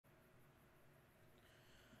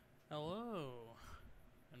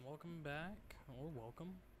welcome back, or welcome,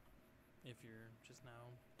 if you're just now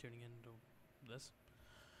tuning into this.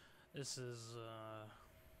 This is,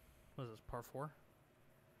 what is this, part 4?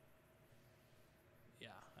 Yeah,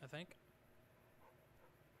 I think.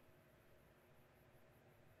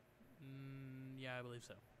 Yeah, I believe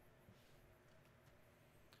so.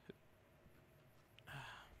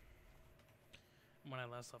 When I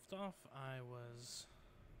last left off, I was...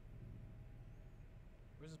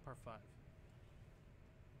 Where's this part 5?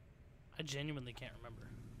 I genuinely can't remember.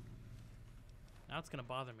 Now it's gonna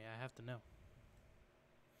bother me, I have to know.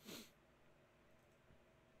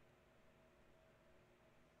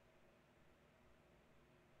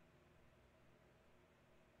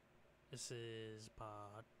 This is part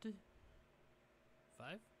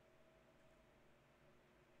 5?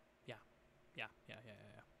 Yeah.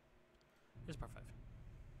 This is part 5.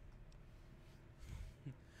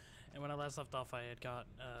 And when I last left off, I had got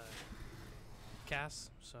Cass,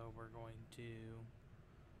 so we're going to...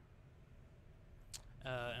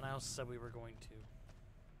 and I also said we were going to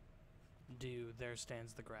do There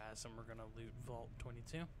Stands the Grass, and we're going to loot Vault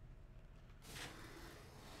 22. And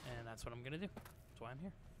that's what I'm going to do. That's why I'm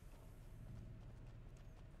here.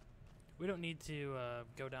 We don't need to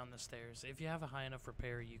go down the stairs. If you have a high enough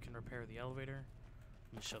repair, you can repair the elevator.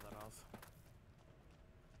 Let me show that off.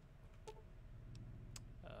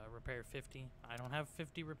 Repair 50. I don't have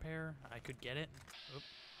 50 repair. I could get it. Oop.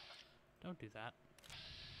 Don't do that.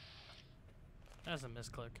 That's a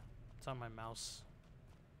misclick. It's on my mouse.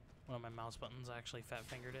 One of my mouse buttons. I actually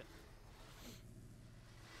fat-fingered it.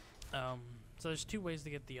 So there's two ways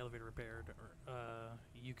to get the elevator repaired.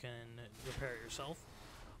 You can repair it yourself,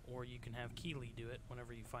 or you can have Keely do it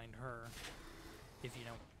whenever you find her, if you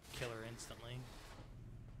don't kill her instantly.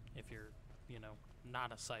 If you're, you know,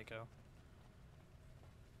 not a psycho.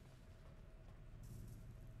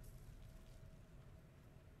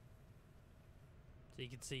 So you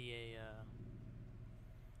can see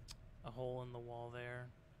a hole in the wall there,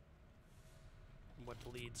 what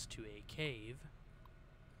leads to a cave.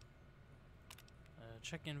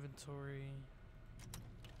 Check inventory.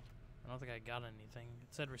 I don't think I got anything. It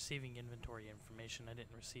said receiving inventory information. I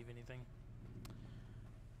didn't receive anything.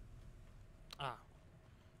 Ah,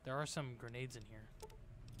 there are some grenades in here.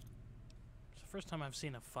 It's the first time I've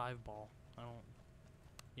seen a 5-ball. I don't,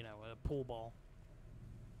 you know, a pool ball.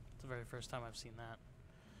 It's the very first time I've seen that.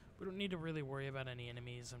 We don't need to really worry about any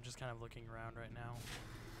enemies. I'm just kind of looking around right now,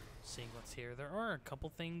 seeing what's here. There are a couple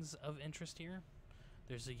things of interest here.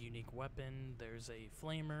 There's a unique weapon. There's a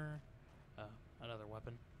flamer. Another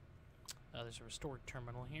weapon. There's a restored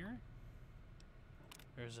terminal here.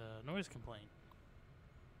 There's a noise complaint.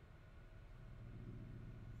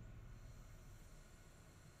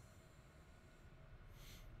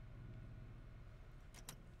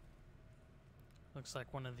 Looks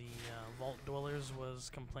like one of the vault dwellers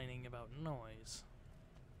was complaining about noise.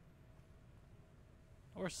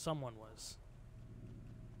 Or someone was.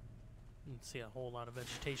 You can see a whole lot of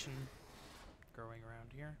vegetation growing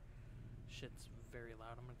around here. Shit's very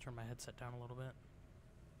loud. I'm going to turn my headset down a little bit.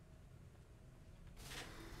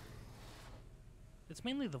 It's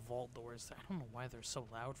mainly the vault doors. I don't know why they're so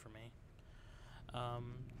loud for me.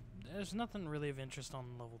 There's nothing really of interest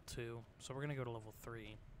on level 2, so we're going to go to level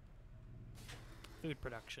 3. Food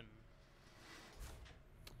production.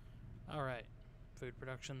 Alright. Food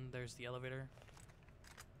production. There's the elevator.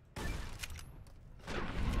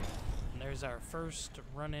 And there's our first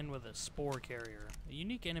run-in with a spore carrier. A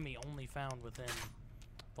unique enemy only found within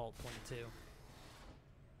Vault 22.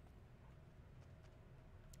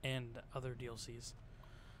 And other DLCs.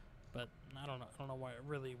 But I don't know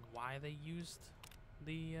why they used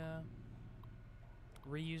the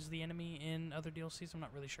reuse the enemy in other DLCs. I'm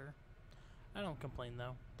not really sure. I don't complain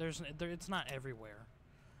though. It's not everywhere.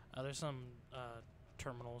 There's some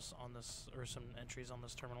terminals on this, or some entries on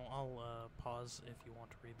this terminal. I'll pause if you want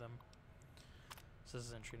to read them. So this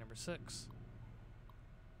is entry number 6.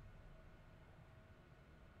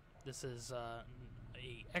 This is a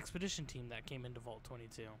expedition team that came into Vault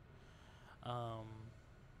 22,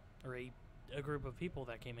 or a group of people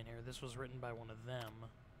that came in here. This was written by one of them.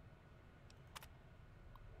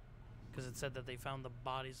 Because it said that they found the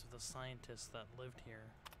bodies of the scientists that lived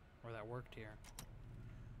here, or that worked here.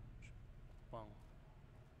 Well,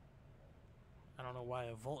 I don't know why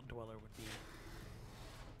a vault dweller would be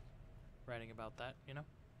writing about that, you know?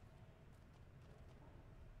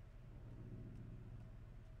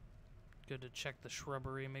 Good to check the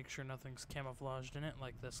shrubbery, make sure nothing's camouflaged in it,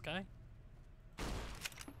 like this guy.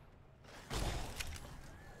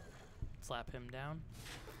 Slap him down.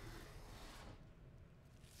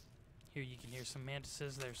 Here you can hear some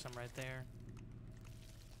mantises. There's some right there.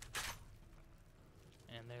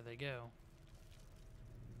 There they go.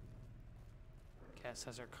 Cass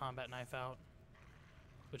has her combat knife out,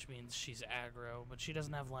 which means she's aggro, but she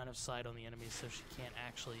doesn't have line of sight on the enemies, so she can't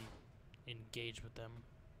actually engage with them.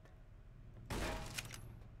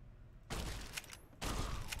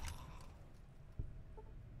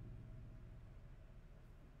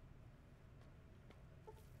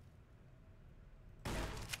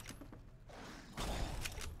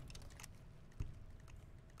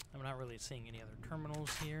 I'm not really seeing any other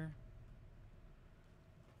terminals here.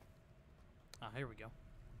 Ah, here we go.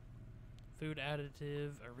 Food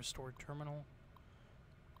additive, a restored terminal.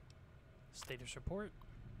 Status report.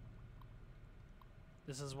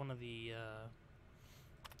 This is one of the,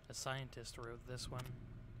 a scientist wrote this one.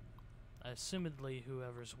 Assumedly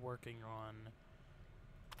whoever's working on,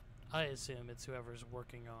 I assume it's whoever's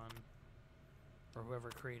working on, or whoever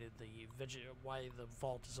created the why the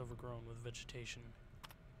vault is overgrown with vegetation.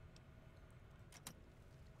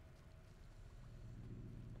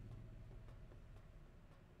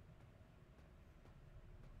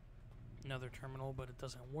 Another terminal, but it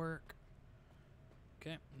doesn't work.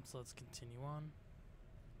 Okay, so let's continue on.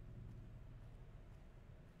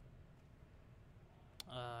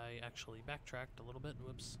 I actually backtracked a little bit.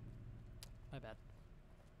 Whoops. My bad.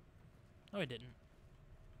 No, I didn't.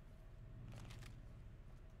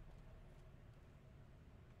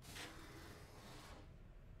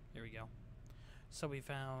 There we go. So we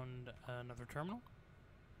found another terminal.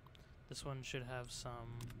 This one should have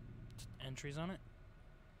some entries on it.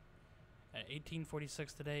 At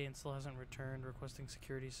 1846 today and still hasn't returned, requesting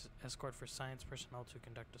security escort for science personnel to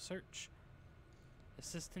conduct a search.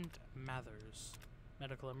 Assistant Mathers.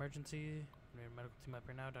 Medical emergency. Medical team up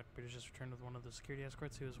here now. Dr. Peters just returned with one of the security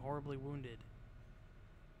escorts. He was horribly wounded.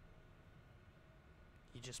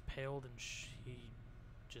 He just paled and he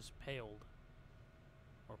just paled.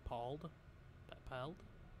 Or palled. Paled?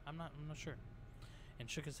 I'm not sure. And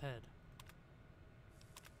shook his head.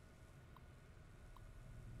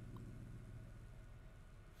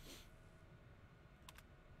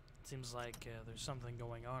 Seems like there's something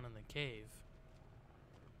going on in the cave.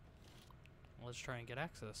 Let's try and get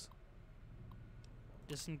access.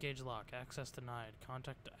 Disengage lock. Access denied.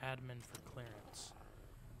 Contact admin for clearance.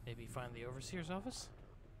 Maybe find the overseer's office?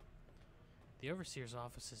 The overseer's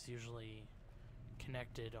office is usually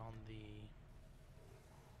connected on the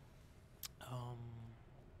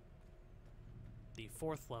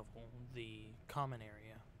 4th level, the common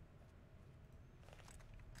area.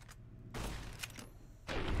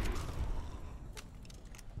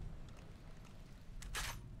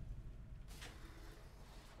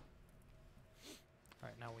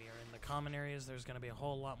 Alright, now we are in the common areas. There's going to be a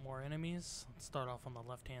whole lot more enemies. Let's start off on the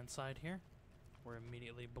left-hand side here. We're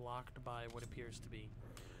immediately blocked by what appears to be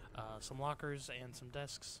some lockers and some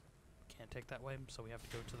desks. Can't take that way, so we have to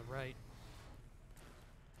go to the right.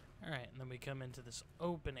 Alright, and then we come into this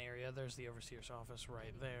open area. There's the overseer's office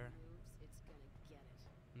right there.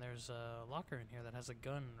 And there's a locker in here that has a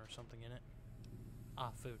gun or something in it.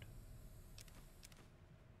 Ah, food.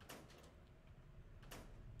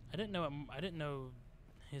 I didn't know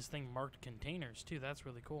his thing marked containers too. That's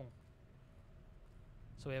really cool.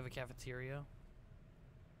 So we have a cafeteria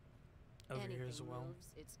over here as well.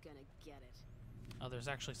 It's gonna get it. Oh, there's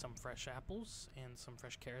actually some fresh apples and some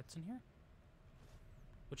fresh carrots in here,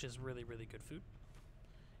 which is really, really good food.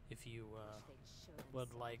 If you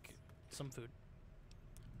would like some food,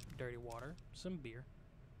 dirty water, some beer.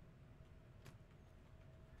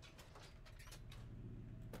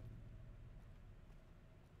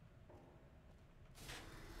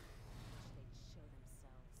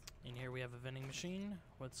 In here we have a vending machine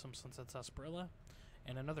with some Sunset Sarsaparilla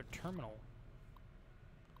and another terminal.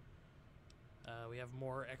 We have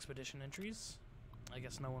more expedition entries. I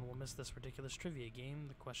guess no one will miss this ridiculous trivia game.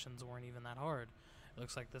 The questions weren't even that hard. It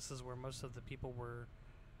looks like this is where most of the people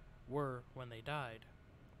were when they died.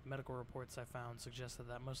 The medical reports I found suggested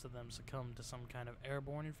that most of them succumbed to some kind of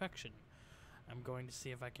airborne infection. I'm going to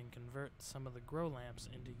see if I can convert some of the grow lamps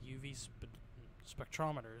into UV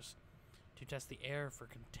spectrometers to test the air for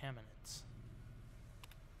contaminants.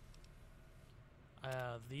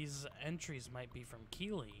 These entries might be from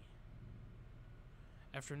Keeley.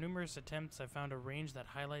 After numerous attempts, I found a range that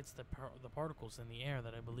highlights the particles in the air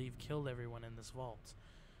that I believe killed everyone in this vault.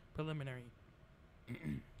 Preliminary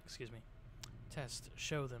excuse me, tests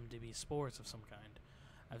show them to be spores of some kind.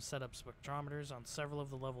 I've set up spectrometers on several of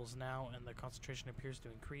the levels now, and the concentration appears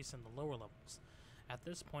to increase in the lower levels. At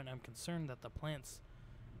this point, I'm concerned that the plants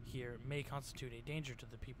here may constitute a danger to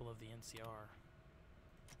the people of the NCR.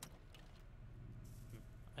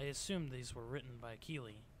 I assume these were written by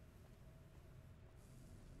Keeley.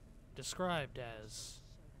 Described as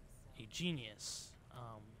a genius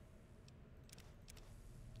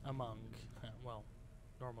among, well,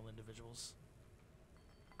 normal individuals.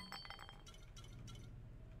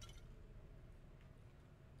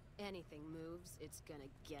 Anything moves, it's gonna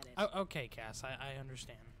get it. Oh, okay, Cass, I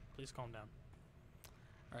understand. Please calm down.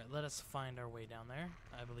 Alright, let us find our way down there.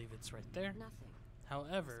 I believe it's right there. Nothing.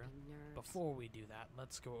 However, Must be nerves. before we do that,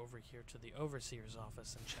 let's go over here to the Overseer's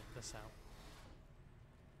office and check this out.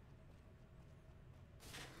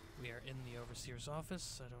 We are in the Overseer's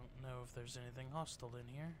office. I don't know if there's anything hostile in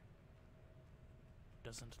here.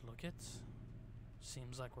 Doesn't look it.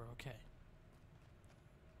 Seems like we're okay.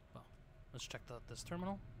 Well, let's check out this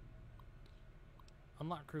terminal.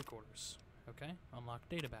 Unlock crew quarters. Okay. Unlock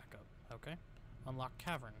data backup. Okay. Unlock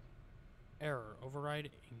cavern. Error.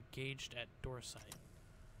 Override engaged at door site.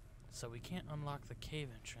 So we can't unlock the cave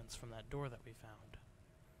entrance from that door that we found.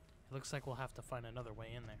 It looks like we'll have to find another way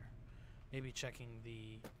in there. Maybe checking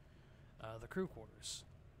the crew quarters.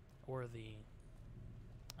 Or the...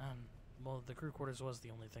 well, the crew quarters was the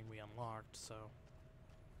only thing we unlocked, so...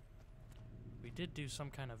 We did do some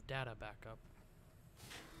kind of data backup.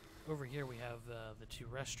 Over here we have the two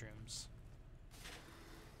restrooms.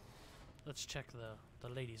 Let's check the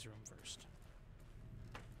ladies' room first.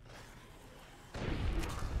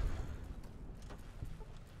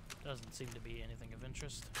 Doesn't seem to be anything of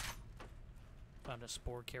interest. Found a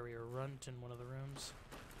spore carrier runt in one of the rooms.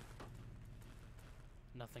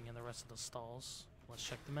 Nothing in the rest of the stalls. Let's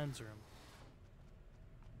check the men's room.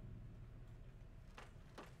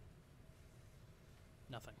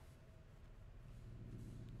 Nothing.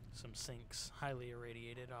 Some sinks, highly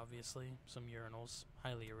irradiated, obviously. Some urinals,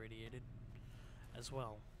 highly irradiated as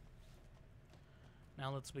well.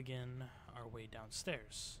 Now let's begin our way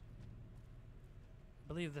downstairs. I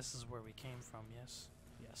believe this is where we came from, yes?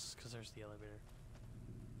 Yes, because there's the elevator.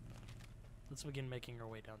 Let's begin making our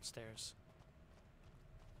way downstairs.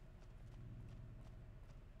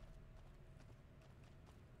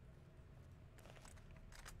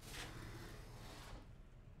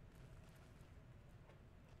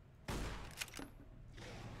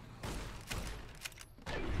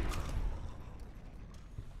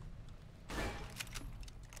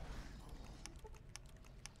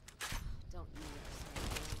 Don't you understand?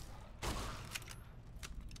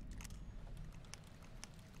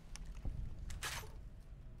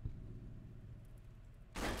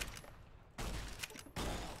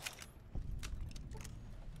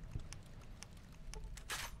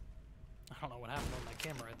 I don't know what happened on my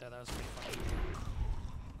camera right there. That was pretty funny.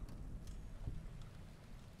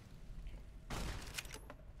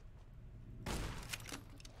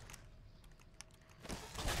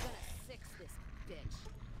 I'm gonna six this bitch.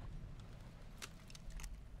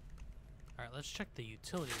 Alright, let's check the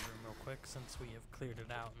utility room real quick since we have cleared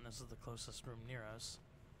it out and this is the closest room near us.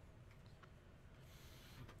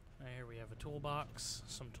 Here we have a toolbox,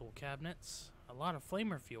 some tool cabinets, a lot of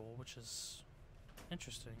flamer fuel, which is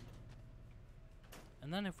interesting.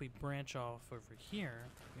 And then if we branch off over here,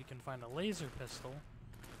 we can find a laser pistol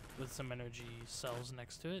with some energy cells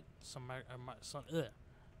next to it, some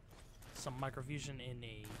microfusion in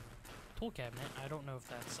a tool cabinet. I don't know if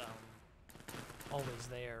that's always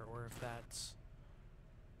there or if that's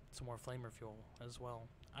some more flamer fuel as well.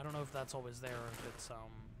 I don't know if that's always there or if it's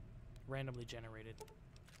randomly generated.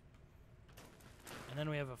 And then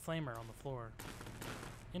we have a flamer on the floor.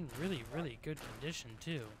 In really, really good condition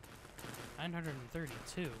too.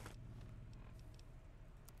 932.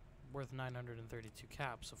 Worth 932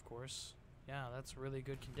 caps, of course. Yeah, that's really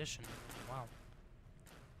good condition. Wow.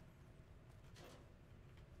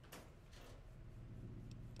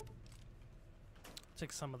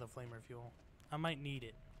 Take some of the flamer fuel. I might need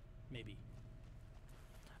it. Maybe.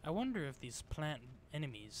 I wonder if these plant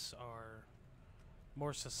enemies are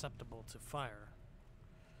more susceptible to fire.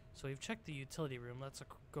 So we've checked the utility room. Let's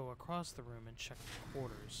go across the room and check the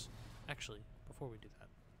quarters. Actually, before we do that.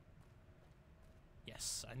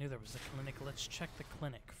 Yes, I knew there was a clinic. Let's check the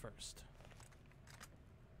clinic first.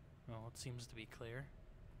 Well, it seems to be clear.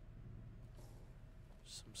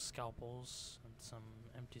 Some scalpels and some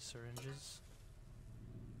empty syringes.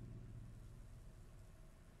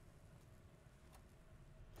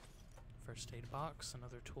 First aid box,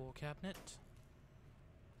 another tool cabinet.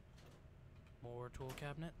 More tool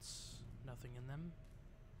cabinets, nothing in them.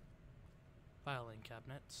 Filing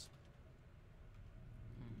cabinets.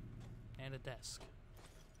 And a desk.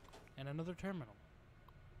 And another terminal.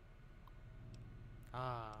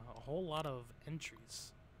 Ah, a whole lot of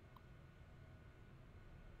entries.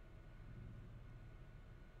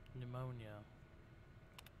 Pneumonia.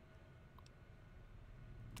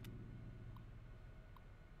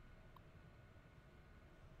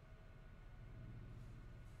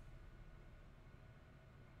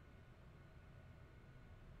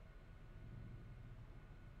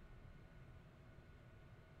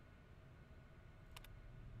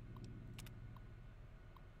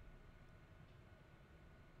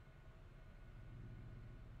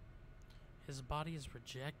 His body is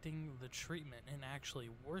rejecting the treatment and actually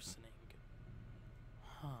worsening.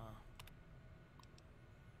 Huh.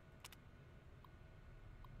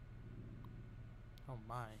 Oh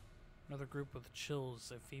my. Another group with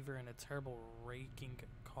chills, a fever, and a terrible raking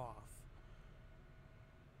cough.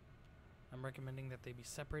 I'm recommending that they be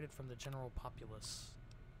separated from the general populace.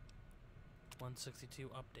 162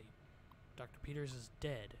 update. Dr. Peters is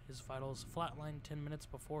dead. His vitals flatlined 10 minutes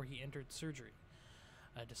before he entered surgery.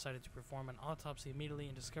 I decided to perform an autopsy immediately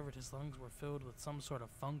and discovered his lungs were filled with some sort of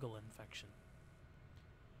fungal infection.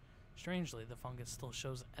 Strangely, the fungus still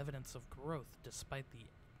shows evidence of growth despite the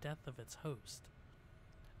death of its host.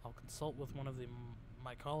 I'll consult with one of the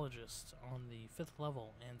mycologists on the 5th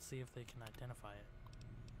level and see if they can identify it.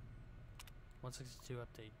 162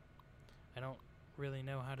 update. I don't really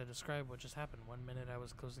know how to describe what just happened. One minute I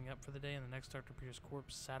was closing up for the day and the next Dr. Peters'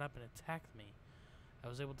 corpse sat up and attacked me. I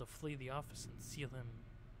was able to flee the office and seal him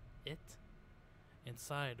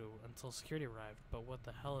inside until security arrived, but what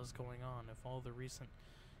the hell is going on if all the recent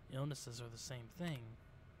illnesses are the same thing?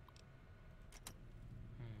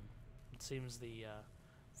 It seems the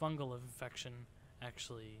fungal infection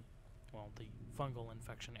actually, well, the fungal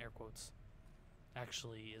infection, air quotes,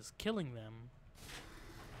 actually is killing them.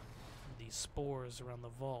 The spores around the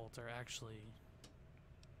vault are actually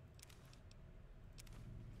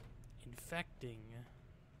infecting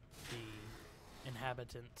the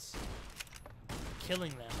inhabitants,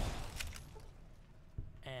 killing them,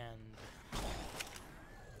 and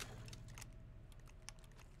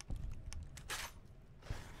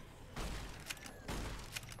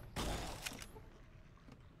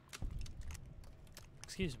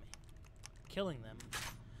excuse me, killing them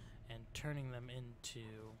and turning them into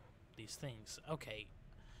these things. Okay,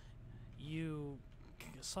 you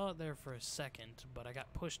saw it there for a second, but I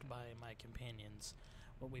got pushed by my companions.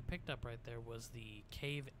 What we picked up right there was the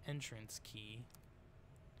cave entrance key,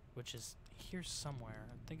 which is here somewhere.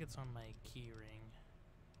 I think it's on my key ring.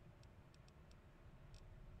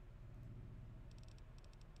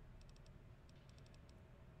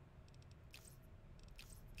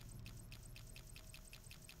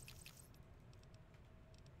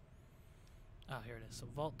 Ah, here it is. A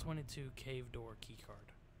Vault 22 cave door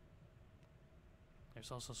keycard.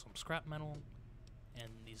 There's also some scrap metal and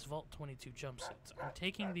these Vault 22 jumpsuits. I'm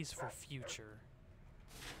taking these for future.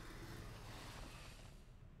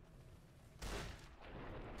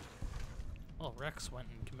 Well, Rex went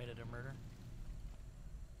and committed a murder.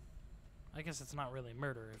 I guess it's not really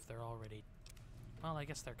murder if they're already... Well, I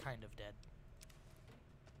guess they're kind of dead.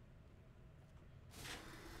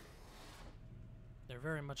 They're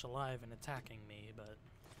very much alive and attacking me, but...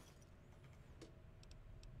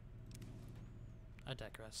 I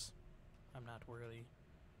digress. I'm not worthy.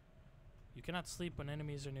 You cannot sleep when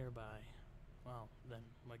enemies are nearby. Well, then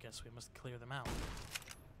I guess we must clear them out.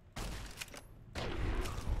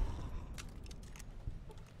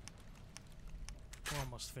 We're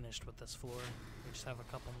almost finished with this floor. We just have a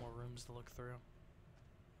couple more rooms to look through.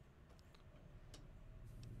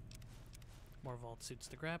 More vault suits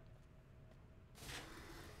to grab.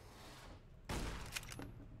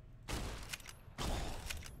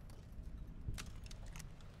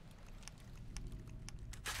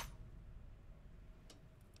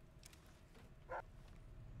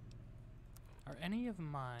 Are any of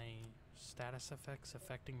my status effects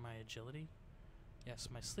affecting my agility? Yes,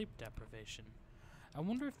 my sleep deprivation. I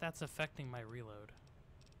wonder if that's affecting my reload.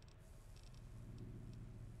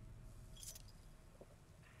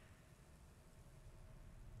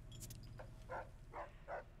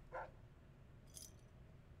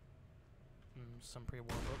 Some pre-war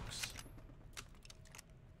books.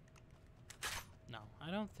 No,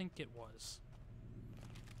 I don't think it was.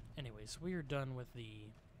 Anyways, we are done with the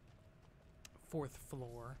 4th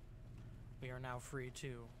floor. We are now free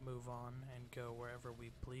to move on and go wherever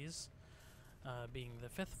we please. Being the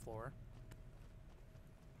 5th floor.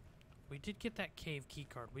 We did get that cave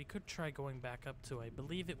keycard. We could try going back up to, I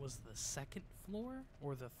believe it was the 2nd floor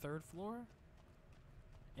or the 3rd floor.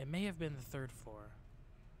 It may have been the 3rd floor.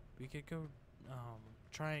 We could go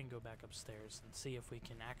try and go back upstairs and see if we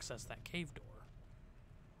can access that cave door.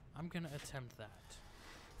 I'm gonna attempt that.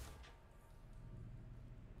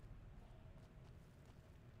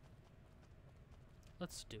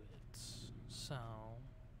 Let's do it. So,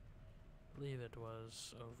 I believe it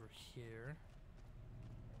was over here.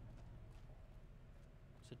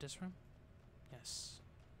 Is it this room? Yes.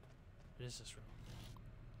 It is this room.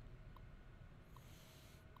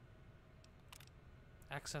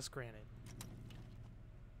 Access granted.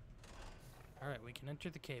 Alright, we can enter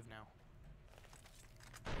the cave now.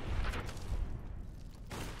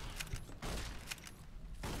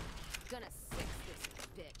 Gonna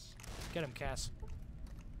bitch. Get him, Cass.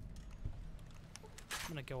 I'm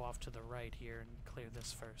gonna go off to the right here and clear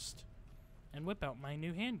this first. And whip out my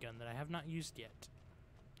new handgun that I have not used yet.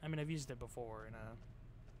 I mean, I've used it before in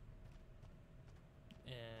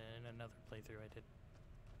another playthrough I did.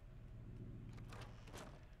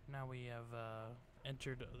 Now we have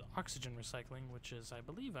entered the oxygen recycling, which is, I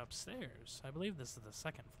believe, upstairs. I believe this is the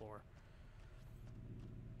second floor.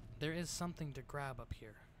 There is something to grab up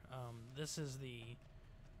here. This is the...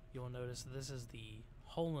 You'll notice this is the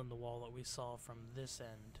hole in the wall that we saw from this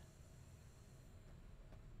end.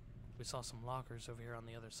 We saw some lockers over here on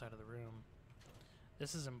the other side of the room.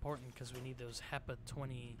 This is important because we need those HEPA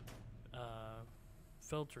 20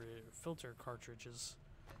 filter cartridges.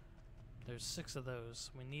 There's 6 of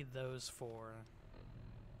those. We need those for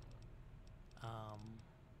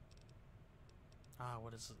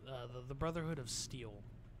what is it? The Brotherhood of Steel.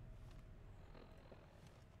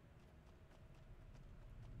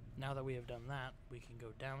 Now that we have done that, we can go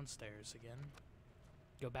downstairs again,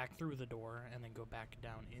 go back through the door, and then go back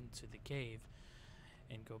down into the cave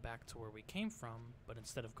and go back to where we came from, but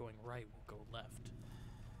instead of going right, we'll go left.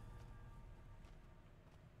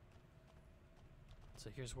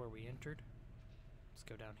 So here's where we entered. Let's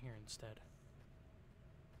go down here instead.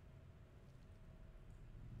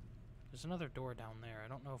 There's another door down there. I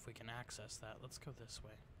don't know if we can access that. Let's go this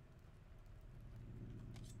way.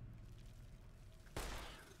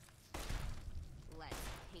 Let's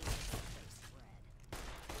paint this place red.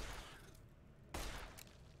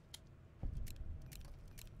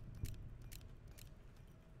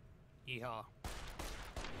 Yeehaw.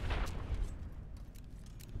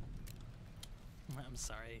 I'm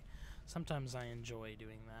sorry. Sometimes I enjoy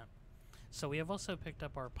doing that. So we have also picked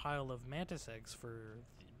up our pile of mantis eggs for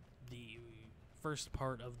the first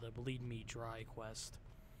part of the Bleed Me Dry quest,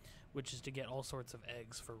 which is to get all sorts of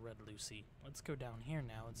eggs for Red Lucy. Let's go down here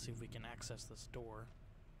now and see if we can access this door.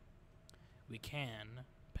 We can.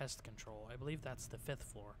 Pest control. I believe that's the 5th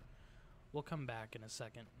floor. We'll come back in a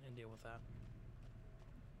second and deal with that.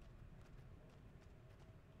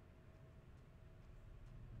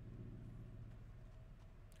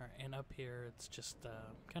 Alright, and up here it's just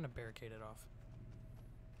kind of barricaded off.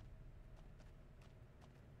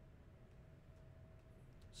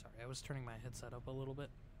 Sorry, I was turning my headset up a little bit.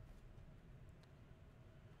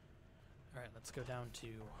 Alright, let's go down to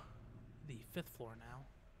the 5th floor now.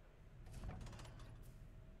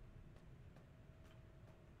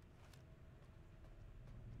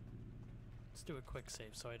 Let's do a quick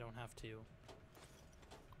save so I don't have to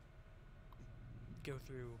go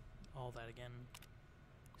through all that again.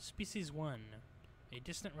 Species 1, a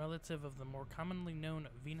distant relative of the more commonly known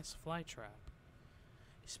Venus flytrap.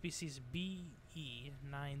 Species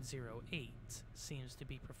BE908 seems to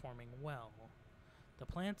be performing well. The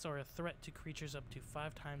plants are a threat to creatures up to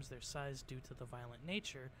 5 times their size due to the violent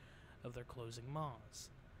nature of their closing maws.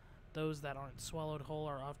 Those that aren't swallowed whole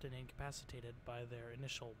are often incapacitated by their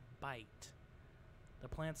initial bite. The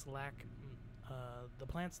plant's lack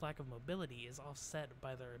of mobility is offset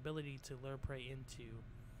by their ability to lure prey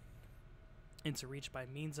into reach by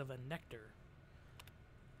means of a nectar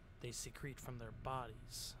they secrete from their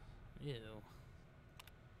bodies. Ew.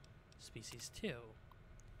 Species 2,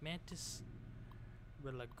 Mantis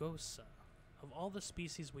relagosa. Of all the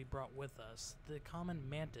species we brought with us, the common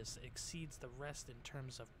mantis exceeds the rest in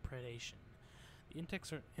terms of predation. The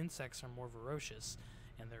insects are more ferocious,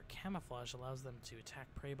 and their camouflage allows them to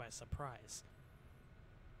attack prey by surprise.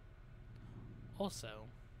 Also,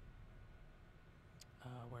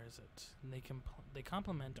 where is it? They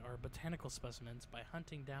complement our botanical specimens by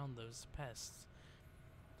hunting down those pests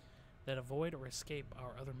that avoid or escape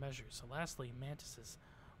our other measures. So lastly, mantises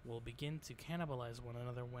will begin to cannibalize one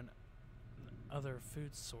another when other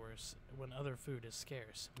food is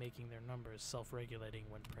scarce, making their numbers self-regulating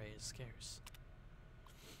when prey is scarce.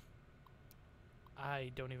 I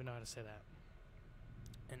don't even know how to say that.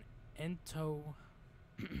 An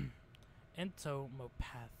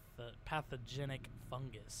entomopathogenic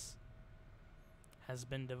fungus has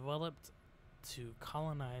been developed to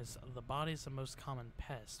colonize the bodies of most common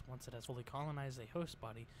pests. Once it has fully colonized a host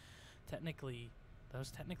body, the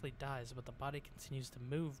host technically dies, but the body continues to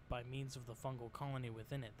move by means of the fungal colony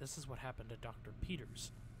within it. This is what happened to Dr.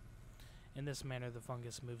 Peters. In this manner, the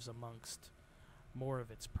fungus moves amongst more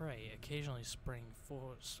of its prey, occasionally spraying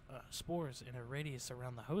spores in a radius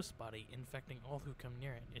around the host body, infecting all who come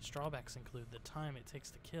near it. Its drawbacks include the time it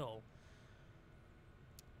takes to kill,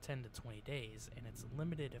 10 to 20 days, and its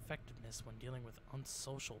limited effectiveness when dealing with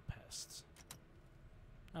unsocial pests.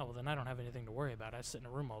 Oh, well then I don't have anything to worry about. I sit in a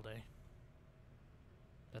room all day.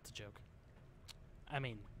 That's a joke. I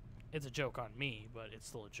mean, It's a joke on me, but it's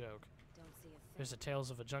still a joke. Don't see a thing. There's a Tales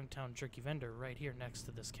of a Junktown Jerky vendor right here next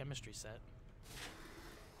to this chemistry set.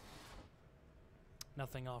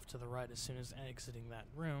 Nothing off to the right as soon as exiting that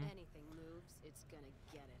room. Anything moves, it's gonna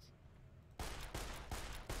get it.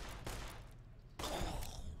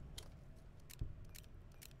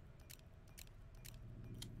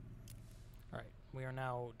 Alright, we are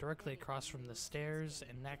now directly across from the stairs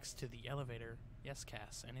and next to the elevator. Yes,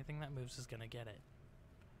 Cass, anything that moves is gonna get it.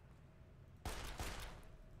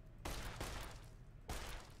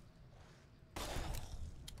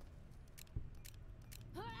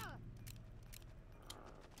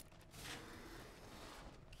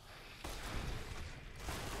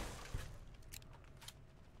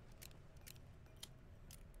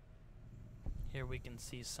 Here we can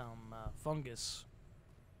see some fungus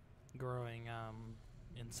growing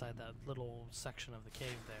inside that little section of the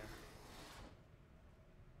cave there.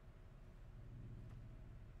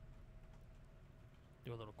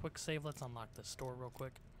 Do a little quick save. Let's unlock this door real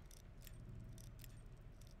quick.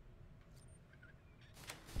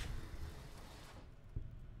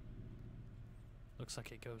 Looks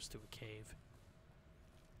like it goes to a cave.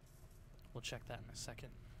 We'll check that in a second.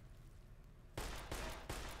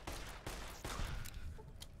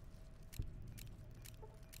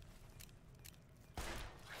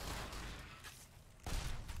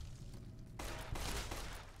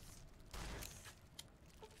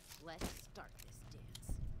 Let's start this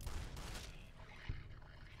dance.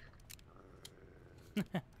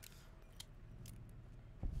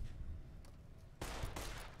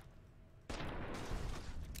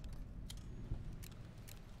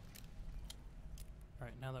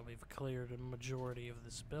 Alright, now that we've cleared a majority of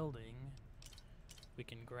this building, we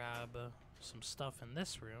can grab some stuff in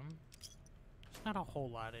this room. There's not a whole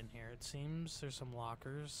lot in here, it seems. There's some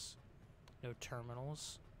lockers, no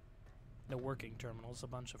terminals. No working terminals, a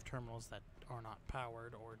bunch of terminals that are not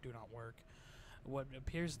powered or do not work. What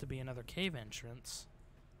appears to be another cave entrance.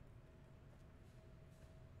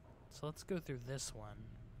 So let's go through this one.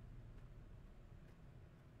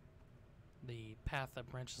 The path that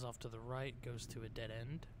branches off to the right goes to a dead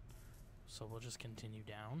end. So we'll just continue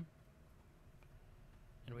down.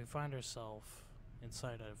 And we find ourselves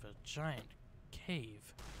inside of a giant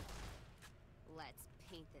cave. Let's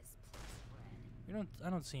paint this place red. I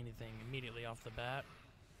don't see anything immediately off the bat.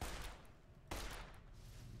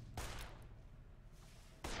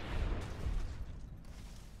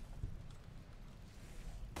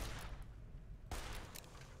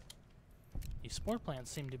 These spore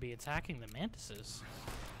plants seem to be attacking the mantises.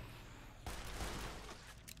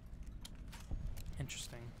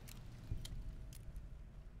 Interesting.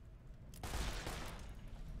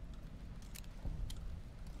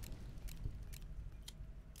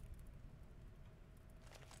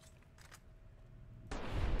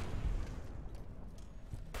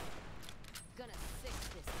 Gonna fix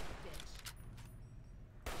this bitch.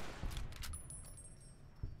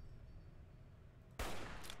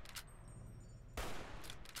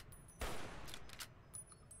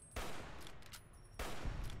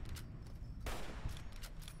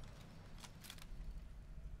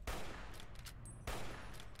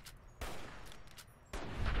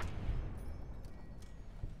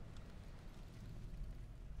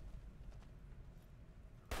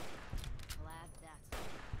 Glad that's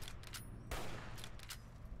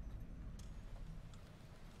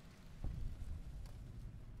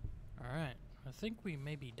Alright, I think we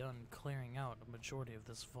may be done clearing out a majority of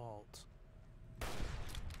this vault.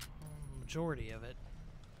 Majority of it.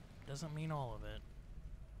 Doesn't mean all of it.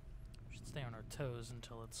 We should stay on our toes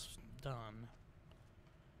until it's done.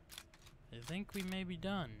 I think we may be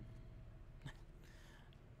done.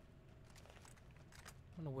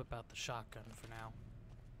 I'm gonna whip out the shotgun for now.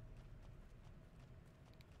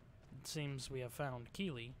 It seems we have found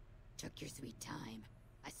Keely. Took your sweet time.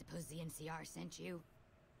 I suppose the NCR sent you?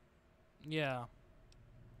 Yeah.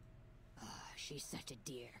 She's such a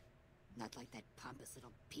dear. Not like that pompous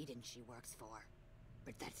little pedant she works for.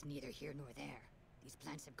 But that's neither here nor there. These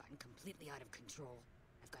plants have gotten completely out of control.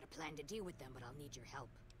 I've got a plan to deal with them, but I'll need your help.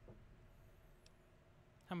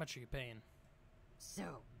 How much are you paying? So,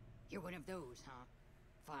 you're one of those, huh?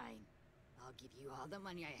 Fine. I'll give you all the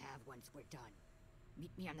money I have once we're done.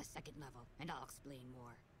 Meet me on the second level, and I'll explain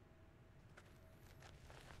more.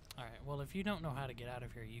 Alright, well, if you don't know how to get out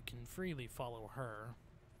of here, you can freely follow her.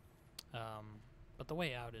 But the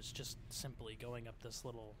way out is just simply going up this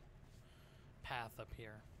little path up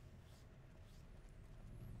here.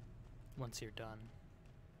 Once you're done,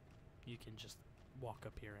 you can just walk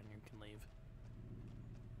up here and you can leave.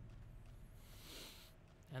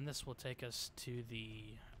 And this will take us to the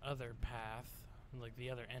other path like the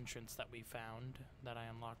other entrance that we found, that I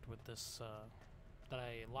unlocked with this, that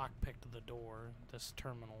I lockpicked the door, this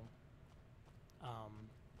terminal,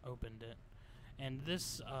 opened it. And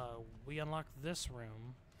this, we unlocked this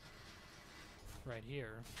room, right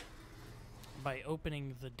here, by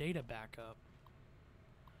opening the data backup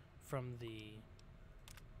from the,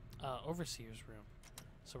 Overseer's room.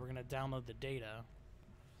 So we're gonna download the data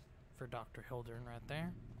for Dr. Hildern right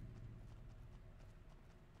there.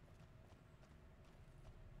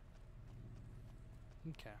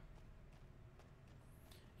 Okay.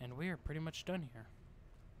 And we are pretty much done here.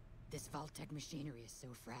 This Vault-Tec machinery is so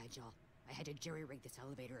fragile. I had to jury-rig this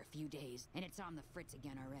elevator a few days, and it's on the fritz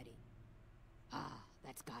again already. Ah,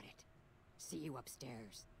 that's got it. See you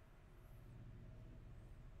upstairs.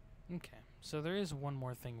 Okay, so there is one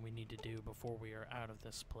more thing we need to do before we are out of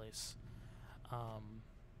this place.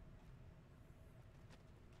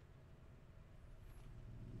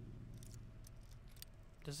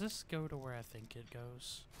 Does this go to where I think it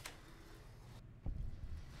goes?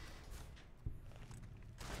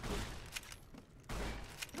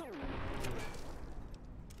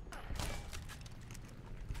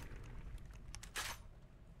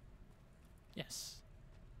 Yes.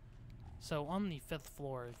 So on the 5th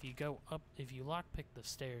floor, if you go up, if you lockpick the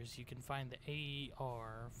stairs, you can find the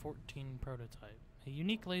AER-14 prototype, a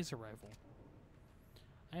unique laser rifle.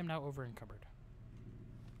 I am now over encumbered.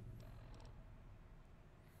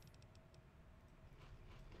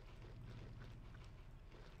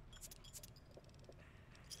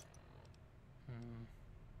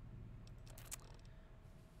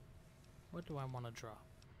 What do I want to drop?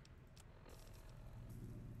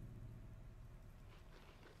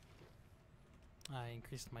 I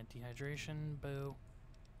increased my dehydration, boo.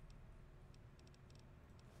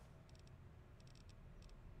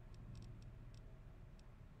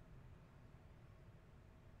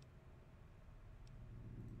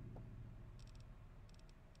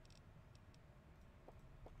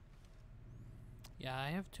 Yeah, I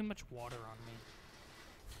have too much water on me.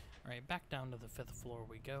 Alright, back down to the 5th floor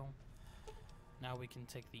we go. Now we can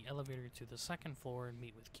take the elevator to the 2nd floor and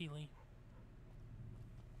meet with Keely,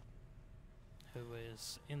 who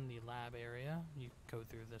is in the lab area. You go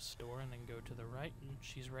through this door and then go to the right, and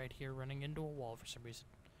she's right here running into a wall for some reason.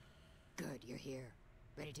 Good, you're here.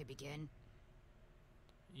 Ready to begin?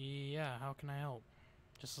 Yeah, how can I help?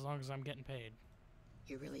 Just as long as I'm getting paid.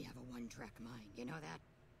 You really have a one-track mind, you know that?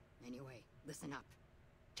 Anyway, listen up.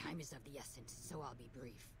 Time is of the essence, so I'll be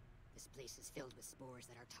brief. This place is filled with spores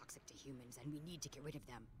that are toxic to humans, and we need to get rid of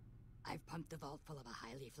them. I've pumped the vault full of a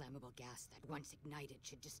highly flammable gas that, once ignited,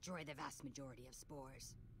 should destroy the vast majority of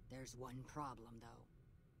spores. There's one problem, though.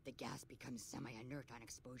 The gas becomes semi-inert on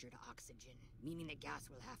exposure to oxygen, meaning the gas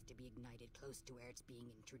will have to be ignited close to where it's being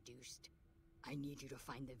introduced. I need you to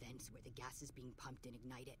find the vents where the gas is being pumped and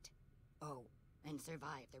ignite it. Oh, and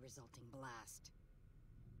survive the resulting blast.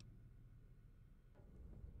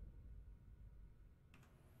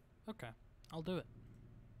 Okay, I'll do it.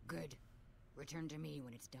 Good. Return to me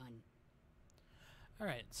when it's done.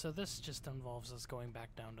 Alright, so this just involves us going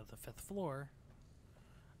back down to the 5th floor,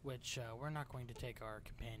 which we're not going to take our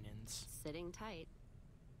companions. Sitting tight.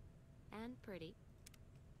 And pretty.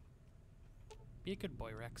 Be a good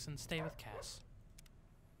boy, Rex, and stay with Cass.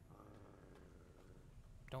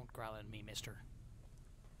 Don't growl at me, mister.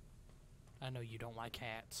 I know you don't like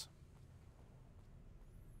cats.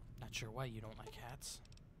 Not sure why you don't like cats.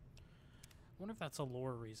 I wonder if that's a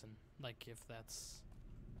lore reason. Like, if that's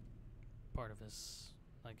part of his...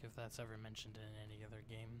 Like, if that's ever mentioned in any other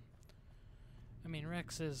game. I mean,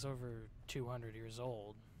 Rex is over 200 years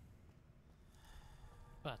old.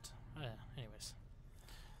 But, anyways.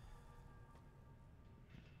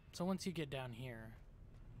 So once you get down here,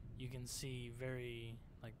 you can see very...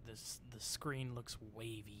 Like, the screen looks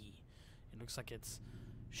wavy. It looks like it's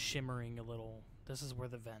shimmering a little. This is where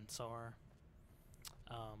the vents are.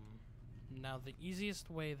 Now, the easiest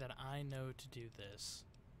way that I know to do this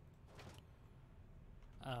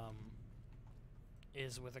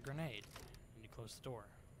is with a grenade. And you close the door.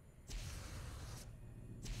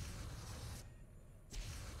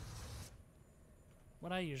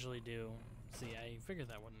 What I usually do... See, I figured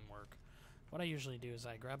that wouldn't work. What I usually do is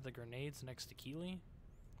I grab the grenades next to Keely.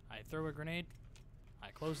 I throw a grenade. I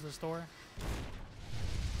close this door.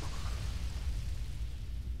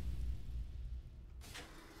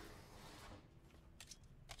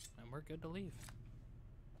 And we're good to leave.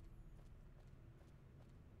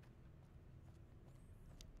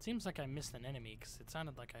 It seems like I missed an enemy because it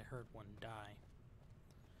sounded like I heard one die.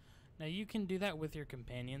 Now you can do that with your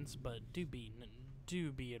companions, but do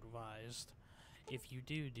be advised, if you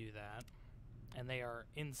do that, and they are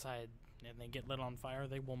inside and they get lit on fire,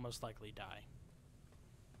 they will most likely die.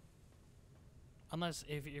 Unless,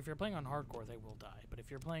 if you're playing on hardcore, they will die. But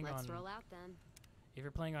if you're playing Let's roll out then. if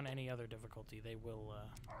you're playing on any other difficulty, they will,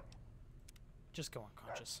 just go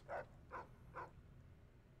unconscious.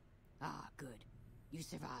 Ah, good. You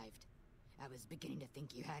survived. I was beginning to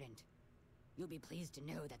think you hadn't. You'll be pleased to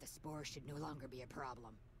know that the spores should no longer be a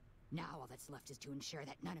problem. Now all that's left is to ensure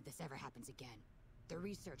that none of this ever happens again. The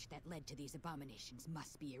research that led to these abominations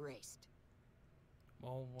must be erased.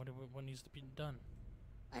 Well, what needs to be done?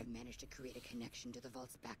 I've managed to create a connection to the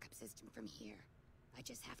Vault's backup system from here. I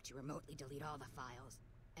just have to remotely delete all the files,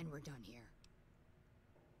 and we're done here.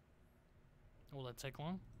 Will that take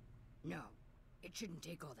long? No, it shouldn't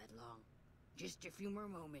take all that long. Just a few more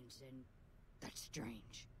moments, and that's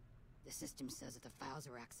strange. The system says that the files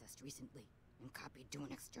were accessed recently and copied to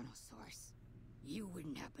an external source. You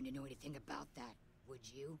wouldn't happen to know anything about that, would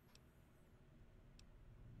you?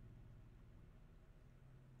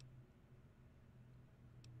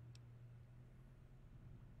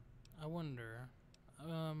 I wonder.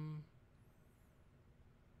 I'm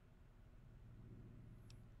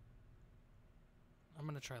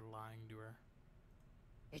gonna try lying to her.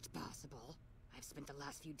 It's possible. I've spent the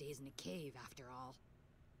last few days in a cave, after all.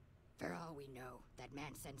 For all we know, that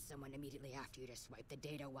man sent someone immediately after you to swipe the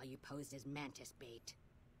data while you posed as Mantis bait.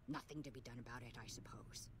 Nothing to be done about it, I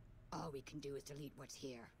suppose. All we can do is delete what's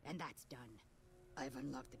here, and that's done. I've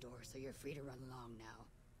unlocked the door, so you're free to run along now.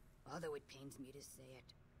 Although it pains me to say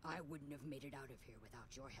it, I wouldn't have made it out of here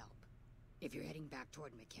without your help. If you're heading back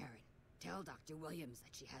toward McCarran, tell Dr. Williams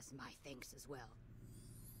that she has my thanks as well.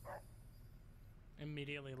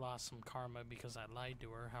 Immediately lost some karma because I lied to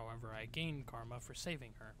her. However, I gained karma for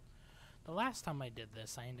saving her. The last time I did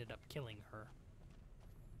this, I ended up killing her.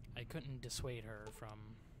 I couldn't dissuade her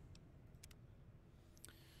from...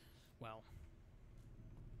 Well,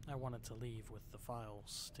 I wanted to leave with the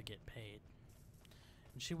files to get paid.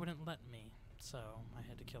 And she wouldn't let me, so I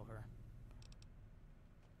had to kill her.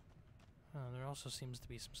 There also seems to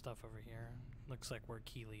be some stuff over here. Looks like where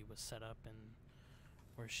Keely was set up and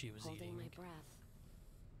where she was Holding eating. my breath.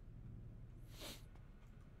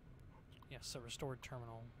 Yes, a restored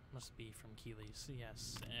terminal must be from Keely's.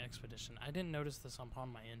 Yes, an expedition. I didn't notice this upon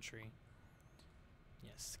my entry.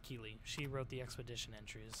 Yes, Keely. She wrote the expedition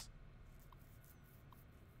entries.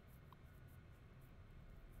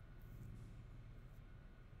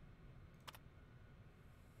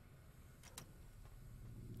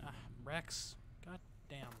 Ah, Rex. God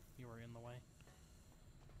damn, you were in the way.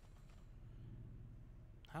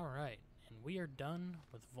 Alright, and we are done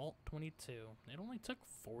with Vault 22. It only took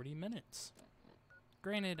 40 minutes.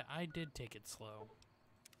 Granted, I did take it slow.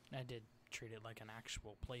 I did treat it like an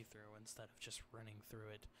actual playthrough instead of just running through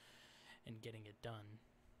it and getting it done.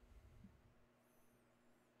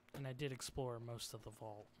 And I did explore most of the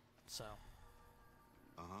vault, so...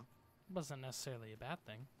 It wasn't necessarily a bad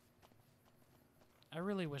thing. I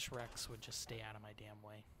really wish Rex would just stay out of my damn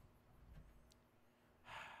way.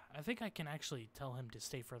 I think I can actually tell him to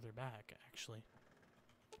stay further back, actually.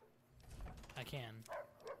 I can.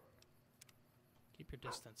 Keep your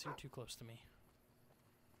distance. You're too close to me.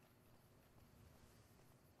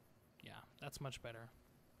 Yeah, that's much better.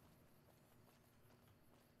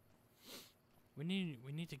 We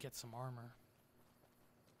need to get some armor.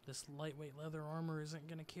 This lightweight leather armor isn't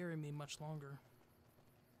going to carry me much longer.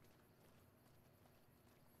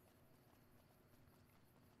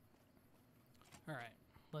 Alright,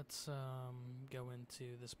 let's go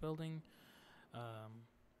into this building.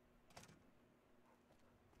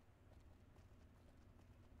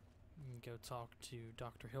 Go talk to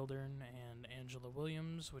Dr. Hildern and Angela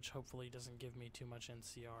Williams, which hopefully doesn't give me too much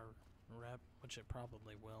NCR rep, which it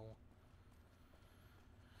probably will.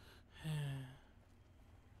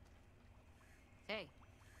 Hey,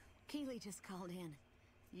 Keely just called in.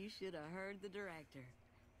 You should have heard the director.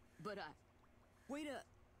 But wait up.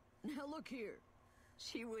 Now look here.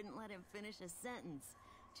 She wouldn't let him finish a sentence.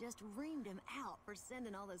 Just reamed him out for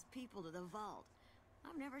sending all those people to the vault.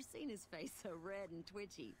 I've never seen his face so red and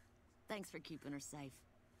twitchy. Thanks for keeping her safe.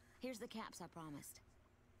 Here's the caps I promised.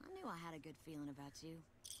 I knew I had a good feeling about you.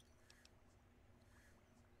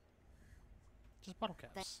 Just bottle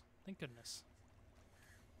caps. Thank goodness.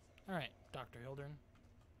 Alright, Dr. Hildern.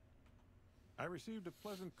 I received a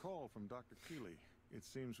pleasant call from Dr. Keely. It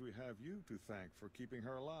seems we have you to thank for keeping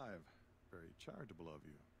her alive. Very charitable of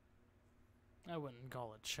you. I wouldn't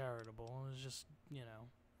call it charitable. It was just, you know,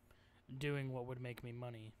 doing what would make me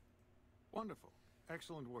money. Wonderful.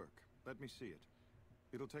 Excellent work. Let me see it.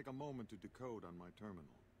 It'll take a moment to decode on my terminal.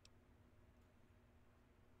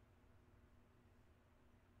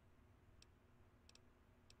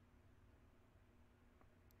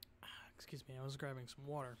 Excuse me, I was grabbing some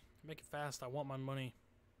water. Make it fast, I want my money.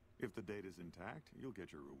 If the data's intact, you'll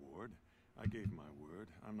get your reward. I gave my word.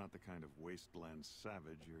 I'm not the kind of wasteland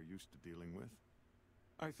savage you're used to dealing with.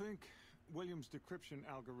 I think Williams' decryption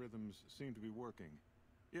algorithms seem to be working.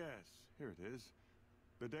 Yes, here it is.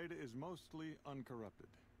 The data is mostly uncorrupted.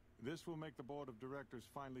 This will make the board of directors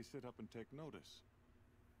finally sit up and take notice.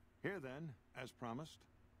 Here then, as promised,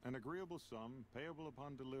 an agreeable sum payable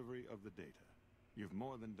upon delivery of the data. You've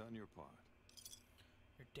more than done your part.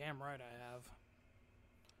 You're damn right I have.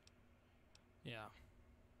 Yeah.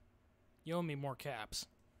 You owe me more caps.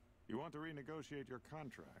 You want to renegotiate your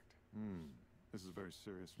contract? This is a very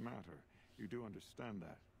serious matter. You do understand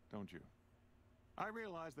that, don't you? I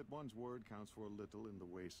realize that one's word counts for little in the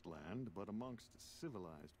wasteland, but amongst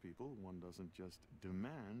civilized people, one doesn't just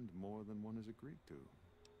demand more than one has agreed to.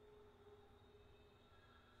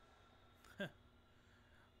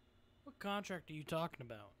 What contract are you talking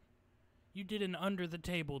about? You did an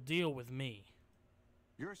under-the-table deal with me.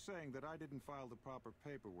 You're saying that I didn't file the proper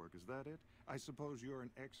paperwork, is that it? I suppose you're an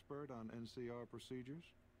expert on NCR procedures?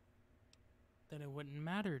 Then it wouldn't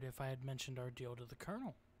mattered if I had mentioned our deal to the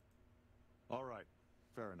Colonel. All right,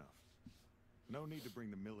 fair enough. No need to bring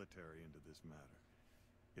the military into this matter.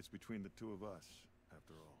 It's between the two of us,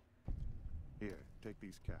 after all. Here, take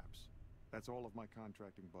these caps. That's all of my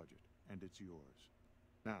contracting budget, and it's yours.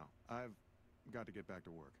 Now, I've got to get back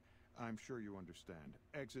to work. I'm sure you understand.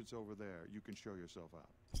 Exit's over there. You can show yourself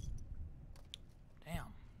out.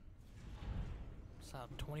 Damn. It's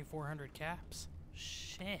out 2,400 caps.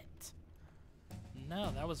 Shit.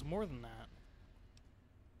 No, that was more than that.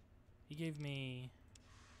 He gave me...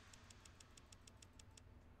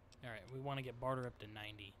 Alright, we want to get barter up to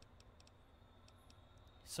 90.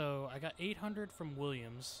 So, I got 800 from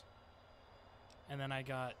Williams. And then I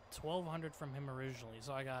got 1,200 from him originally.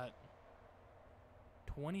 So I got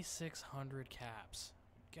 2,600 caps.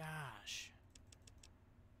 Gosh.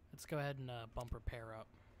 Let's go ahead and bump repair up.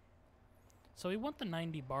 So we want the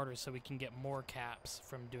 90 barter so we can get more caps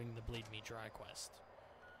from doing the Bleed Me Dry quest.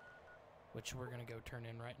 Which we're going to go turn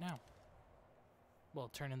in right now. Well,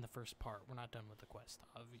 turn in the first part. We're not done with the quest.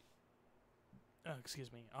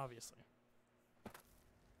 Excuse me, obviously.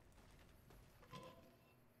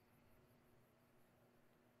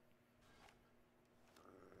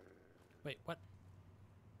 Wait, what?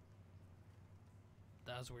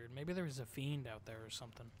 That was weird. Maybe there was a fiend out there or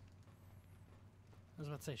something. I was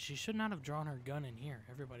about to say, she should not have drawn her gun in here.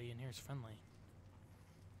 Everybody in here is friendly.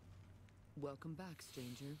 Welcome back,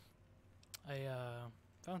 stranger. I,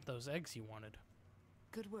 found those eggs you wanted.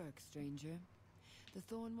 Good work, stranger. The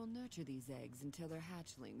Thorn will nurture these eggs until their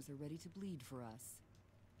hatchlings are ready to bleed for us.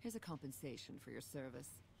 Here's a compensation for your service.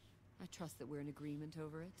 I trust that we're in agreement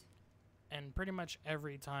over it. And pretty much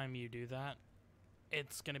every time you do that,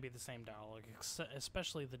 it's going to be the same dialogue,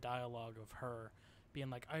 especially the dialogue of her being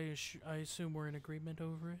like, I assume we're in agreement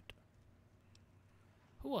over it?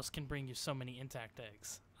 Who else can bring you so many intact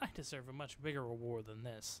eggs? I deserve a much bigger reward than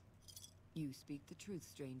this. You speak the truth,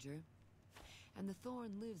 stranger. And the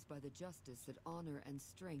Thorn lives by the justice that honor and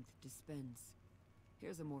strength dispense.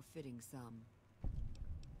 Here's a more fitting sum.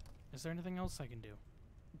 Is there anything else I can do?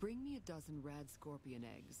 Bring me a dozen rad scorpion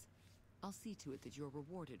eggs. I'll see to it that you're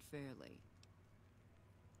rewarded fairly.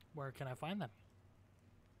 Where can I find them?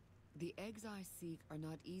 The eggs I seek are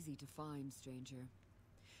not easy to find, stranger.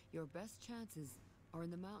 Your best chances are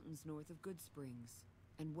in the mountains north of Good Springs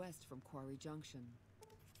and west from Quarry Junction.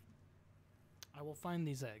 I will find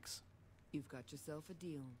these eggs. You've got yourself a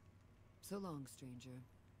deal. So long, stranger.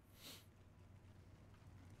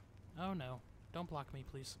 Oh no. Don't block me,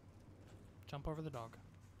 please. Jump over the dog.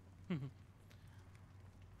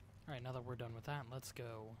 Alright, now that we're done with that, let's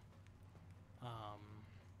go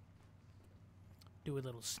do a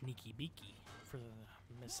little sneaky beaky for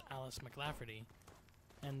Miss Alice McLafferty.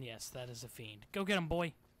 And yes, that is a fiend. Go get him,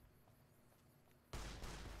 boy!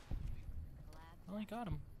 Oh, I got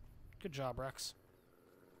him. Good job, Rex.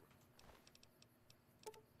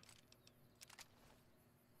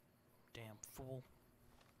 Damn fool.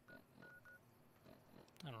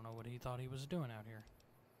 I don't know what he thought he was doing out here.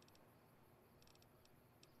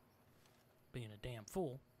 Being a damn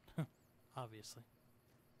fool. Obviously.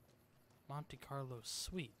 Monte Carlo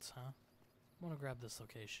Suites, huh? I want to grab this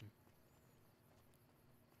location.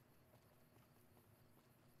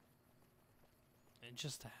 And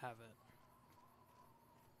just to have it.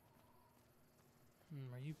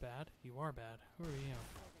 Are you bad? You are bad. Who are you?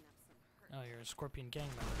 Oh, you're a Scorpion gang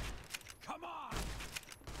member. Come on!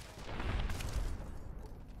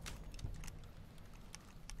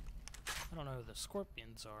 I don't know who the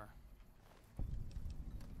Scorpions are.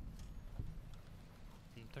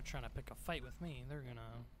 they're trying to pick a fight with me, they're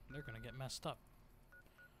gonna get messed up.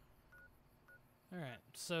 Alright,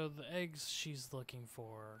 so the eggs she's looking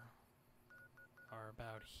for are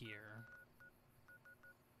about here.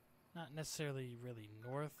 Not necessarily really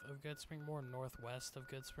north of Goodspring, more northwest of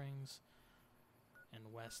Goodsprings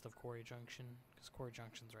and west of Quarry Junction, because Quarry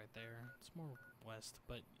Junction's right there. It's more west,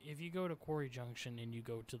 but if you go to Quarry Junction and you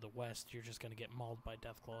go to the west, you're just going to get mauled by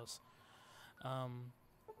Deathclaws.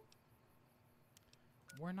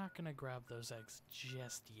 We're not going to grab those eggs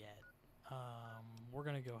just yet. We're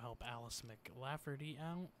going to go help Alice McLafferty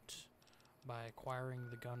out by acquiring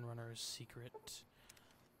the Gunrunner's secret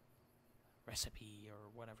recipe, or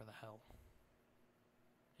whatever the hell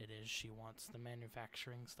it is she wants, the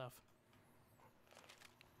manufacturing stuff.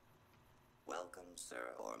 Welcome,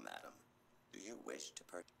 sir or madam. Do you wish to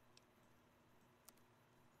purchase?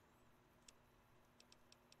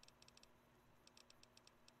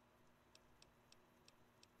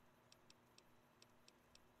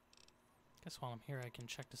 Guess while I'm here I can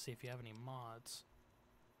check to see if you have any mods.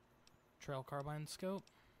 Trail Carbine Scope.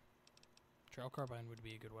 Trail Carbine would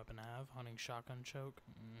be a good weapon to have. Hunting Shotgun Choke.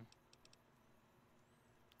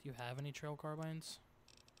 Do you have any Trail Carbines?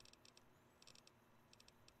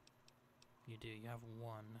 You do, you have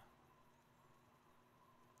one.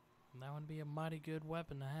 And that would be a mighty good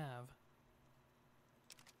weapon to have.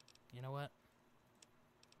 You know what?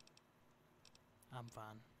 I'm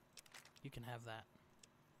fine. You can have that.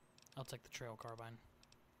 I'll take the Trail Carbine.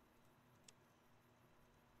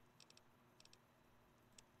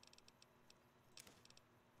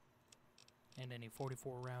 And any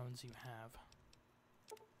 44 rounds you have.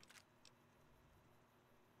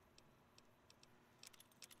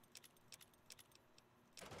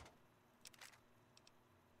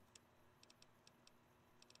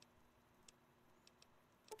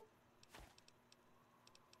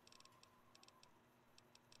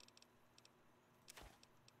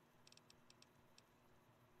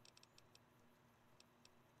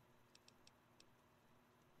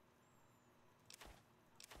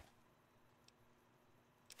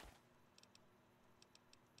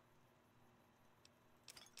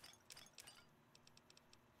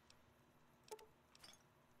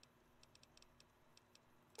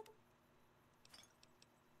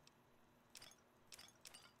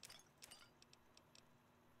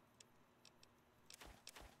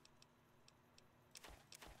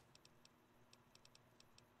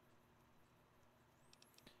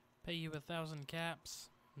 Pay you 1,000 caps?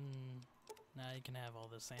 Nah, you can have all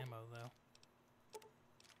this ammo, though.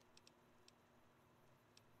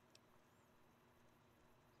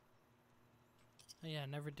 Oh, yeah, I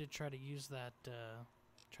never did try to use that,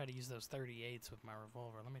 try to use those 38s with my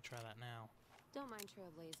revolver. Let me try that now. Don't mind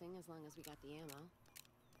trailblazing as long as we got the ammo.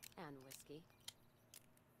 And whiskey.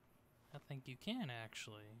 I think you can,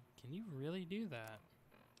 actually. Can you really do that?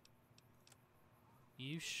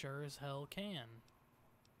 You sure as hell can.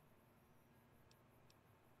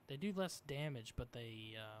 They do less damage, but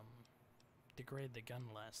they degrade the gun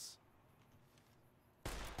less.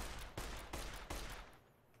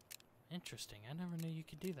 Interesting. I never knew you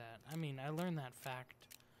could do that. I mean, I learned that fact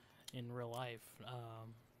in real life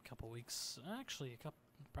a couple weeks, actually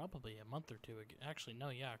probably a month or two ago. Actually, no,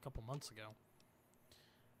 yeah, a couple months ago.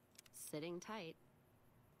 Sitting tight.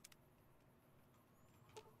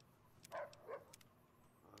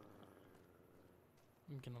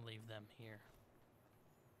 I'm gonna leave them here.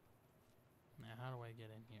 Now, how do I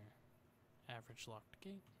get in here? Average locked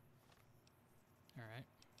gate. Alright.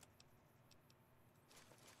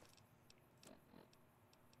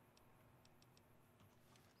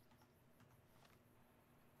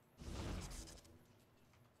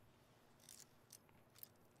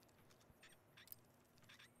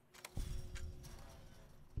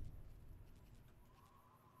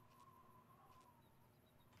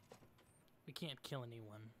 We can't kill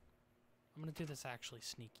anyone. I'm gonna do this actually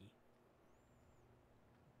sneaky.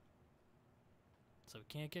 So we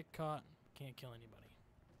can't get caught, can't kill anybody.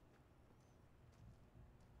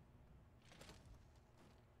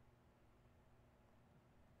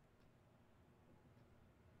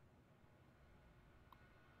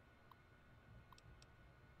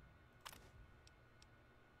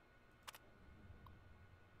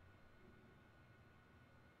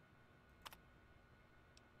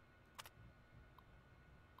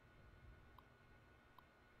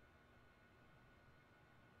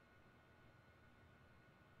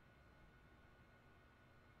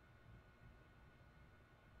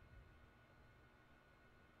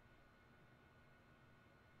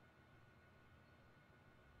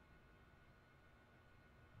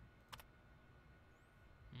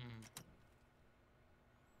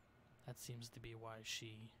 That seems to be why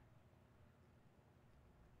she...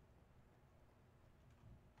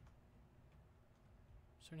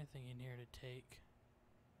 Is there anything in here to take?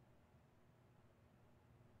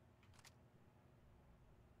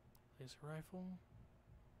 Laser rifle.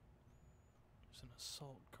 There's an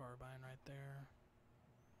assault carbine right there.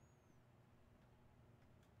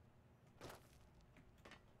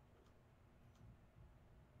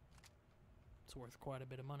 It's worth quite a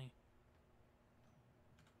bit of money.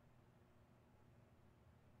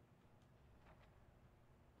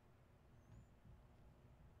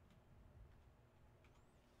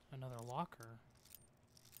 Another locker.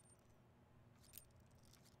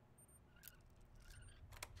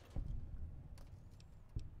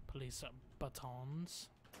 Police batons.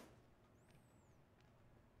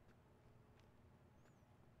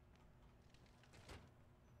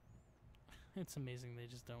 It's amazing they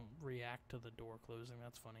just don't react to the door closing.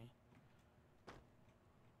 That's funny.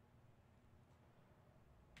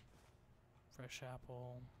 Fresh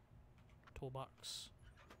apple. Toolbox.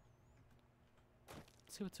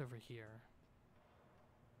 Let's see what's over here.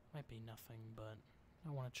 Might be nothing, but I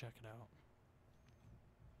want to check it out.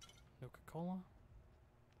 Coca-Cola.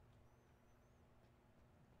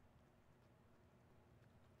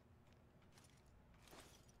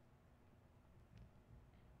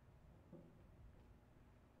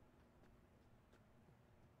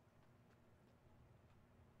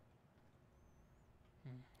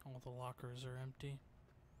 All the lockers are empty.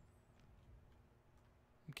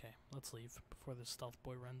 Okay, let's leave before the stealth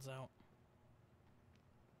boy runs out.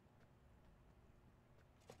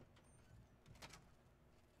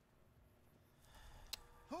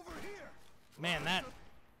 Over here. Man,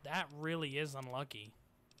 that really is unlucky.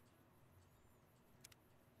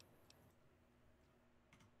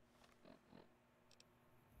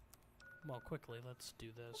 Well, quickly, let's do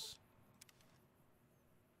this.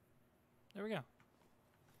 There we go.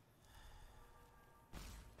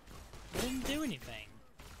 They didn't do anything.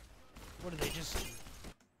 What did they just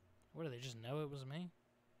know it was me?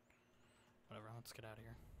 Whatever, let's get out of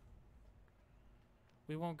here.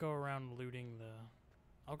 We won't go around looting the...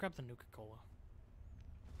 I'll grab the Nuka-Cola.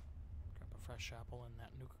 Grab a fresh apple and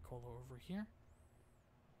that Nuka-Cola over here.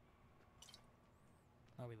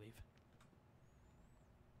 Now we leave.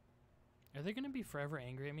 Are they gonna be forever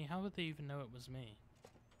angry at me? How would they even know it was me?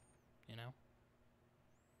 You know?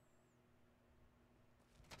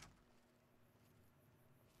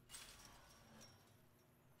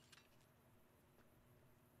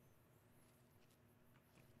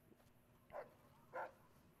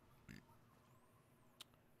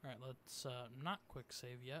 Alright, let's not quick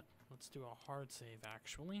save yet. Let's do a hard save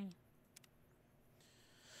actually.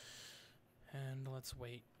 And let's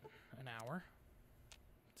wait an hour.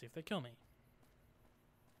 See if they kill me.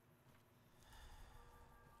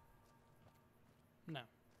 No.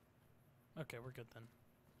 Okay, we're good then.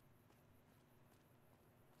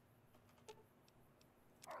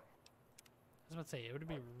 I was about to say, it would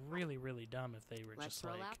be really, really dumb if they were just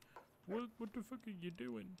like, what the fuck are you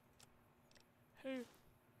doing? Hey,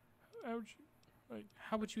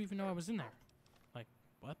 how would you even know I was in there? Like,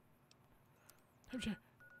 what?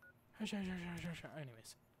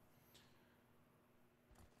 Anyways.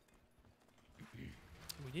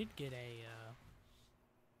 We did get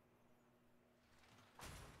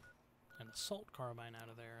an assault carbine out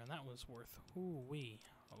of there, and that was worth, ooh-wee,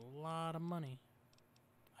 a lot of money.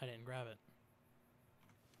 I didn't grab it.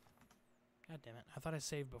 God damn it. I thought I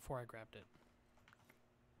saved before I grabbed it.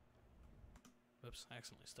 Whoops, I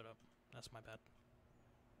accidentally stood up. That's my bad.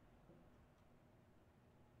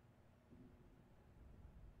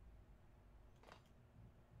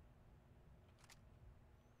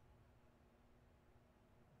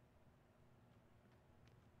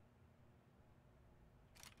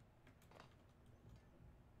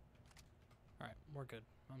 Alright, we're good.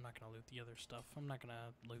 I'm not gonna loot the other stuff. I'm not gonna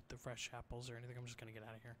loot the fresh apples or anything. I'm just gonna get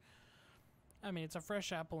out of here. I mean, it's a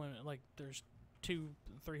fresh apple and, like, there's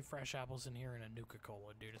 2-3 fresh apples in here and a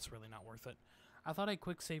Nuka-Cola, dude. It's really not worth it. I thought I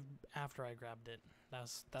quick saved after I grabbed it.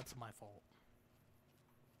 That's my fault.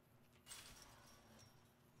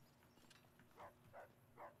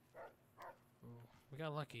 Ooh, we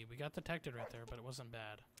got lucky. We got detected right there, but it wasn't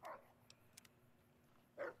bad.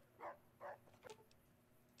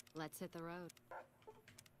 Let's hit the road.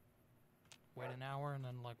 Wait an hour and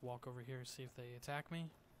then, like, walk over here, see if they attack me.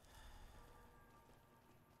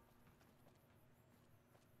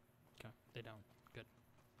 Okay, they don't. Good.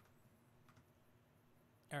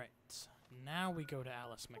 Alright, now we go to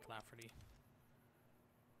Alice McLafferty.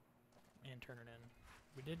 And turn it in.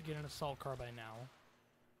 We did get an assault carbine now.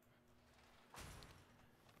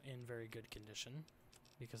 In very good condition.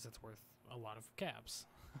 because it's worth a lot of caps,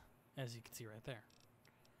 as you can see right there.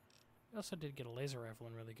 We also did get a laser rifle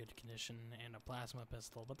in really good condition and a plasma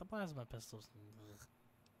pistol, but the plasma pistol's... ugh.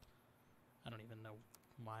 I don't even know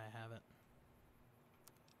why I have it.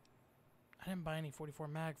 I didn't buy any 44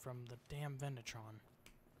 mag from the damn Vendatron.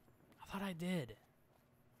 I thought I did.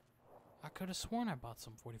 I could have sworn I bought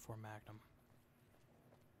some 44 Magnum.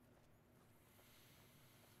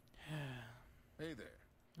 Hey there.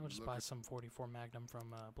 I'll just buy some 44 Magnum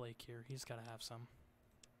from Blake here. He's got to have some.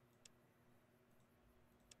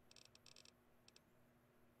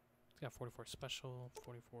 He's got 44 Special,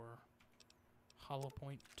 44 Hollow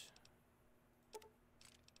Point.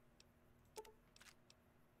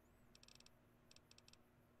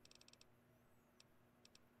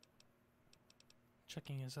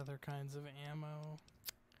 Checking his other kinds of ammo.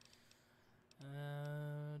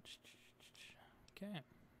 Okay.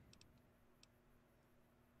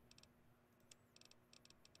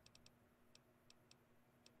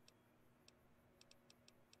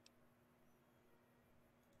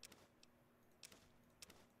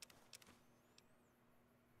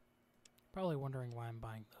 Probably wondering why I'm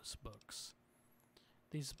buying those books.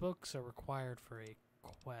 These books are required for a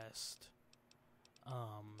quest. I'd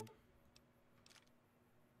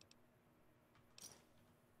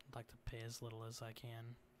like to pay as little as I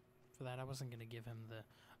can for that. I wasn't going to give him the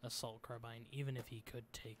assault carbine, even if he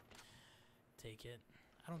could take it.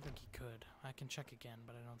 I don't think he could. I can check again,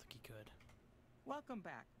 but I don't think he could. Welcome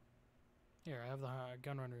back. Here, I have the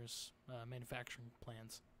Gunrunners manufacturing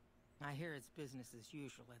plans. I hear it's business as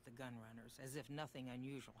usual at the Gunrunners, as if nothing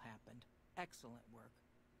unusual happened. Excellent work.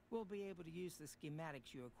 We'll be able to use the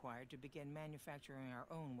schematics you acquired to begin manufacturing our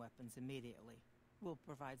own weapons immediately. We'll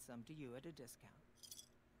provide some to you at a discount.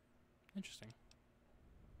 Interesting.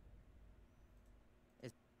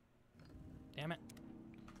 Damn it.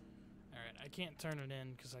 Alright, I can't turn it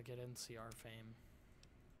in because I get NCR fame.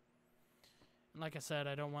 And like I said,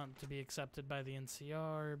 I don't want to be accepted by the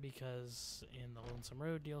NCR because in the Lonesome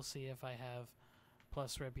Road DLC, if I have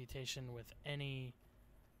plus reputation with any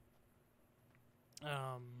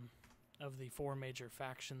of the 4 major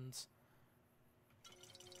factions.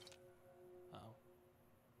 Uh-oh.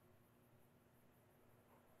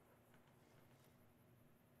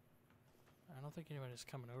 I don't think anybody's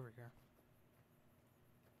coming over here.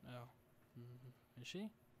 No. Is she? I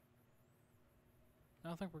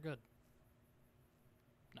don't think we're good.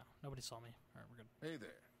 No, nobody saw me. Alright, we're good. Hey there.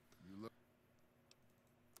 You look.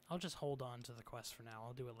 I'll just hold on to the quest for now.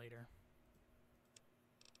 I'll do it later.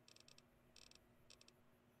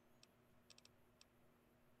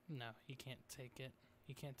 No, he can't take it.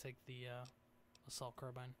 He can't take the assault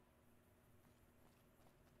carbine.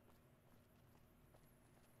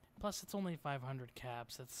 Plus, it's only 500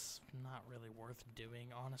 caps. That's not really worth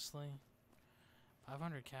doing, honestly.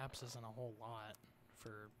 500 caps isn't a whole lot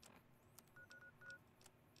for...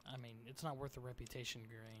 I mean, it's not worth the reputation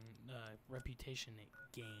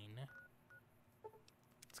gain.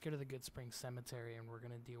 Let's go to the Good Spring Cemetery, and we're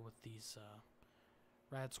gonna deal with these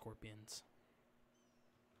rad scorpions.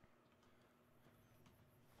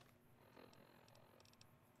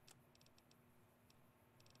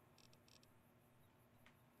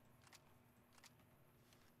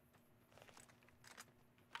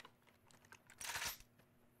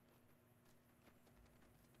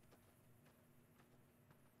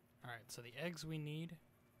 Alright, so the eggs we need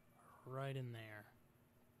are right in there.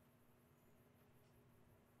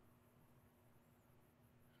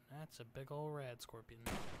 That's a big old rad scorpion.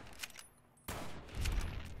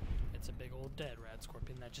 It's a big old dead rad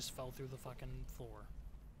scorpion that just fell through the fucking floor.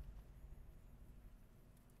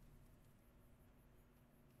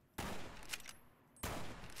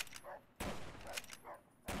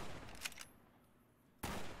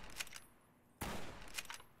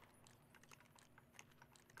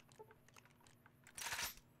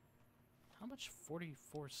 How much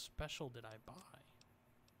 44 special did I buy?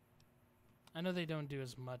 I know they don't do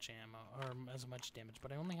as much ammo, or as much damage,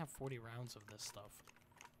 but I only have 40 rounds of this stuff.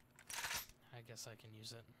 I guess I can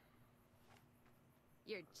use it.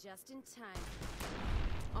 You're just in time.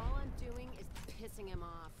 All I'm doing is pissing him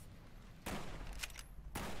off.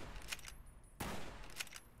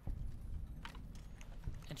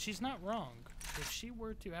 And she's not wrong. If she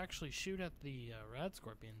were to actually shoot at the rad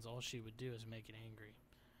scorpions, all she would do is make it angry.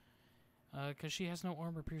 Because she has no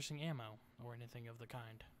armor-piercing ammo, or anything of the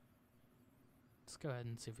kind. Let's go ahead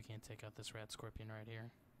and see if we can't take out this rad scorpion right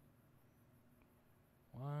here.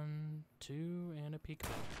 1, 2, and a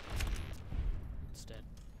peekaboo. It's dead.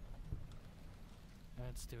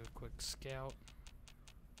 Let's do a quick scout.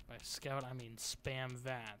 By scout, I mean spam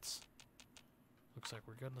VATS. Looks like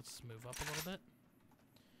we're good. Let's move up a little bit.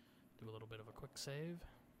 Do a little bit of a quick save.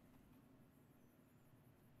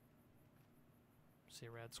 See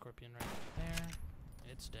a rad scorpion right there.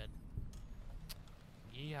 It's dead.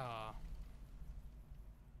 Yeah.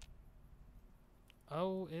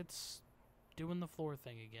 Oh, it's doing the floor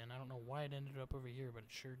thing again. I don't know why it ended up over here, but it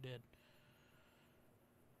sure did.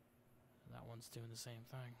 That one's doing the same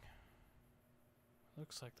thing.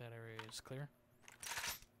 Looks like that area is clear.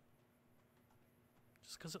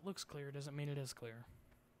 Just because it looks clear doesn't mean it is clear.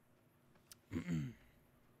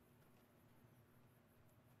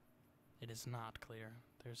 It is not clear.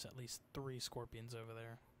 There's at least 3 scorpions over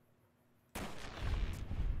there.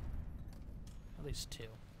 At least 2.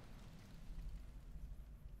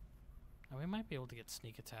 Now we might be able to get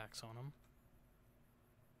sneak attacks on them.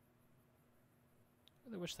 I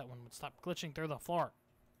really wish that one would stop glitching through the floor.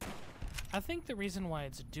 I think the reason why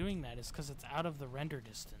it's doing that is because it's out of the render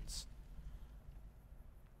distance.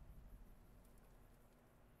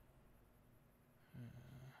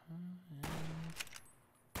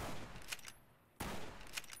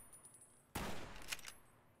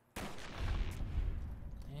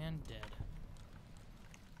 And dead.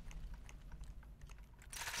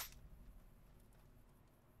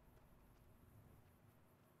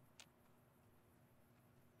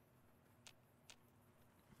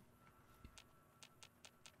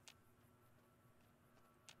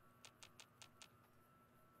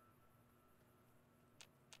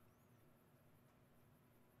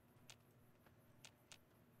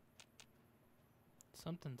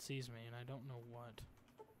 Something sees me and I don't know what.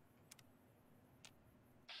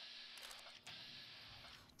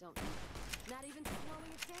 Don't. Not even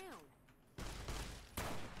slowing it down.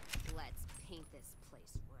 Let's paint this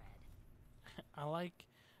place red. I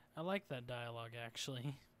like that dialogue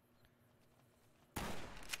actually.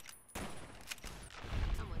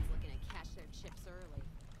 Someone's looking to cash their chips early.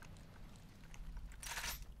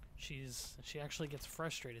 She actually gets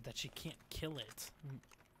frustrated that she can't kill it.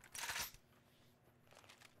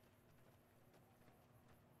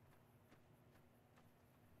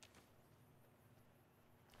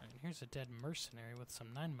 Here's a dead mercenary with some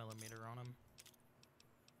 9mm on him.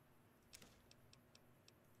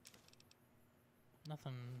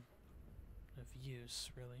 Nothing of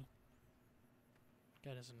use, really.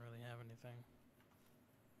 Guy doesn't really have anything.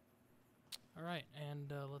 Alright,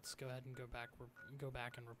 and let's go ahead and go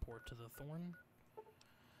back and report to the Thorn.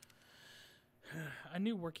 I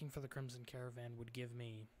knew working for the Crimson Caravan would give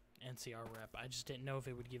me NCR rep. I just didn't know if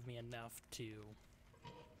it would give me enough to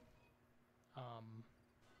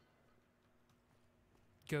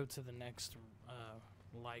go to the next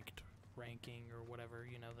liked ranking or whatever,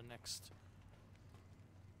 you know, the next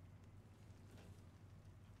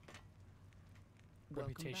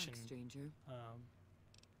reputation. Welcome back, stranger.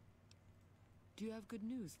 Do you have good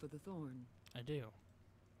news for the Thorn? I do.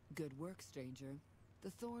 Good work, stranger.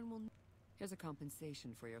 The Thorn will... Here's a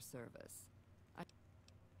compensation for your service.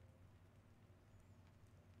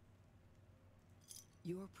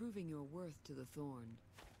 You're proving your worth to the Thorn.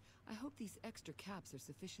 I hope these extra caps are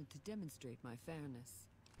sufficient to demonstrate my fairness.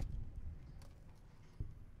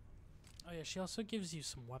 Oh yeah, she also gives you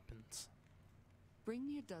some weapons. Bring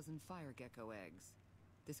me a dozen fire gecko eggs.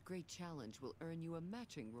 This great challenge will earn you a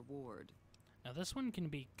matching reward. Now this one can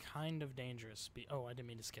be kind of dangerous. Oh, I didn't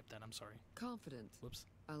mean to skip that. I'm sorry. Confident. Whoops.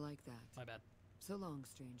 I like that. My bad. So long,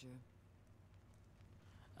 stranger.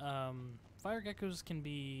 Fire geckos can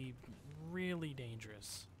be really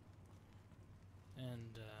dangerous.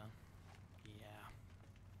 And, yeah.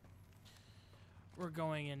 We're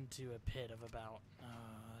going into a pit of about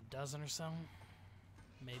a dozen or so.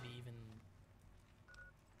 Maybe even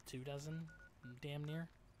 2 dozen, damn near.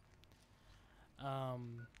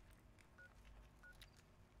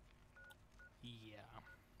 Yeah,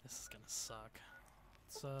 this is gonna suck.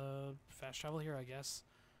 Let's fast travel here, I guess.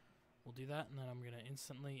 We'll do that, and then I'm gonna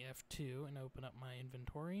instantly F2 and open up my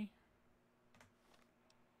inventory.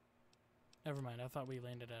 Never mind, I thought we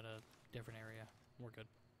landed at a different area. We're good.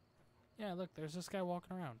 Yeah, look, there's this guy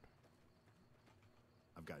walking around.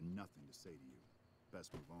 I've got nothing to say to you.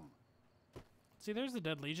 Best move on. See, there's the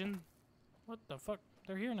Dead Legion. What the fuck?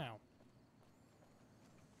 They're here now.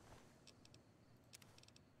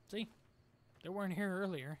 See? They weren't here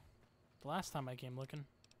earlier. The last time I came looking.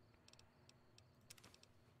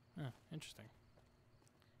 Huh, interesting.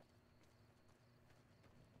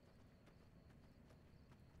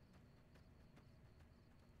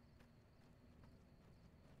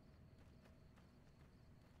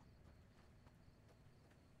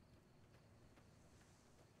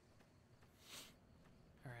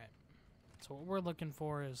 Alright. So what we're looking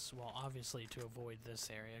for is, well, obviously to avoid this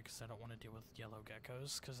area, because I don't want to deal with yellow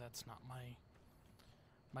geckos, because that's not my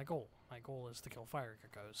my goal. My goal is to kill fire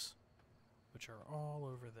geckos, which are all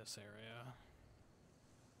over this area.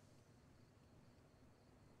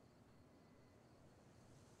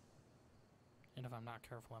 And if I'm not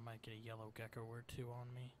careful, I might get a yellow gecko or two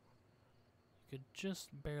on me. You could just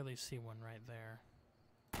barely see one right there.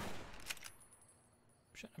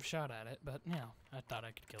 Shouldn't have shot at it, but yeah, I thought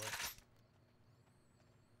I could kill it.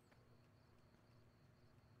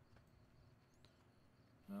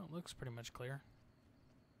 Well, it looks pretty much clear.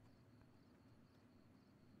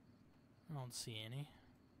 I don't see any.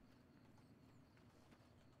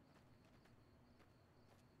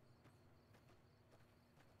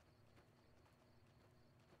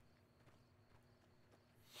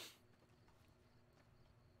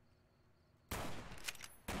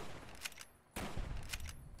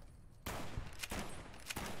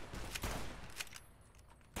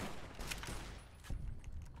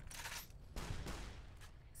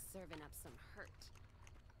 Serving up some hurt.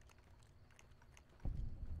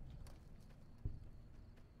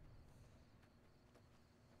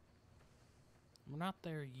 We're not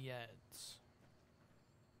there yet.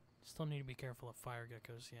 Still need to be careful of fire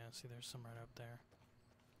geckos. Yeah, see there's some right up there.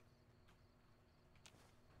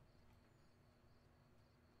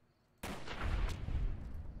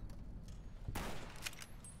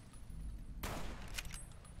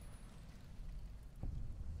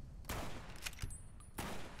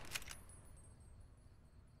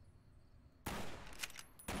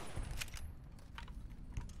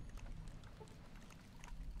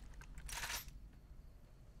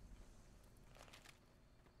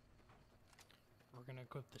 We're gonna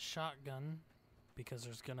equip the shotgun because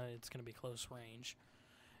it's gonna be close range.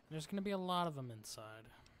 And there's gonna be a lot of them inside.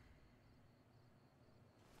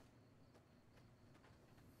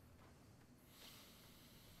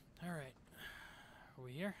 Alright. Are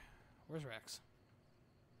we here? Where's Rex?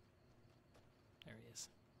 There he is.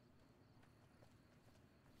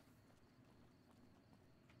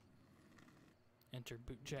 Enter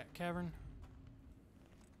Bootjack Cavern.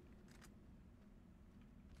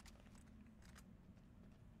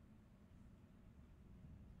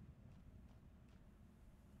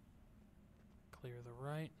 Clear the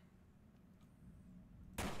right.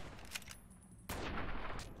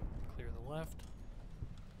 Clear the left.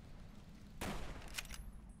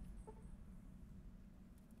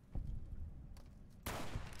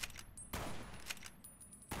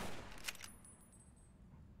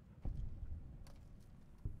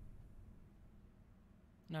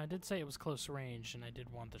 Now, I did say it was close range, and I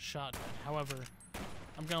did want the shotgun. However,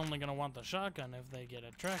 I'm only going to want the shotgun if they get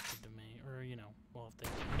attracted to me, or, you know, well, if they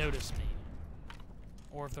notice me.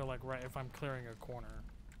 Or if they're like if I'm clearing a corner.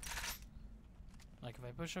 Like if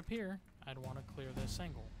I push up here, I'd want to clear this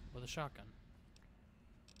angle with a shotgun.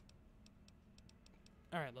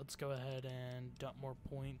 Alright, let's go ahead and dump more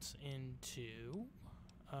points into,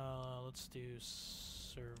 let's do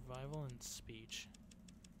survival and speech.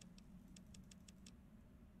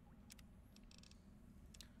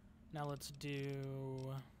 Now let's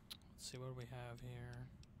see what do we have here.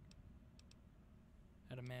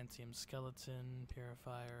 Adamantium skeleton,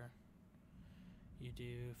 purifier. You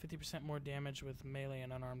do 50% more damage with melee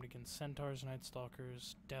and unarmed against centaurs, night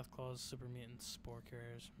stalkers, deathclaws, super mutants, spore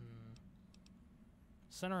carriers.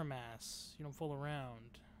 Center of mass. You don't fool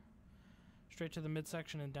around. Straight to the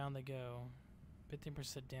midsection and down they go.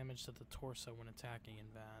 15% damage to the torso when attacking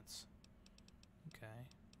in VATS. Okay.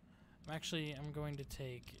 I'm going to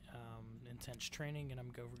take intense training, and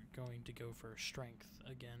I'm going to go for strength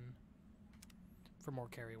again. For more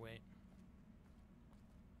carry weight.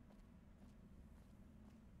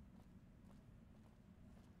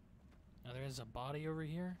 Now there is a body over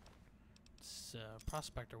here. It's a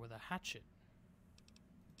prospector with a hatchet.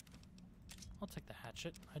 I'll take the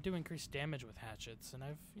hatchet. I do increase damage with hatchets, and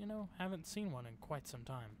haven't seen one in quite some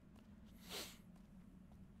time.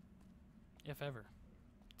 If ever.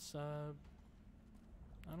 It's, I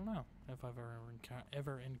don't know if I've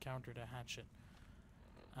ever encountered a hatchet.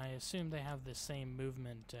 I assume they have the same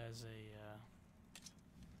movement as a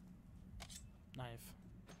knife.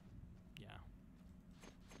 Yeah.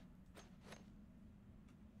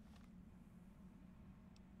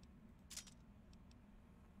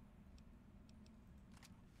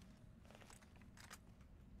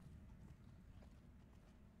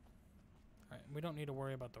 Alright, we don't need to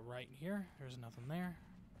worry about the right here. There's nothing there.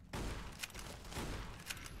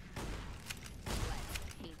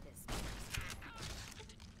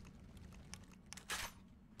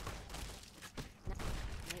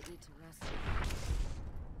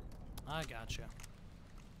 I gotcha.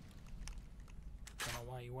 Don't know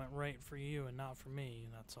why you went right for you and not for me.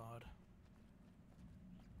 That's odd.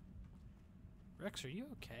 Rex, are you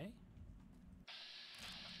okay?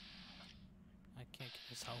 I can't get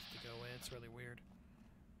his health to go away. It's really weird.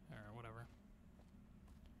 Alright, whatever.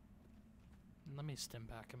 Let me stim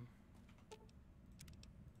back him.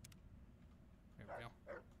 There we go.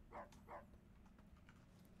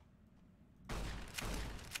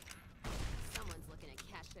 Someone's looking to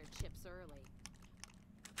cash their chips early.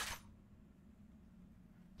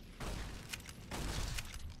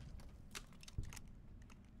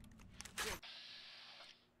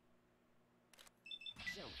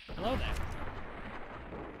 Hello there.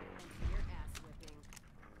 Your ass whipping.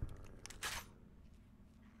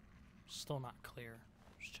 Still not clear.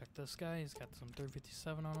 Just check this guy. He's got some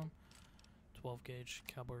 357 on him. 12 gauge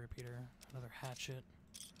cowboy repeater. Another hatchet.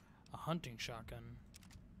 A hunting shotgun.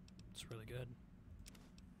 It's really good.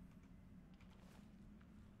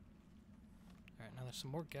 Alright, now there's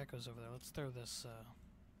some more geckos over there. Let's throw this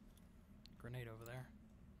grenade over there.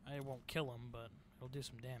 I won't kill him, but it'll do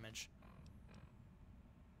some damage.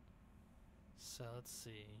 So let's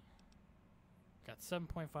see. Got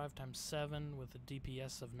 7.5 times 7 with a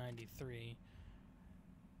DPS of 93.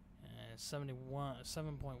 And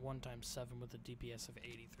 7.1 times 7 with a DPS of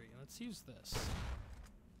 83. Let's use this.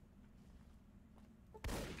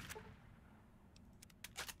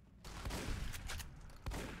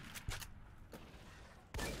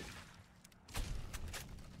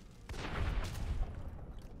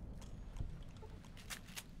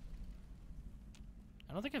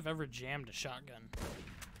 I don't think I've ever jammed a shotgun.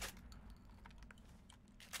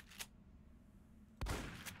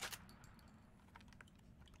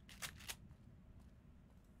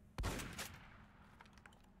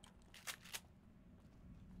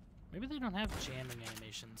 Maybe they don't have jamming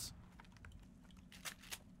animations.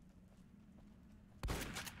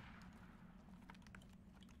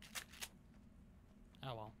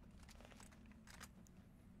 Oh well.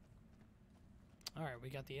 Alright, we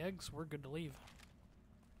got the eggs. We're good to leave.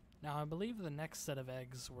 Now, I believe the next set of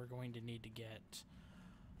eggs we're going to need to get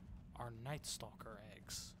are Night Stalker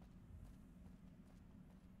eggs.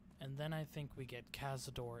 And then I think we get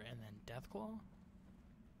Cazador and then Deathclaw?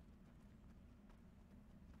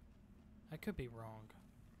 I could be wrong.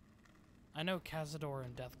 I know Cazador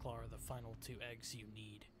and Deathclaw are the final 2 eggs you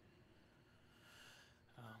need.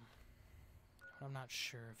 But I'm not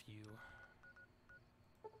sure if you...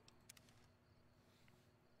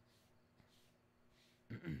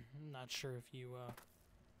 I'm not sure if you,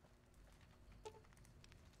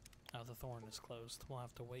 Oh, the Thorn is closed. We'll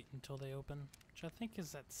have to wait until they open, which I think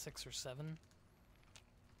is at 6 or 7.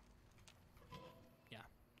 Yeah,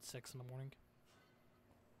 6 in the morning.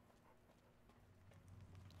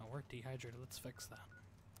 Oh, we're dehydrated. Let's fix that.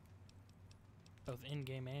 Both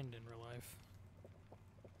in-game and in real life.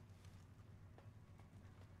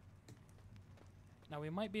 Now, we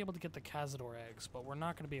might be able to get the Cazador eggs, but we're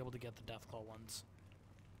not going to be able to get the Deathclaw ones.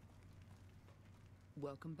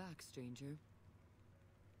 Welcome back, stranger.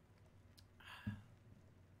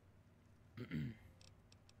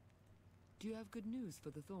 Do you have good news for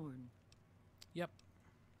the Thorn? Yep.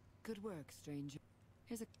 Good work, stranger.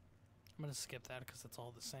 Here's a... I'm gonna skip that because it's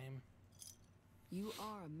all the same. You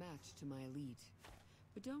are a match to my elite,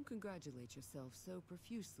 but don't congratulate yourself so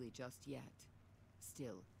profusely just yet.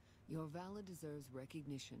 Still, your valor deserves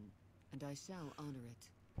recognition, and I shall honor it.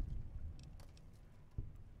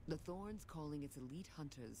 The Thorn's calling its elite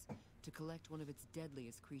hunters to collect one of its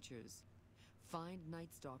deadliest creatures. Find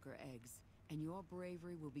Night Stalker eggs, and your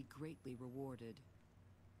bravery will be greatly rewarded.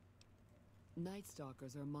 Night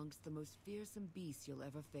Stalkers are amongst the most fearsome beasts you'll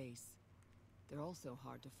ever face. They're also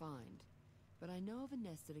hard to find, but I know of a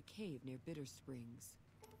nest at a cave near Bitter Springs.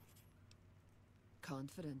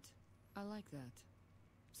 Confident. I like that.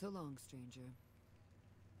 So long, stranger.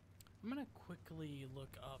 I'm gonna quickly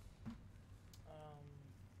look up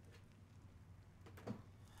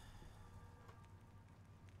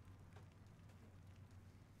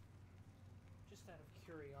just out of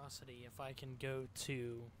curiosity, if I can go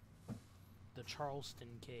to the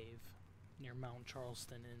Charleston Cave near Mount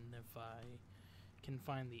Charleston, and if I can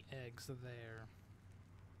find the eggs there.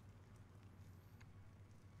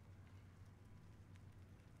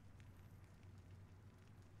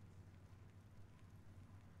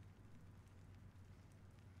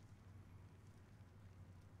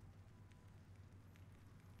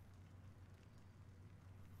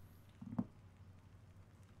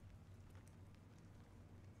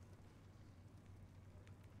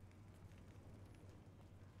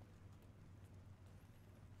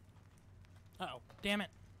 Uh-oh, damn it.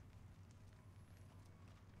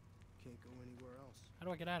 Can't go anywhere else. How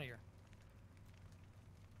do I get out of here?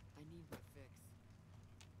 I need my fix.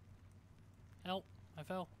 Help, I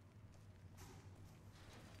fell.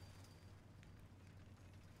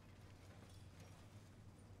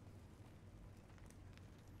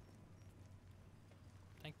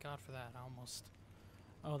 God for that. I almost...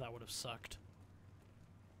 Oh, that would have sucked.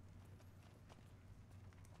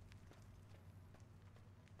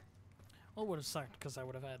 Well, it would have sucked because I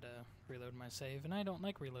would have had to reload my save, and I don't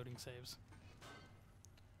like reloading saves.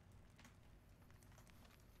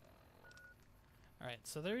 Alright,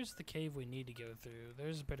 so there's the cave we need to go through.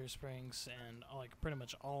 There's Bitter Springs, and like pretty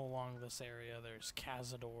much all along this area there's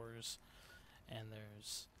Cazadors, and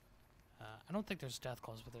there's... I don't think there's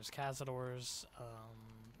Deathclaws, but there's Cazadors,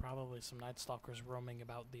 probably some Night Stalkers roaming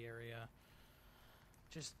about the area.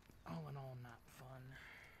 Just all in all not fun.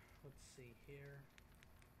 Let's see here.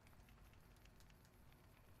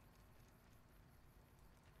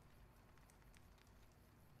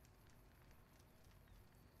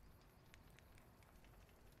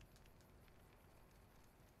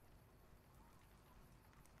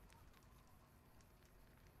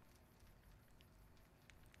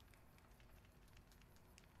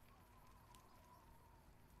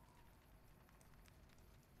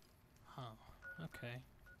 Okay.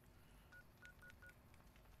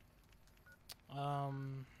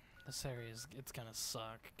 This area is, it's gonna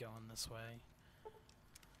suck going this way.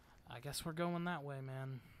 I guess we're going that way,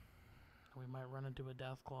 man. We might run into a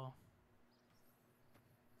Deathclaw.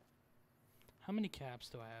 How many caps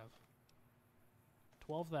do I have?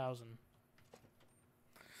 12,000.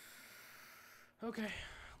 Okay,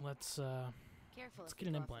 let's get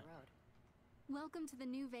an implant. Welcome to the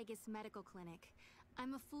New Vegas Medical Clinic.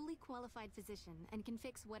 I'm a fully qualified physician and can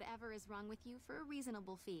fix whatever is wrong with you for a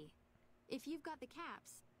reasonable fee. If you've got the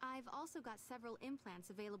caps, I've also got several implants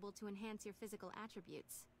available to enhance your physical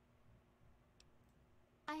attributes.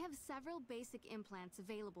 I have several basic implants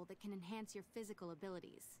available that can enhance your physical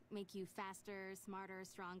abilities, make you faster, smarter,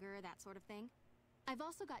 stronger, that sort of thing. I've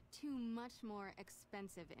also got two much more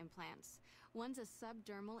expensive implants. One's a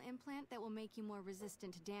subdermal implant that will make you more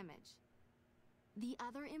resistant to damage. The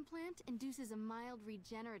other implant induces a mild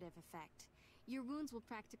regenerative effect. Your wounds will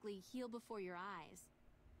practically heal before your eyes.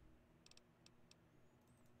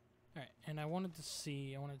 Alright, and I wanted to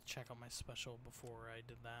check out my special before I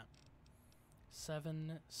did that.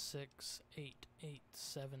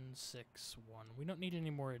 7688761. We don't need any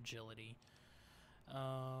more agility.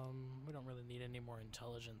 We don't really need any more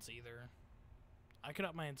intelligence either. I could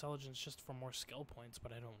up my intelligence just for more skill points,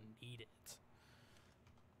 but I don't need it.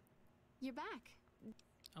 You're back.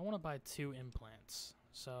 I want to buy 2 implants.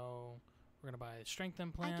 So we're going to buy a strength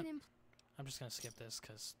implant. I'm just going to skip this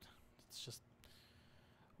because it's just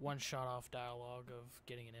one shot off dialogue of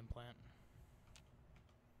getting an implant.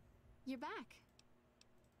 You're back.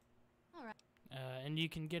 Alright. And you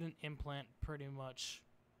can get an implant pretty much.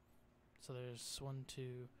 So there's 1,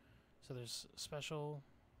 2. So there's special,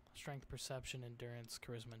 strength, perception, endurance,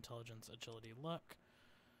 charisma, intelligence, agility, luck.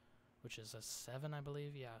 Which is a 7, I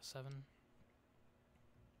believe. Yeah, 7.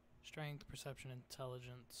 Strength, perception,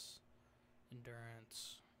 intelligence,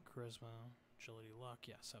 endurance, charisma, agility, luck.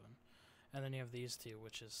 Yeah, 7. And then you have these 2,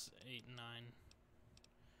 which is 8 and 9.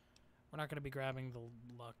 We're not going to be grabbing the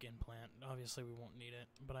luck implant. Obviously, we won't need it.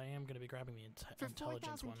 But I am going to be grabbing the intelligence one. For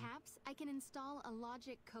 4,000 caps, I can install a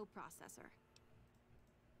logic coprocessor.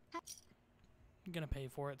 I'm going to pay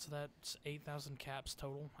for it, so that's 8,000 caps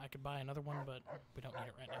total. I could buy another one, but we don't need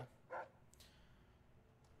it right now.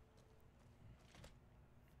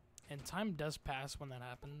 And time does pass when that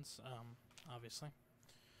happens, obviously.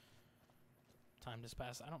 Time does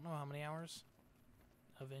pass. I don't know how many hours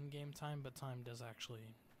of in-game time, but time does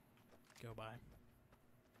actually go by.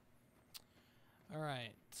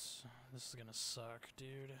 Alright. This is gonna suck,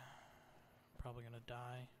 dude. Probably gonna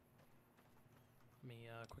die. Let me,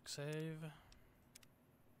 quick save.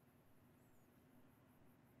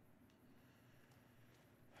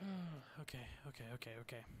 Okay.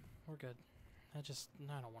 We're good. I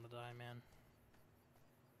don't want to die, man.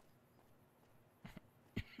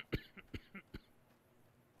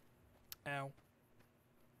 Ow.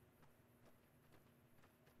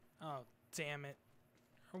 Oh, damn it.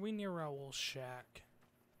 Are we near Raoul's shack?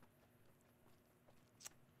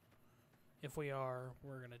 If we are,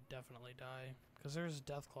 we're gonna definitely die. Because there's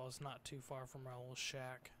Deathclaws not too far from Raoul's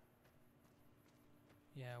shack.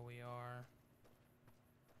 Yeah, we are.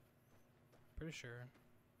 Pretty sure.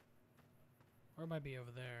 Or it might be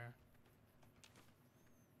over there.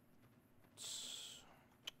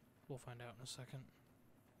 We'll find out in a second.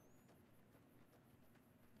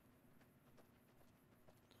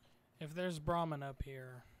 If there's Brahmin up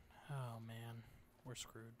here, oh man, we're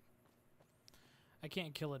screwed. I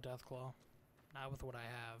can't kill a Deathclaw. Not with what I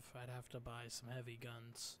have. I'd have to buy some heavy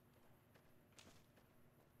guns.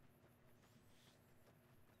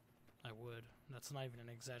 I would. That's not even an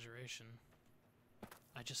exaggeration.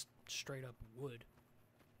 I just straight up would.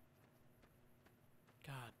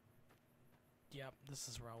 Yep, this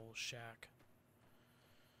is Raoul's shack.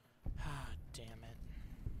 Ah, damn it.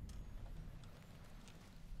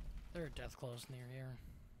 There are Deathclaws near here.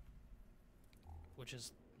 Which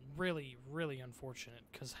is really, really unfortunate,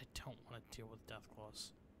 because I don't want to deal with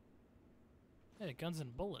Deathclaws. Hey, guns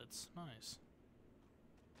and bullets. Nice.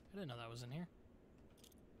 I didn't know that was in here.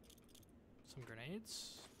 Some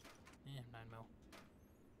grenades. Yeah, 9mm.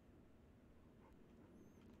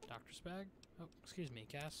 Doctor's bag. Oh, excuse me,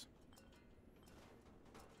 Cass.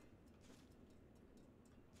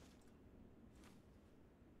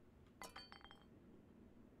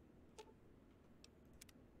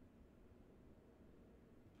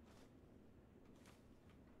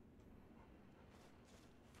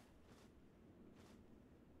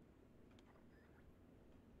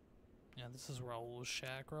 Yeah, this is Raoul's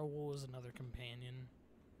shack. Raoul is another companion.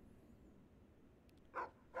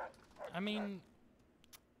 I mean,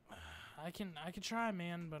 I can try,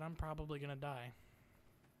 man, but I'm probably gonna die.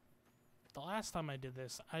 The last time I did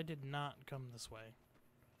this, I did not come this way.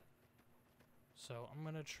 So I'm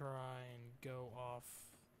gonna try and go off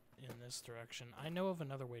in this direction. I know of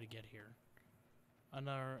another way to get here.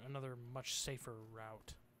 Another much safer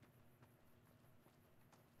route.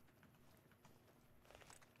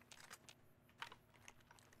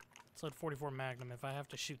 Sled 44 Magnum. If I have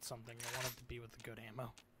to shoot something, I want it to be with the good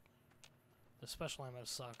ammo. The special ammo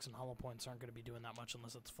sucks, and hollow points aren't going to be doing that much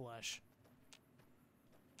unless it's flesh.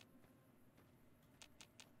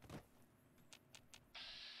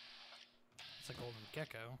 It's a golden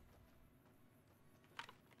gecko.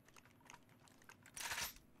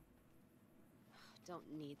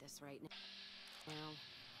 Don't need this right now. Well,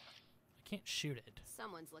 I can't shoot it.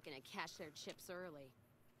 Someone's looking to cash their chips early.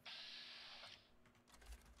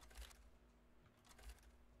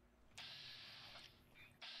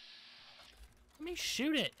 Let me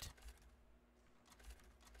shoot it!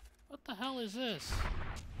 What the hell is this?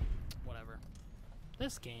 Whatever.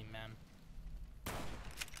 This game, man.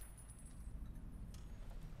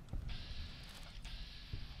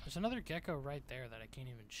 There's another gecko right there that I can't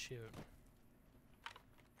even shoot.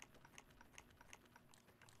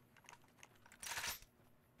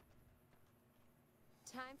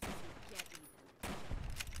 Time for some get even.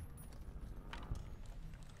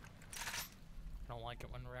 I don't like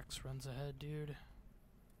it when Rex runs ahead, dude.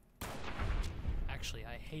 Actually,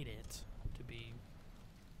 I hate it, to be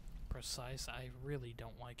precise. I really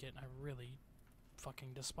don't like it. I really fucking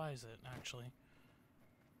despise it, actually.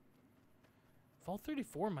 Vault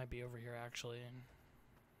 34 might be over here, actually.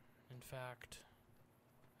 In fact,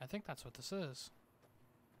 I think that's what this is.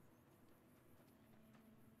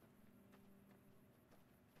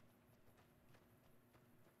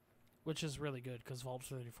 Which is really good, because Vault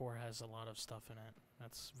 34 has a lot of stuff in it.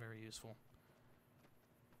 That's very useful.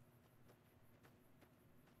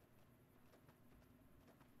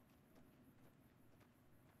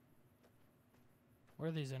 Where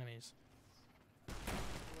are these enemies?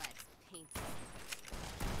 Let's paint.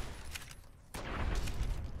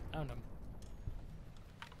 Found them.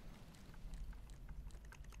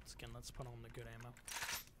 Again, let's put on the good ammo.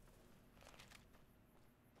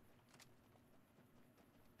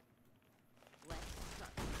 Let's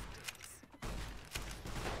start this.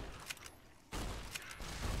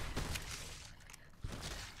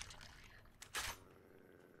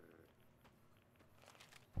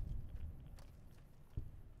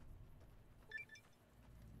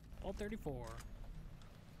 Vault 34.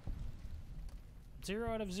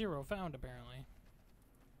 0 out of 0 found, apparently.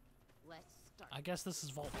 Let's start. I guess this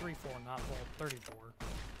is Vault 34, not Vault 34.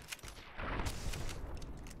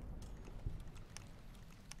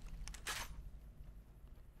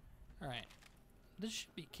 Alright. This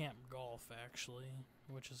should be Camp Golf, actually,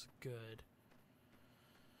 which is good.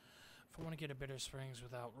 If I want to get to Bitter Springs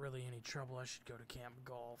without really any trouble, I should go to Camp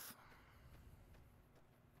Golf.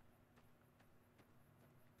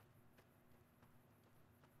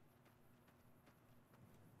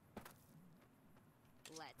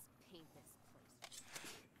 Let's paint this place.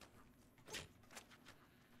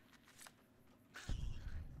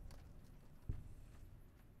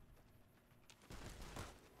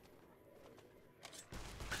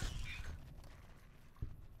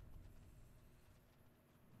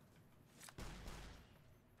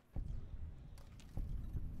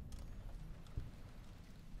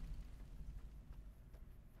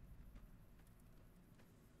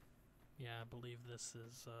 Yeah, I believe this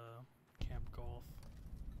is Camp Golf.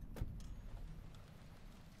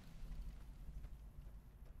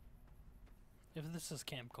 If this is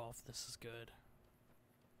Camp Golf, this is good.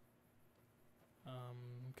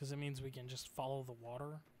 Because it means we can just follow the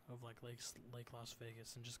water of like Lake Las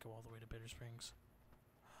Vegas and just go all the way to Bitter Springs.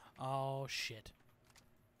 Oh, shit.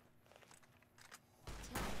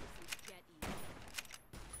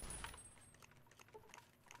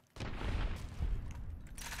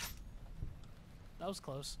 That was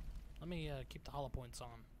close. Let me keep the hollow points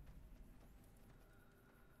on.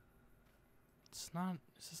 It's not...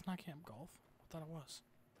 Is this not Camp Golf? I thought it was.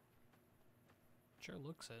 Sure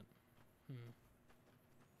looks it.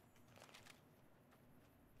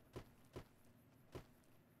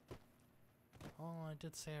 Well, I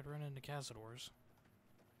did say I'd run into Cazadors.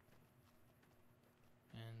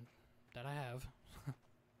 And that I have.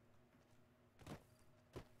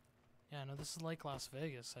 Yeah, no, this is Lake Las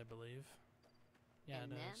Vegas, I believe. Yeah,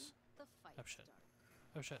 and it then is. the fight Oh shit.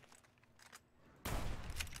 started. Oh shit.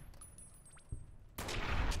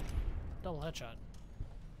 Double headshot.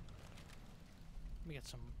 Let me get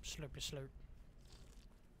some slurpy slurp.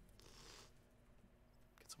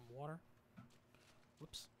 Get some water.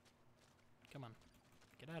 Whoops. Come on.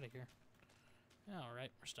 Get out of here.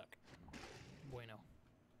 Alright, we're stuck. Bueno.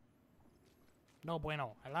 No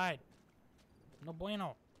bueno. I lied. No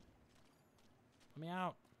bueno. Let me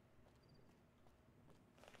out.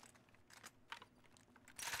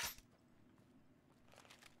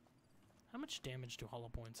 How much damage do hollow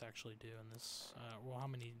points actually do in this? Well, how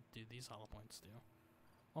many do these hollow points do?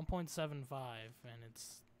 1.75, and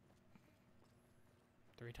it's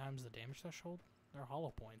 3 times the damage threshold? They're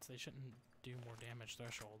hollow points. They shouldn't do more damage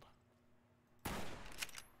threshold. I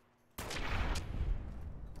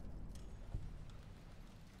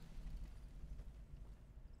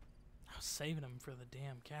was saving them for the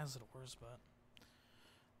damn Cazadors, but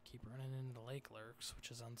keep running into Lake Lurks, which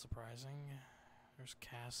is unsurprising. There's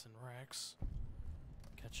Cass and Rex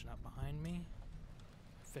catching up behind me.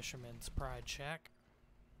 Fisherman's Pride Shack.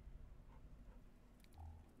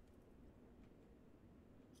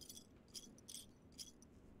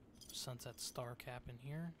 Sunset Star Cap in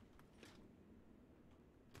here.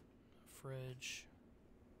 Fridge.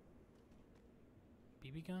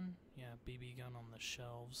 BB gun? Yeah, BB gun on the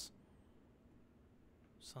shelves.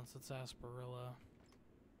 Sunset Sarsaparilla.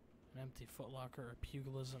 An empty footlocker or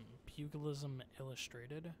pugilism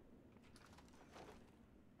illustrated.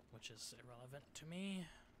 Which is irrelevant to me.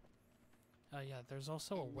 Yeah, there's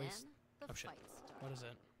also a waste. Oh shit. What is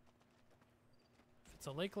it? If it's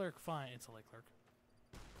a Lake Lurk, fine. It's a Lake Lurk.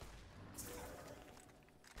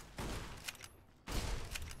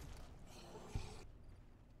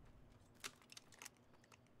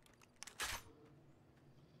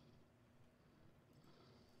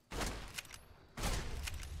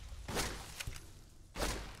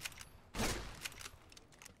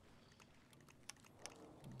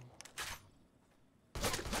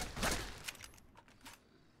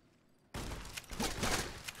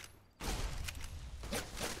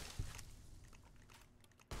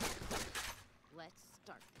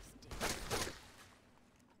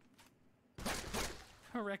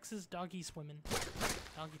 Rex is doggy swimming.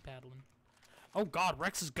 Doggy paddling. Oh god,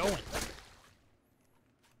 Rex is going!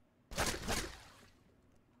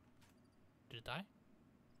 Did it die?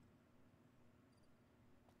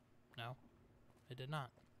 No. It did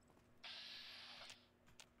not.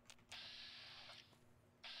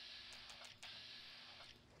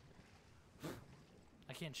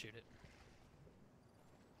 I can't shoot it.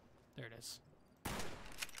 There it is.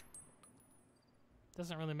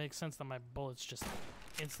 Doesn't really make sense that my bullets just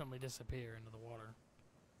instantly disappear into the water.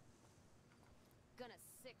 Gonna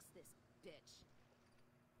six this bitch.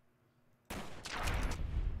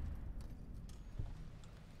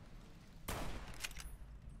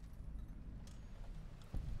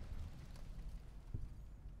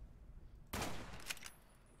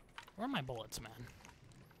 Where are my bullets, man?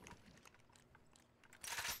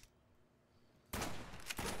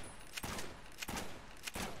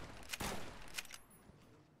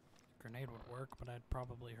 Grenade would work, but I'd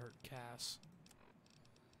probably hurt Cass.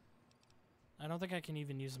 I don't think I can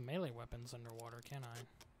even use melee weapons underwater, can I?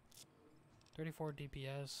 34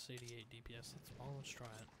 DPS, 88 DPS. Let's try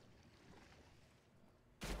it.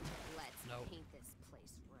 Let's nope. Paint this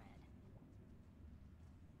place red.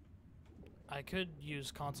 I could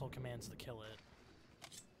use console commands to kill it.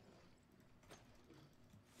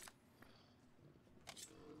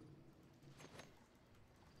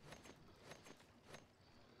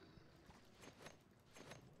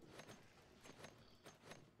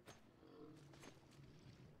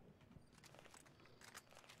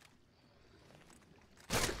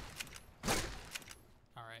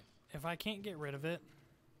 If I can't get rid of it,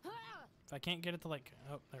 if I can't get it to like,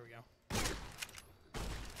 oh, there we go.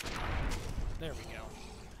 There we go.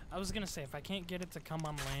 I was gonna say, if I can't get it to come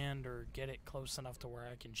on land or get it close enough to where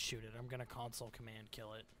I can shoot it, I'm gonna console command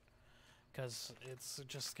kill it. because it's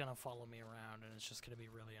just gonna follow me around and it's just gonna be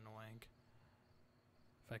really annoying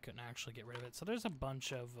if I couldn't actually get rid of it. So there's a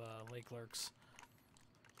bunch of lake lurks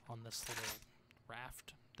on this little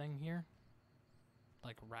raft thing here,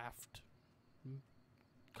 like raft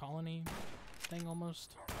colony thing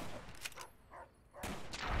almost.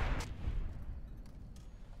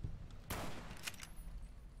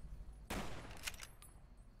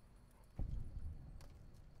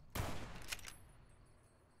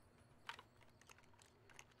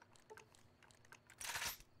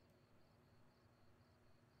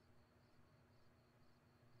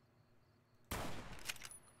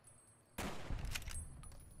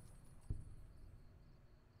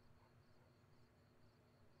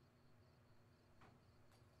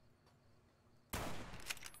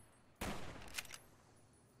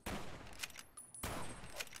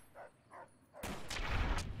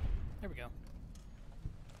 There we go.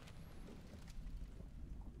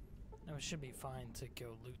 Now it should be fine to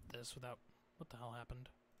go loot this without... What the hell happened?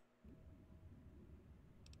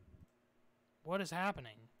 What is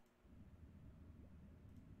happening?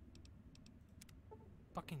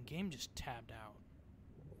 Fucking game just tabbed out.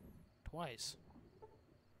 Twice.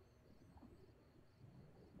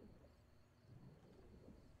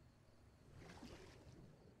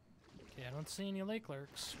 Okay, I don't see any lake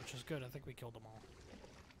lurks, which is good. I think we killed them all.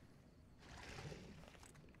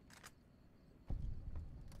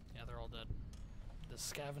 Yeah, they're all dead. The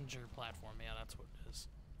scavenger platform, yeah, that's what it is.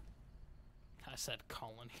 I said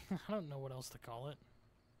colony. I don't know what else to call it.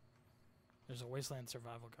 There's a Wasteland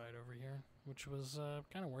Survival Guide over here, which was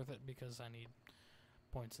kind of worth it because I need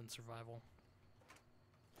points in survival.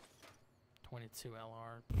 22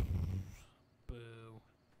 LR. Boo.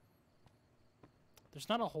 There's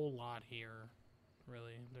not a whole lot here,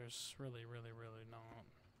 really. There's really not.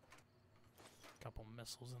 A couple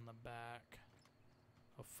missiles in the back.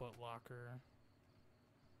 A foot locker.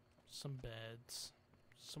 Some beds.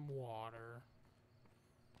 Some water.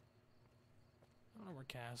 I don't know where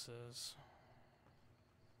Cass is.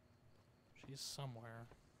 She's somewhere.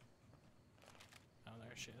 Oh,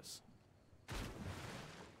 there she is.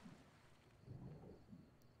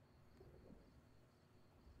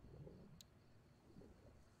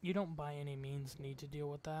 You don't by any means need to deal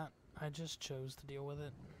with that. I just chose to deal with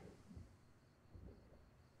it.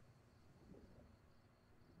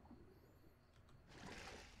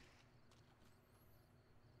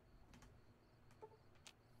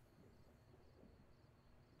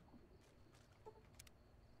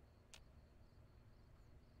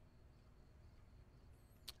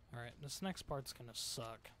 Alright, this next part's gonna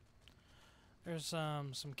suck. There's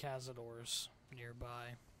some Cazadors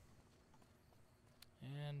nearby.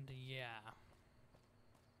 And yeah.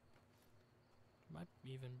 Might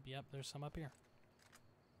even, yep, there's some up here.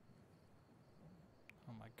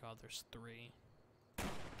 Oh my god, there's 3.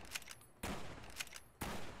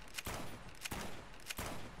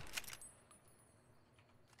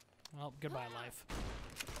 Well, goodbye, life.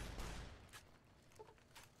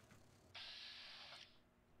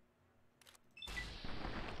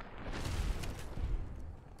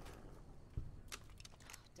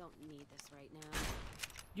 Don't need this right now.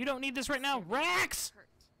 You don't need this right now, Rex!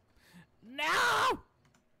 No!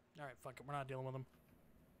 Alright, fuck it, we're not dealing with him.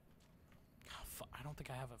 Oh, I don't think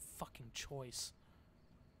I have a fucking choice.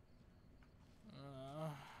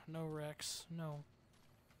 No, Rex, no.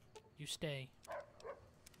 You stay.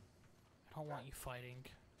 I don't want you fighting.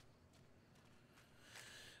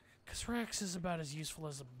 Because Rex is about as useful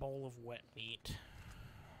as a bowl of wet meat.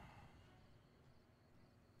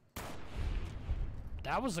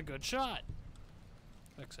 That was a good shot.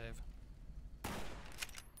 Quick save.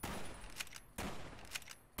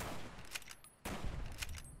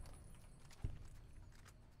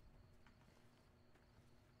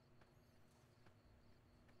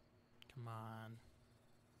 Come on.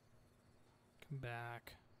 Come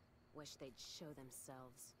back. Wish they'd show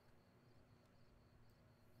themselves.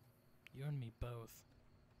 You and me both.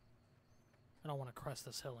 I don't want to crest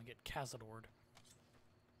this hill and get Cazadored.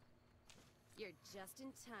 You're just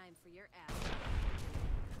in time for your ass.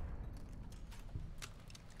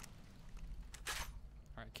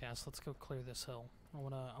 Alright, Cass, let's go clear this hill. I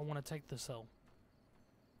wanna take this hill.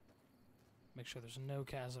 Make sure there's no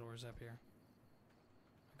Cazadors up here.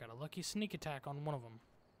 I got a lucky sneak attack on one of them.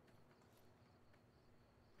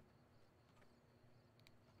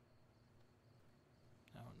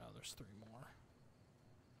 Oh no, there's 3 more.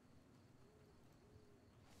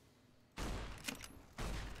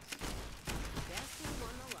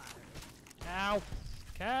 Ow!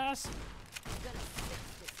 Cass!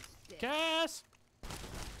 Cass!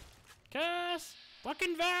 Cass!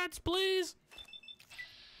 Fucking Vats, please!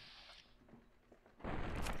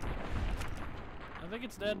 think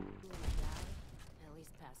it's dead. At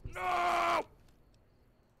least pass me. No!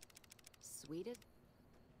 Sweeted.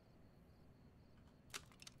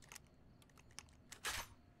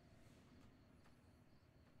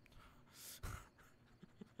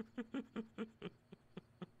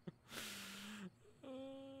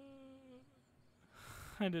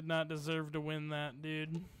 I did not deserve to win that,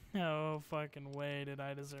 dude. No fucking way did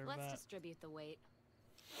I deserve that. Let's distribute the weight.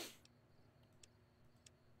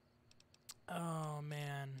 Oh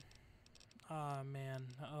man. Oh man.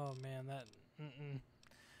 Oh man, that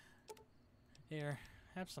Here,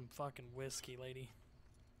 have some fucking whiskey, lady.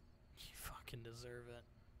 You fucking deserve it.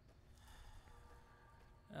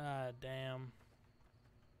 Ah, damn.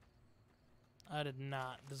 I did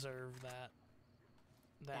not deserve that.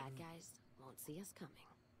 Bad guys won't see us coming.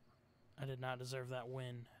 I did not deserve that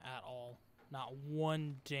win at all. Not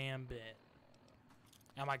one damn bit.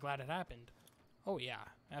 Am I glad it happened? Oh yeah,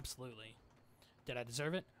 absolutely. Did I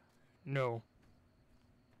deserve it? No.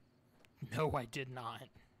 No, I did not.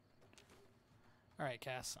 Alright,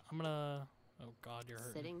 Cass, I'm gonna... Oh god, you're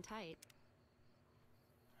hurting. Sitting tight.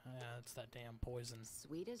 Yeah, it's that damn poison.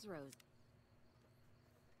 Sweet as rose.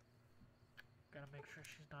 Gotta make sure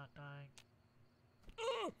she's not dying.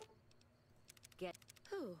 Get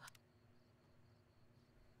who?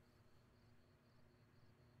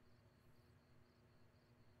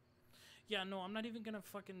 Yeah, no, I'm not even gonna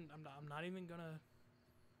fucking... I'm not even gonna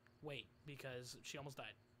wait, because she almost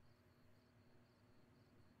died.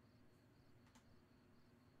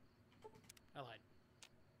 I lied.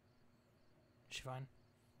 Is she fine?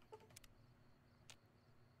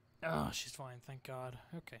 Oh, she's fine, thank God.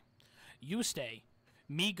 Okay. You stay.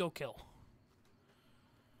 Me go kill.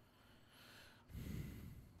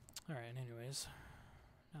 Alright, anyways.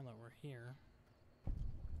 Now that we're here...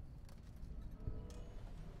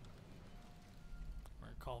 We're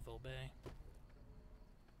at Colville Bay.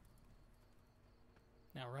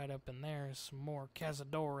 Now right up in there is some more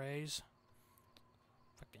cazadores.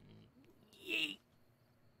 Fucking yeet!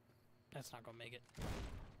 That's not gonna make it.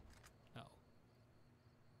 No.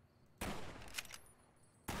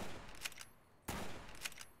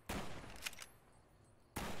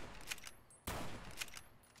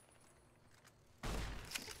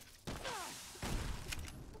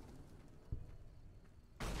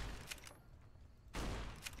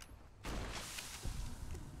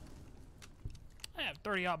 I have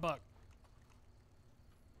 30-odd buck.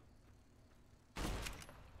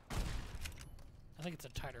 I think it's a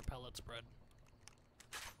tighter pellet spread.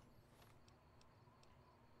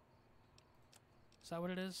 Is that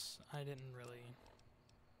what it is? I didn't really...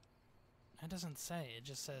 It doesn't say. It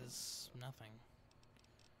just says nothing.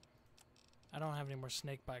 I don't have any more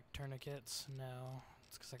snakebite tourniquets. No.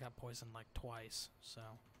 It's because I got poisoned like twice. So,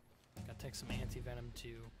 gotta take some anti-venom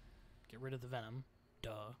to get rid of the venom.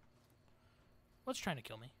 Duh. What's trying to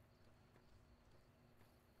kill me?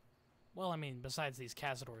 Well, I mean, besides these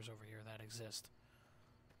cazadores over here that exist.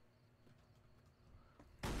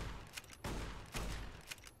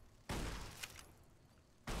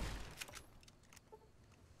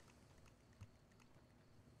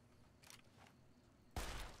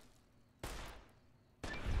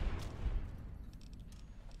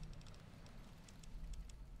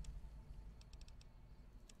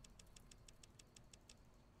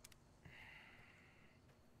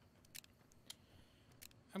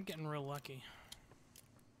 I'm getting real lucky.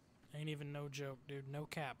 Ain't even no joke, dude. No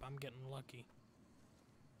cap. I'm getting lucky.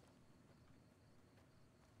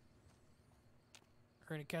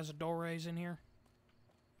 Are any cazadores in here?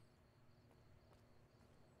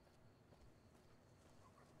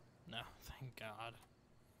 No, thank God.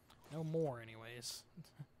 No more, anyways.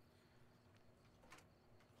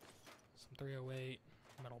 Some 308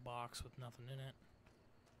 metal box with nothing in it.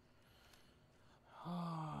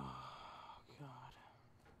 Oh, God.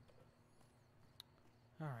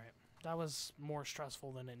 Alright, that was more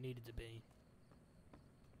stressful than it needed to be.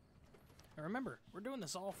 And remember, we're doing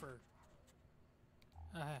this all for...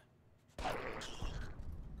 We're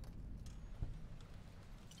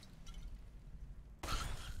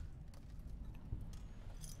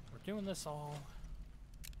doing this all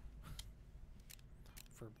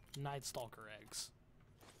for Night Stalker eggs.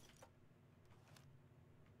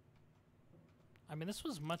 I mean, this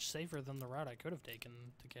was much safer than the route I could have taken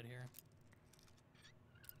to get here.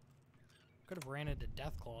 Could have ran into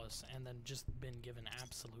Deathclaws and then just been given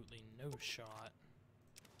absolutely no shot.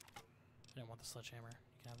 I didn't want the sledgehammer.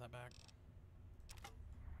 You can have that back.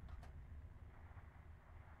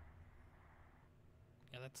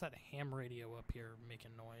 Yeah, that's that ham radio up here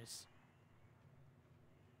making noise.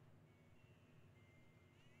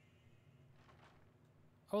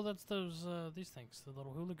 Oh, that's those, these things. The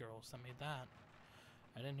little hula girls that made that.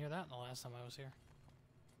 I didn't hear that the last time I was here.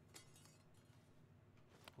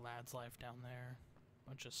 Lad's Life down there.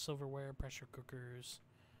 Bunch of silverware, pressure cookers,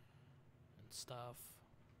 and stuff.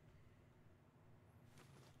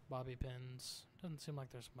 Bobby pins. Doesn't seem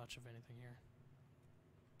like there's much of anything here.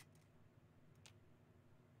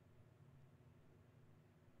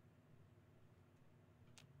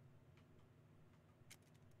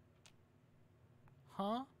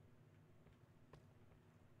 Huh?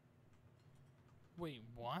 Wait,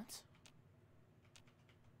 what?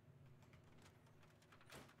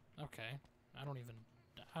 Okay. I don't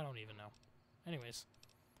even know. Anyways,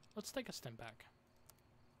 let's take a step back.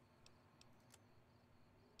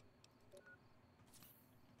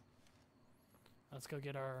 Let's go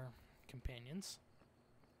get our companions.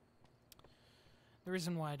 The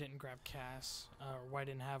reason why I didn't grab Cass, or why I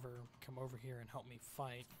didn't have her come over here and help me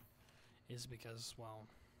fight, is because, well,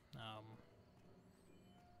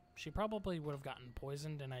 she probably would have gotten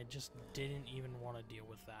poisoned, and I just didn't even want to deal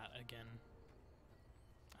with that again.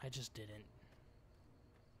 I just didn't.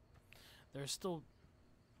 There's still...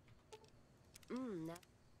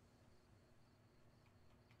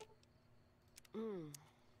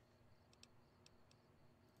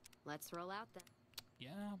 Let's roll out then.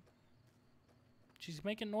 Yeah. She's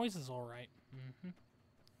making noises all right.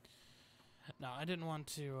 No, I didn't want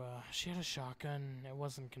to, she had a shotgun. It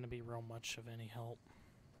wasn't going to be real much of any help.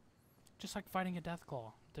 Just like fighting a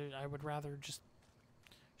Deathclaw. I would rather just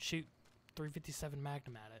shoot 357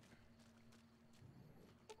 Magnum at it.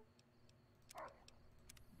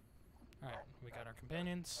 Alright, we got our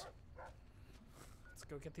companions. Let's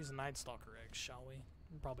go get these Night Stalker eggs, shall we?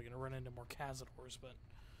 I'm probably going to run into more Cazadors, but...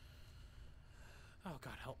 Oh,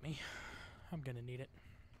 God help me. I'm going to need it.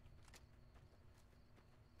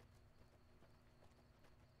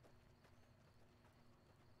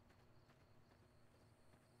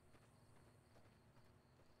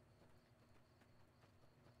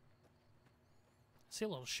 I see a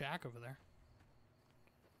little shack over there.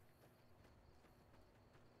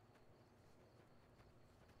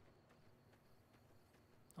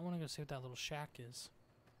 I want to go see what that little shack is.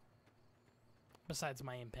 Besides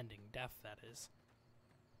my impending death, that is.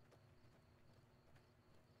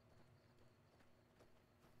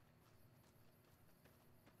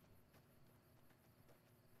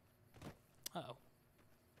 Uh-oh.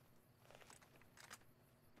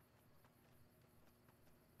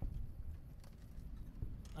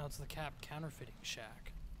 Oh, it's the Cap counterfeiting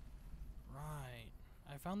shack. Right.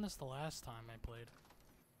 I found this the last time I played.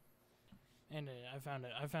 And I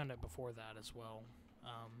found it before that as well.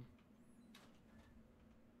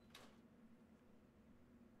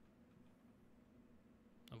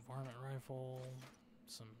 A varmint rifle,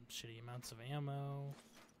 some shitty amounts of ammo,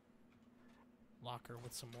 locker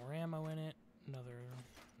with some more ammo in it, another,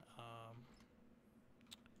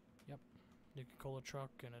 yep, Nuka-Cola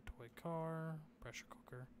truck and a toy car, pressure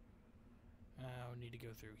cooker. We need to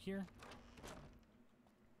go through here.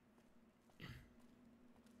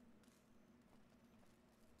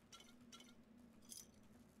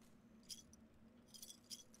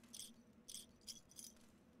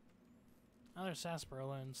 Now there's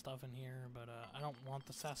sarsaparilla and stuff in here, but I don't want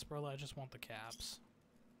the sarsaparilla, I just want the caps.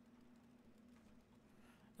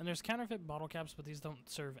 And there's counterfeit bottle caps, but these don't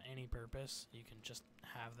serve any purpose. You can just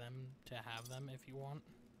have them to have them if you want.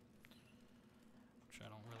 Which I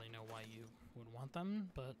don't really know why you would want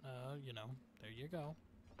them, but, you know, there you go.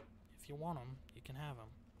 If you want them, you can have them.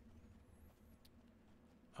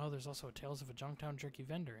 Oh, there's also a Tales of a Junktown Jerky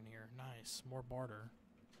vendor in here. Nice. More barter.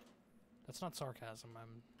 That's not sarcasm,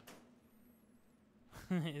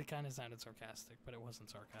 it kind of sounded sarcastic, but it wasn't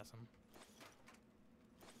sarcasm.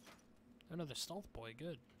 Another stealth boy,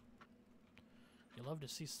 good. You love to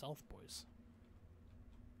see stealth boys.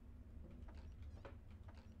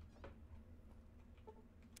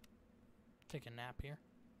 Take a nap here.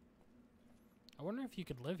 I wonder if you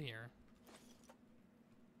could live here.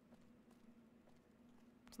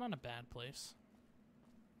 It's not a bad place.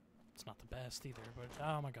 It's not the best either, but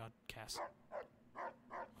oh my god, Cass.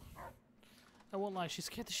 I won't lie, she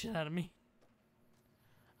scared the shit out of me.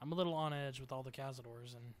 I'm a little on edge with all the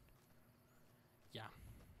Cazadors, and yeah.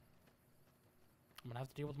 I'm gonna have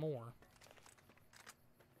to deal with more.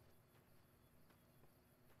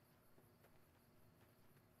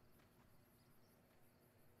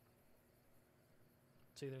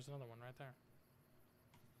 See, there's another one right there.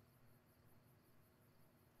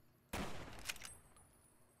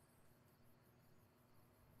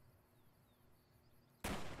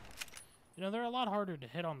 You know, they're a lot harder to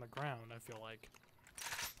hit on the ground, I feel like.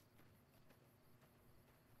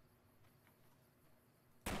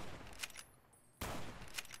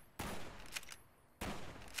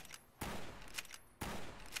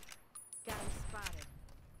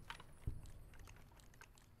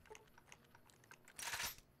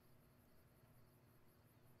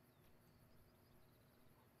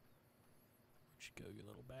 Where'd you go, you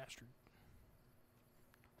little bastard?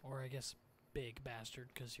 Or I guess big bastard,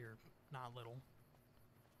 because you're not little.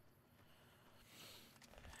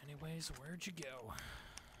 Anyways, where'd you go?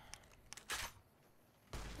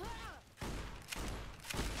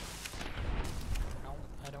 No,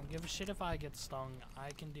 I don't give a shit if I get stung. I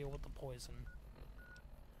can deal with the poison.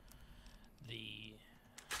 The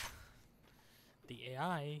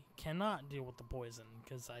AI cannot deal with the poison,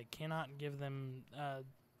 because I cannot give them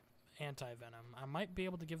anti-venom. I might be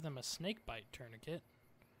able to give them a snake bite tourniquet,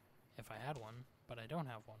 if I had one, but I don't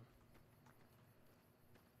have one.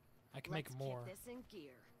 I can make more. Let's get this in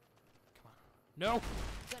gear. Come on. No!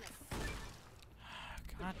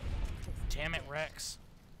 God damn it, Rex.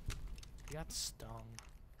 You got stung.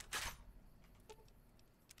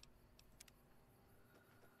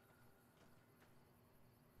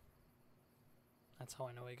 That's how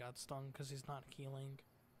I know he got stung, because he's not healing.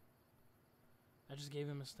 I just gave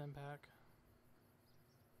him a stim pack.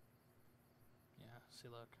 Yeah, see,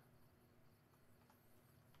 look.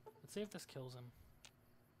 Let's see if this kills him.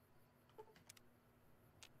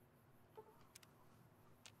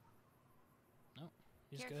 No,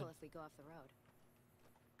 he's Careful good. if we go off the road.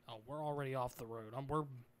 Oh, we're already off the road.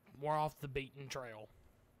 We're off the beaten trail.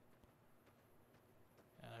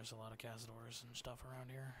 Yeah, there's a lot of Cazadors and stuff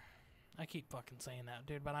around here. I keep fucking saying that,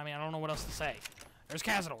 dude, but I mean, I don't know what else to say. There's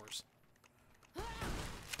Cazadors.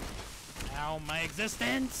 Ow, my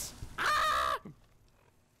existence! Ah!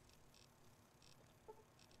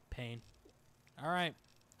 Pain. Alright.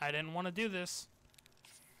 I didn't want to do this.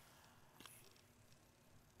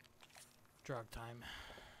 Drug time.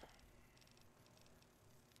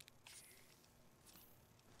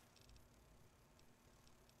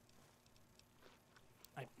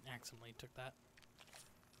 I accidentally took that.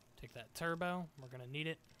 Take that turbo. We're gonna need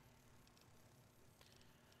it.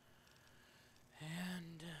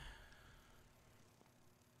 And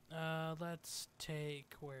let's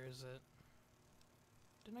take, where is it?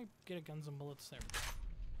 Didn't I get a guns and bullets there?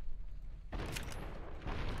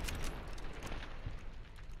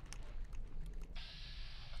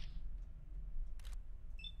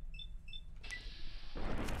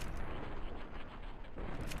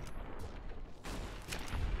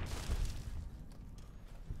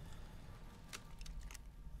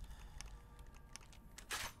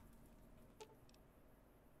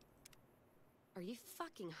 Are you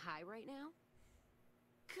fucking high right now?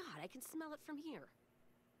 God, I can smell it from here.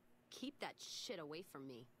 Keep that shit away from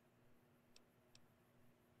me.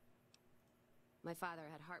 My father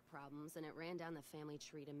had heart problems, and it ran down the family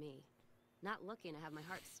tree to me. Not looking to have my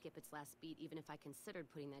heart skip its last beat, even if I considered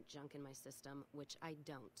putting that junk in my system, which I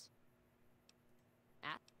don't.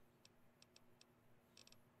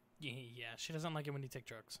 Yeah, she doesn't like it when you take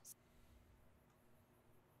drugs.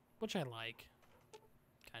 Which I like.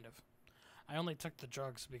 Kind of. I only took the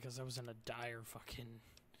drugs because I was in a dire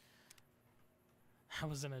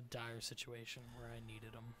situation where I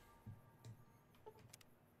needed them.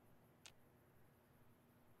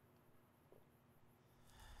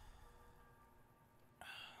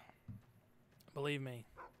 Believe me,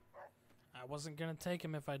 I wasn't gonna take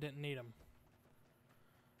them if I didn't need them.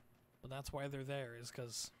 But that's why they're there, is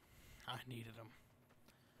because I needed them.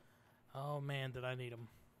 Oh man, did I need them.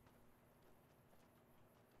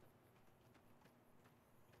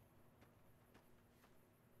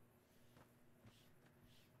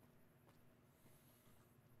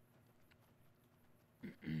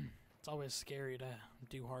 It's always scary to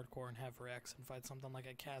do hardcore and have Rex and fight something like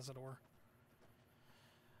a Cazador.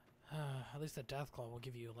 At least a Deathclaw will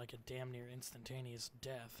give you like a damn near instantaneous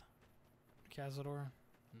death. Cazador?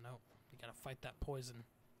 Nope. You gotta fight that poison.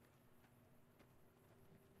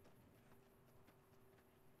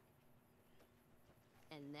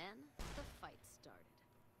 And then the fight started.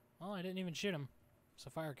 Well, I didn't even shoot him. It's a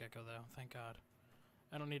fire gecko though, thank God.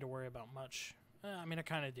 I don't need to worry about much. I mean, I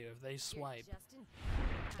kind of do. If they swipe,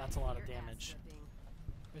 that's a lot of damage.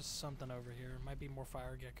 There's something over here. Might be more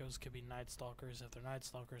fire geckos. Could be night stalkers. If they're night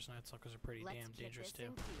stalkers are pretty damn dangerous too.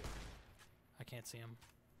 I can't see them.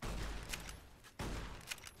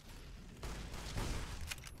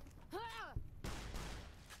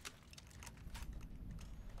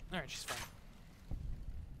 Alright, she's fine.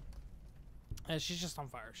 She's just on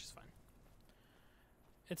fire. She's fine.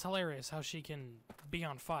 It's hilarious how she can be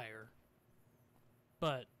on fire,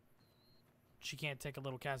 but she can't take a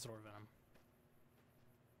little Cazador venom.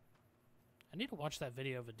 I need to watch that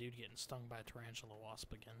video of a dude getting stung by a tarantula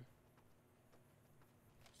wasp again.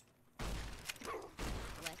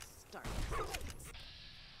 Let's start.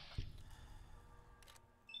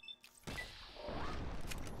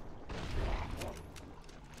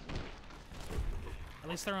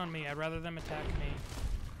 least they're on me. I'd rather them attack me.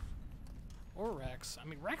 Or Rex. I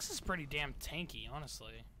mean, Rex is pretty damn tanky,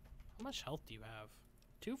 honestly. How much health do you have?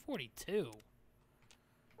 242.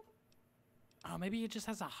 Oh, maybe he just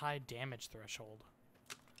has a high damage threshold.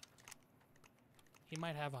 He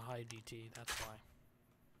might have a high DT, that's why.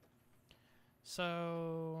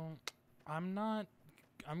 So, I'm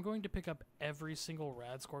going to pick up every single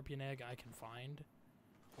Rad Scorpion egg I can find.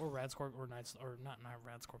 Or Rad Scorpion, or not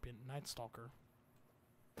Rad Scorpion, Night Stalker.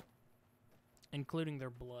 Including their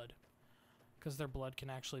blood. Because their blood can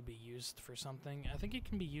actually be used for something. I think it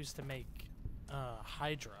can be used to make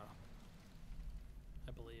Hydra,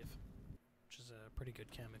 I believe. Which is a pretty good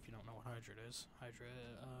chem if you don't know what Hydra is. Hydra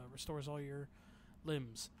restores all your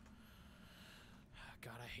limbs.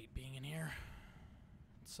 God, I hate being in here.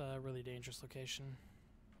 It's a really dangerous location.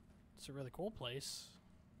 It's a really cool place,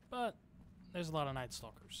 but there's a lot of Night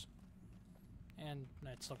Stalkers. And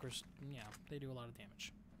Night Stalkers, yeah, they do a lot of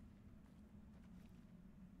damage.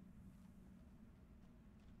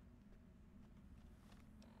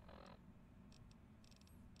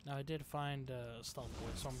 Now I did find a stealth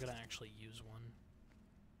board, so I'm gonna actually use one.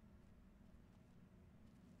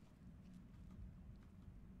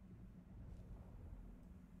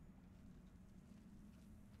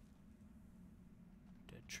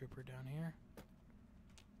 Dead trooper down here.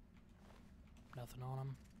 Nothing on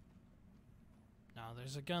him. Now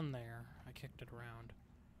there's a gun there. I kicked it around.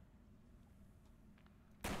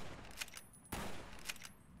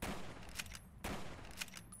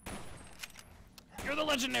 You're the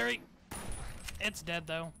legendary! It's dead,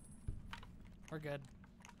 though. We're good.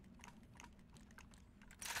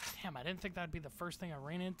 Damn, I didn't think that'd be the first thing I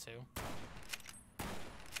ran into.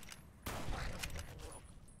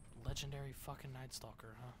 Legendary fucking Night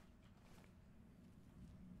Stalker, huh?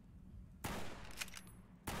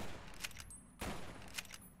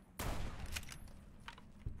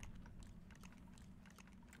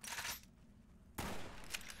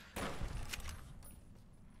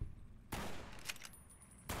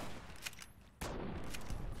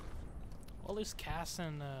 Well, at least Cass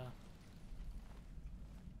and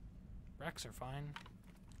Rex are fine.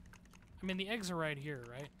 I mean, the eggs are right here,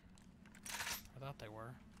 right? I thought they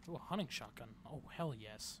were. Ooh, a hunting shotgun. Oh, hell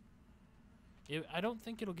yes. I don't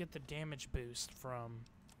think it'll get the damage boost from...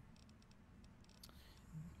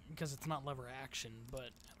 because it's not lever action, but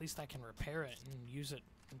at least I can repair it and use it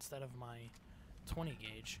instead of my 20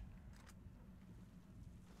 gauge.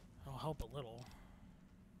 It'll help a little.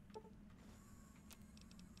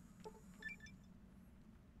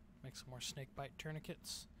 Make some more snakebite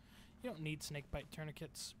tourniquets. You don't need snakebite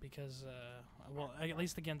tourniquets because, well, at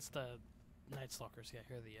least against the Night Stalkers. Yeah,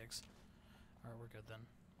 here are the eggs. Alright, we're good then.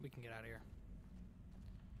 We can get out of here.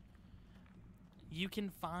 You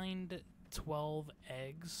can find 12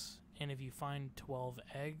 eggs, and if you find 12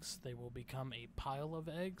 eggs, they will become a pile of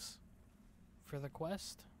eggs for the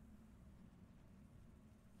quest.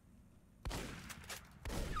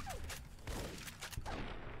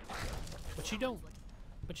 But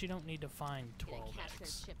you don't need to find 12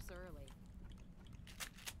 eggs. Chips early.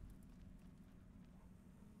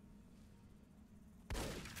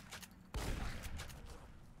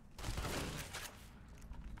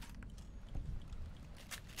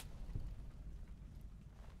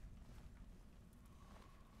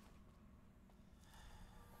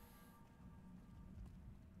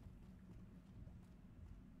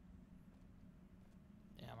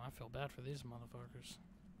 Damn, I feel bad for these motherfuckers.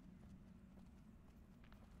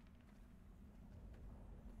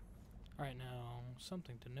 Alright, now,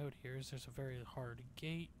 something to note here is there's a very hard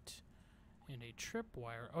gate and a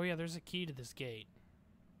tripwire. Oh yeah, there's a key to this gate.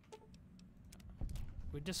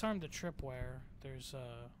 We disarmed the tripwire. There's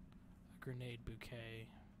a grenade bouquet.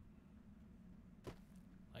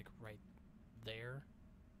 Like, right there.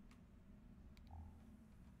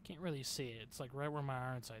 Can't really see it. It's like right where my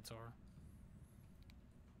iron sights are.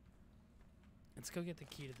 Let's go get the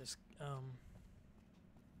key to this,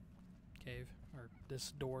 cave. Or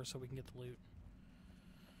this door so we can get the loot.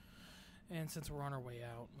 And since we're on our way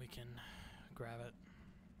out, we can grab it,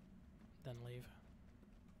 then leave.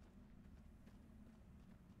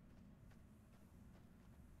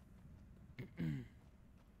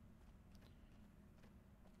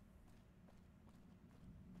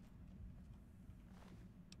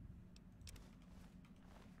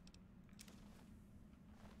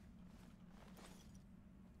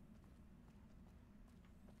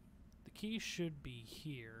 The key should be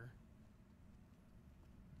here.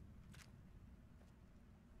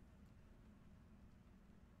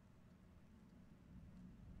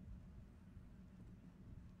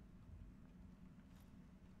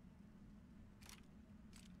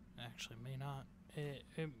 Actually, may not. It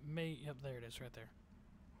may... Yep, there it is, right there.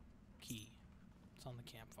 Key. It's on the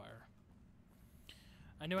campfire.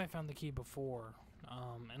 I knew I found the key before,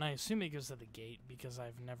 and I assume it goes to the gate because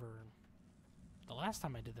I've never... The last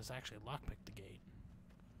time I did this, I actually lockpicked the gate.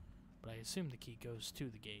 But I assume the key goes to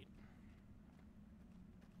the gate.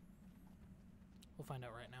 We'll find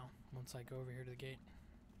out right now, once I go over here to the gate.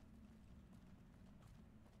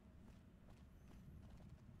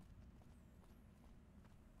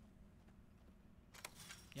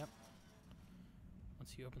 Yep.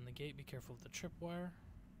 Once you open the gate, be careful of the tripwire.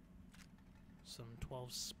 Some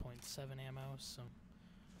 12.7 ammo,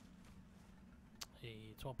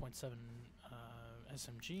 a 12.7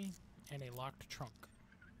 SMG, and a locked trunk.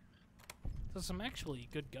 So some actually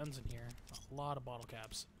good guns in here. A lot of bottle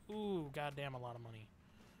caps. Ooh, goddamn, a lot of money.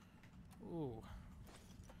 Ooh.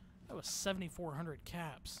 That was 7,400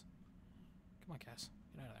 caps. Come on, Cass.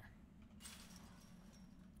 Get out of there.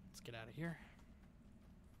 Let's get out of here.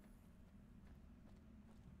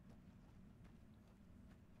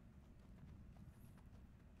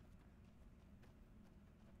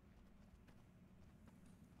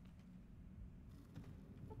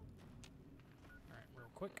 Alright, real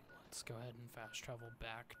quick. Let's go ahead and fast travel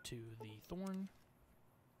back to the Thorn.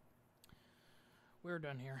 We're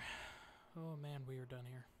done here. Oh man, we are done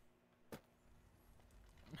here.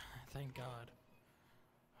 Thank God.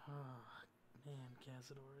 Oh, man,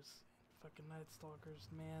 Cazadors. Fucking Night Stalkers,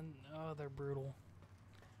 man. Oh, they're brutal.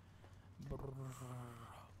 Brutal.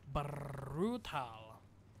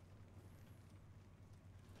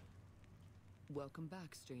 Welcome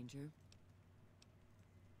back, stranger.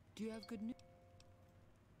 Do you have good news?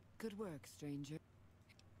 Good work, stranger.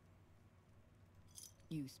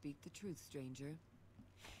 You speak the truth, stranger.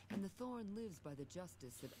 And the Thorn lives by the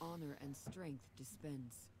justice that honor and strength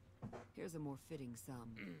dispense. Here's a more fitting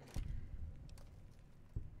sum.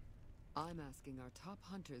 I'm asking our top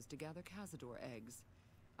hunters to gather Cazador eggs.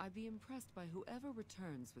 I'd be impressed by whoever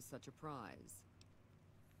returns with such a prize.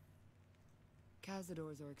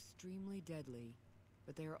 Cazadors are extremely deadly,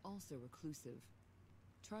 but they are also reclusive.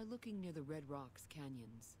 Try looking near the Red Rocks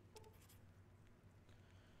canyons.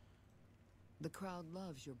 The crowd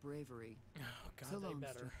loves your bravery. Oh God, So they long,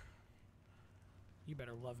 better. You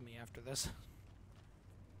better love me after this.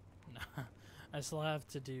 Nah, I still have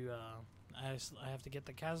to do. I have to get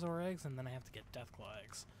the Cazador eggs, and then I have to get Deathclaw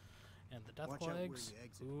eggs. And the Watch Deathclaw out eggs. where you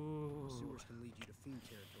exit. Ooh. The sewers can lead you to fiend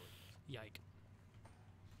territory. Yike.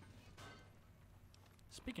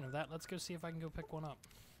 Speaking of that, let's go see if I can go pick one up.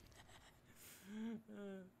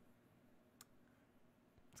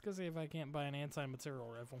 Let's go see if I can't buy an anti-material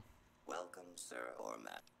rifle. Welcome, sir or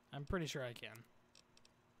Matt. I'm pretty sure I can.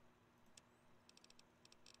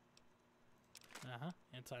 Uh-huh.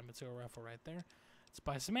 Anti-material rifle right there. Let's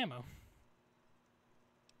buy some ammo.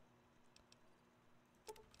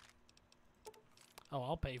 Oh,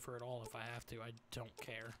 I'll pay for it all if I have to. I don't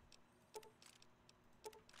care.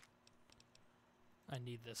 I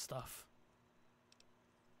need this stuff.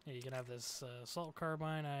 Yeah, you can have this assault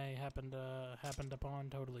carbine I happened upon.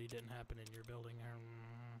 Totally didn't happen in your building.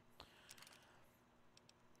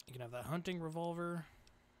 You can have that hunting revolver.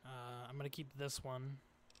 I'm gonna keep this one.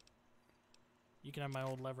 You can have my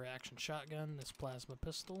old lever action shotgun, this plasma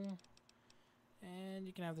pistol, and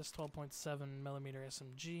you can have this 12.7 millimeter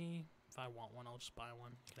SMG. If I want one, I'll just buy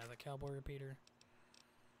one. You can have the cowboy repeater.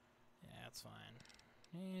 Yeah, that's fine.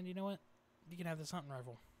 And you know what? You can have this hunting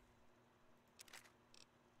rifle.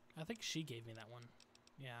 I think she gave me that one.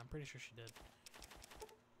 Yeah, I'm pretty sure she did.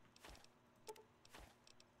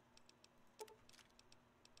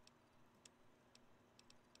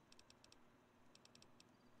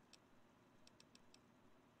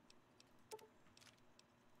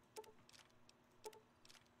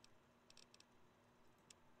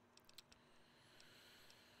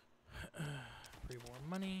 Pre-war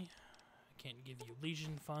money. I can't give you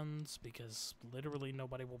Legion funds because literally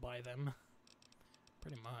nobody will buy them.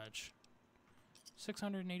 Pretty much.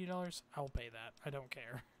 $680? I'll pay that. I don't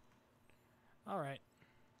care. Alright.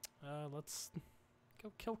 Let's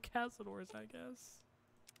go kill Cazadors, I guess.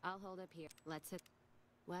 I'll hold up here. Let's hit.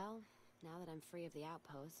 Well, now that I'm free of the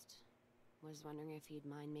outpost, was wondering if you'd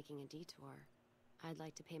mind making a detour. I'd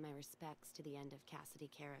like to pay my respects to the end of Cassidy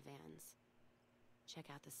caravans. Check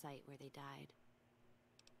out the site where they died.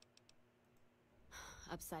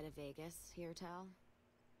 Upside of Vegas, here, Tal.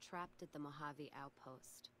 Trapped at the Mojave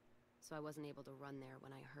outpost, so I wasn't able to run there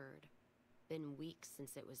when I heard. Been weeks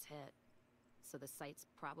since it was hit, so the site's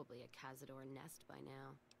probably a Cazador nest by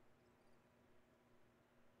now.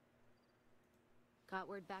 Got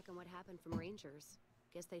word back on what happened from Rangers.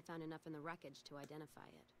 Guess they found enough in the wreckage to identify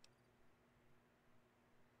it.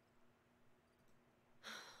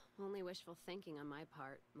 Only wishful thinking on my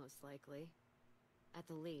part, most likely. At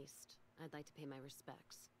the least, I'd like to pay my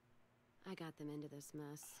respects. I got them into this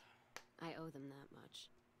mess. I owe them that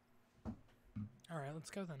much. Alright,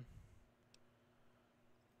 let's go then.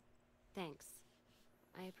 Thanks.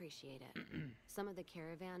 I appreciate it. Some of the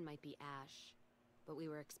caravan might be ash, but we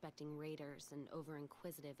were expecting raiders and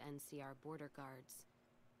over-inquisitive NCR border guards.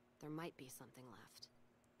 There might be something left.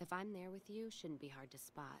 If I'm there with you, shouldn't be hard to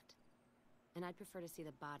spot. And I'd prefer to see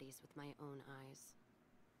the bodies with my own eyes.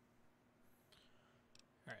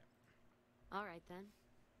 Alright. Alright then.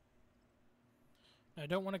 I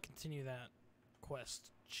don't want to continue that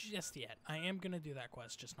quest just yet. I am going to do that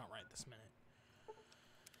quest, just not right this minute.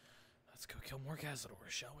 Let's go kill more Cazadors,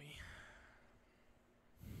 shall we?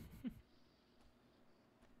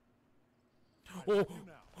 Oh!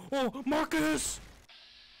 Oh, Marcus!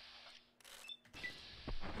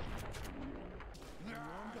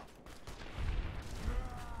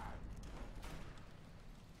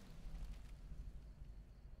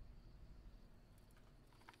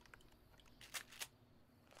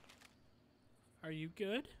 Are you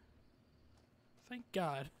good? Thank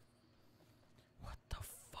God. What the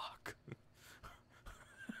fuck?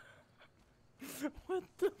 What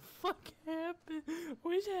the fuck happened?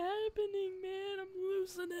 What's happening, man? I'm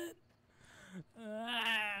losing it.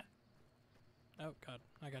 Ah. Oh God,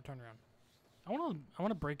 I got turned around. I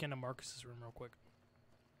wanna break into Marcus's room real quick.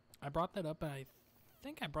 I brought that up, and I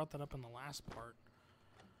think I brought that up in the last part,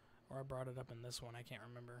 or I brought it up in this one. I can't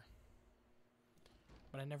remember,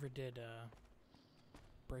 but I never did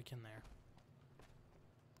break in there.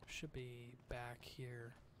 Should be back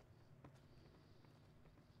here.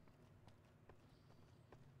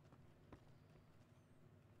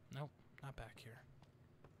 Nope, not back here.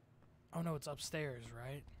 Oh no, it's upstairs,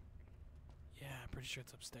 right? Yeah, I'm pretty sure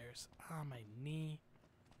it's upstairs. Ah, my knee.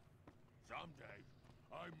 Some days,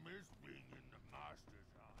 I miss being in the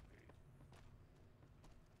Master's army.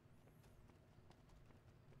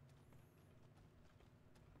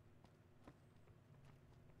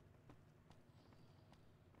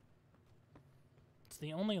 It's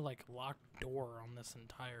the only like locked door on this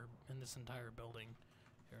entire building.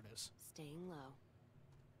 Here it is. Staying low.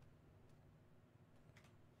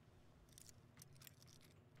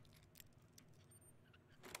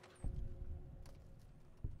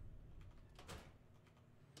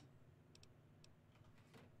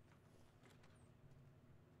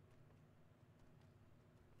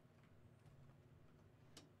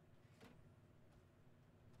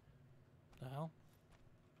 The hell?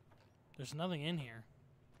 There's nothing in here.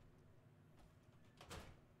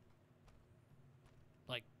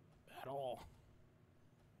 Like, at all.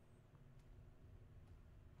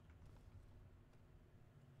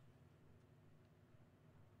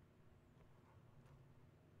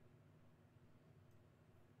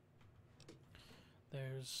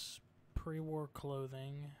 There's pre-war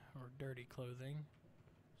clothing, or dirty clothing.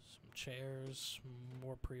 Some chairs,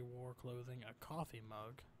 more pre-war clothing, a coffee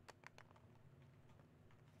mug.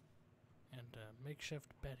 And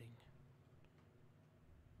makeshift bedding.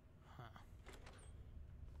 Huh.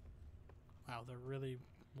 Wow, there really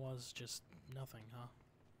was just nothing, huh?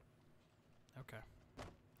 Okay.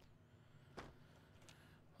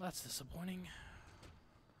 Well, that's disappointing.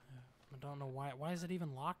 I don't know why. Why is it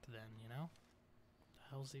even locked then, you know? The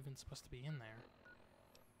hell's even supposed to be in there?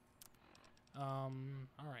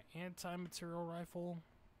 Alright, anti-material rifle.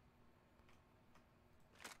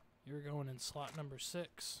 You're going in slot number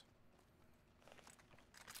 6.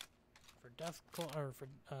 For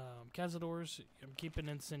Cazadors, I'm keeping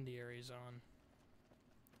incendiaries on.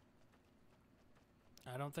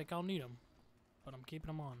 I don't think I'll need them, but I'm keeping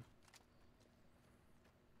them on.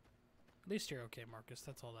 At least you're okay, Marcus.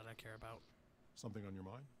 That's all that I care about. Something on your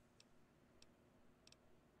mind?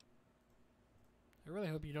 I really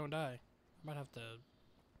hope you don't die. I might have to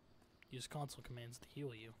use console commands to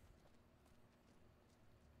heal you.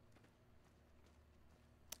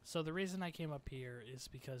 So the reason I came up here is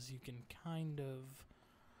because you can kind of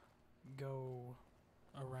go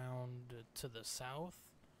around to the south,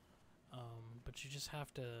 but you just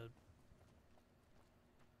have to,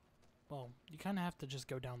 well, you kind of have to just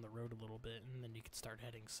go down the road a little bit, and then you can start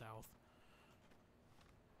heading south.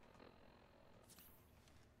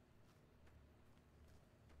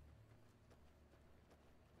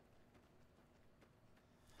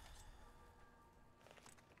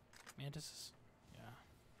 Mantises? Yeah.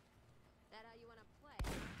 That how you want to play?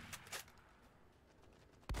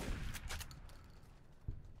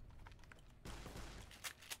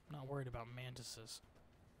 I'm not worried about mantises.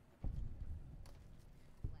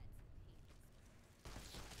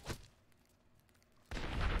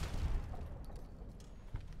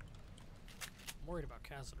 worried about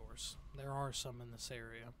Cazadors. There are some in this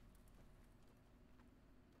area.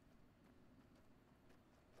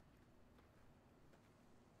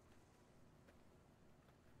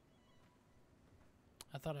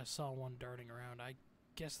 I thought I saw one darting around. I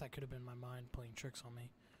guess that could have been my mind playing tricks on me.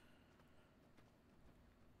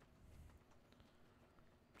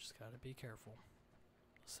 Just gotta be careful.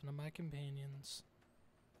 Listen to my companions.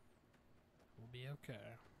 We'll be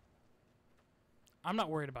okay. I'm not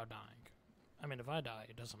worried about dying. I mean, if I die,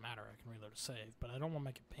 it doesn't matter. I can reload a save. But I don't want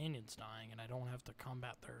my companions dying, and I don't have to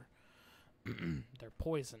combat their their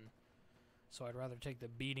poison. So I'd rather take the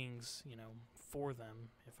beatings, you know, for them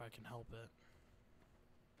if I can help it.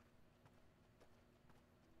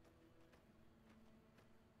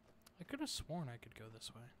 I could have sworn I could go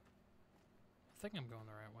this way. I think I'm going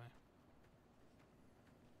the right way.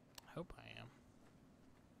 I hope I am.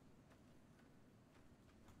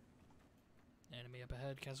 Enemy up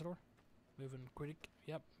ahead, Cazador. Moving quick.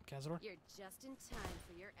 Yep, Cazador. You're just in time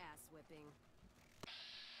for your ass whipping.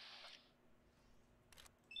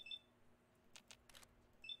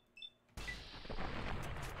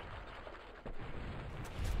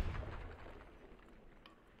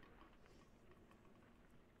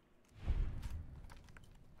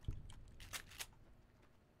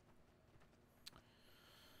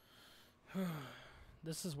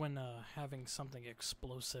 This is when having something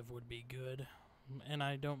explosive would be good. And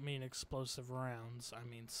I don't mean explosive rounds, I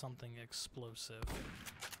mean something explosive.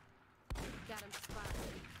 Got him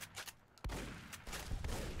spotted.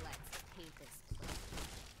 Let's paint this place.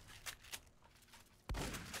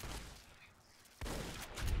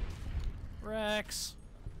 Rex!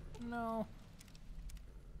 No.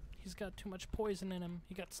 He's got too much poison in him.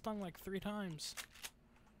 He got stung like 3 times.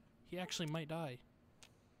 He actually might die.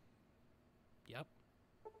 Yep.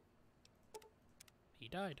 He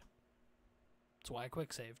died. That's why I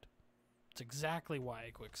quick saved. It's exactly why I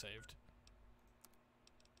quick saved.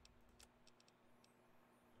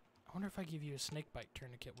 I wonder if I give you a snake bite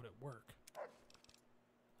tourniquet, would it work?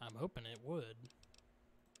 I'm hoping it would.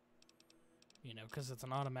 You know, because it's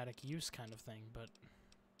an automatic use kind of thing, but...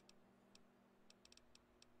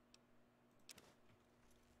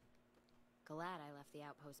 Glad I left the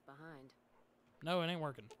outpost behind. No, it ain't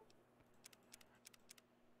working.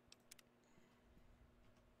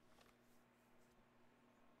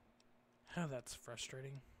 Oh, that's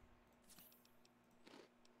frustrating.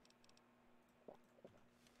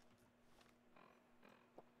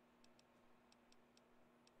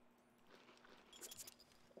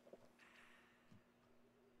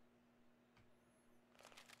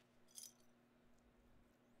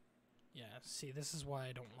 Yeah, see, this is why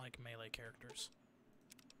I don't like melee characters.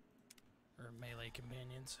 Or melee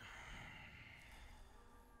companions.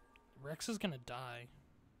 Rex is gonna die.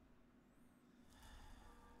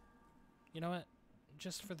 You know what?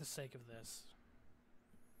 Just for the sake of this,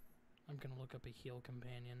 I'm gonna look up a heal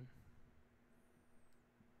companion.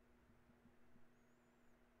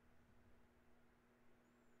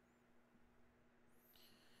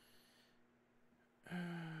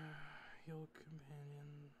 Heal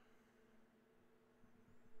companion.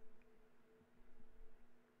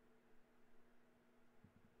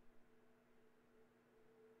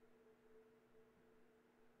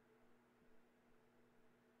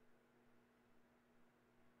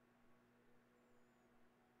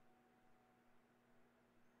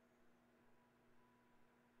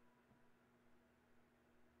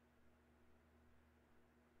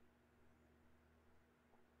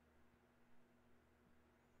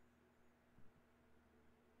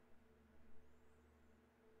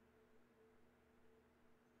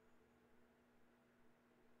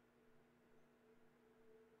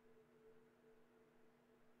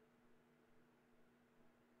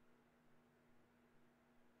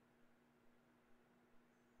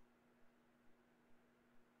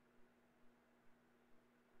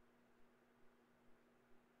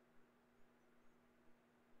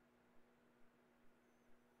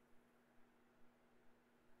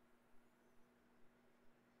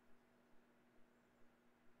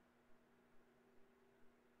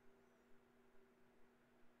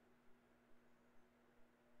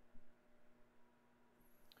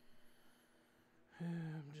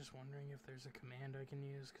 I'm just wondering if there's a command I can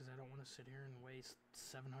use, because I don't want to sit here and waste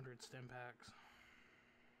 700 stim packs.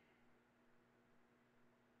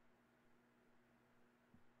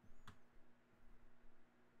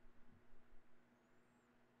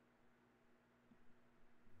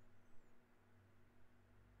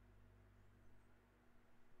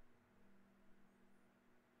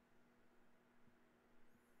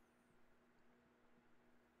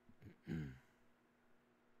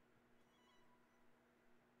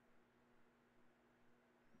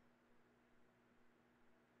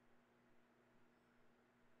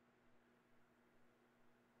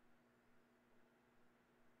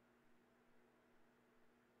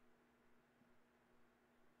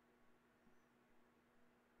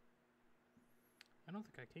 I don't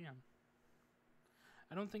think I can.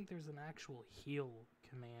 I don't think there's an actual heal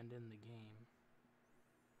command in the game.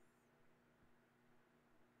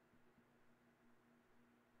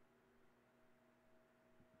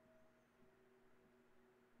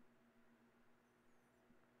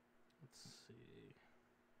 Let's see.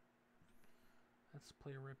 That's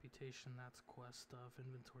player reputation, that's quest stuff,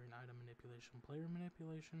 inventory and item manipulation, player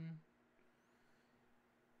manipulation.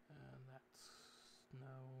 That's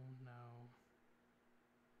no.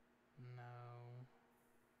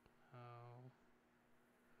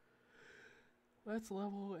 Let's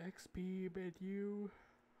level XP menu,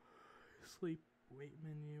 sleep weight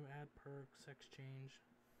menu, add perks, sex change.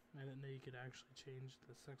 I didn't know you could actually change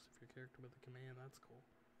the sex of your character with a command. That's cool.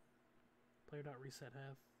 Player.reset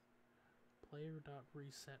health.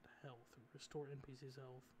 Player.reset health. Restore NPC's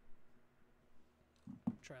health.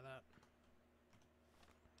 Try that.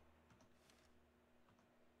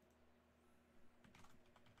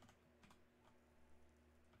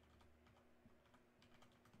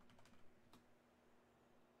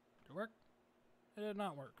 Did it work? It did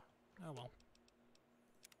not work. Oh well.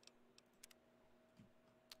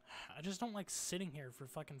 I just don't like sitting here for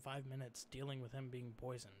fucking 5 minutes dealing with him being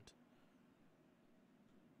poisoned.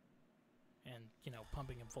 And, you know,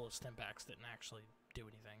 pumping him full of Stimpaks didn't actually do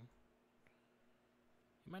anything.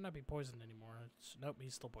 He might not be poisoned anymore. Nope,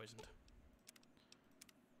 he's still poisoned.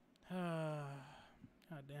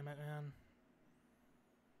 God damn it, man.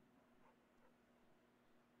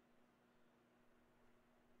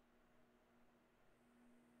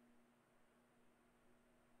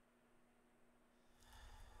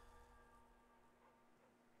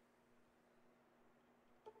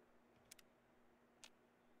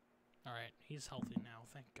 Alright, he's healthy now,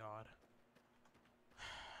 thank God.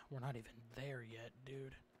 We're not even there yet,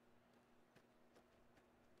 dude.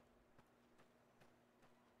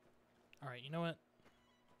 Alright, you know what?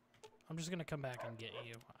 I'm just gonna come back and get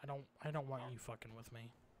you. I don't want you fucking with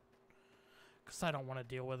me. 'Cause I don't want to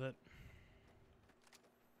deal with it.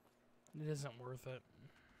 It isn't worth it.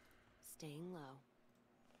 Staying low.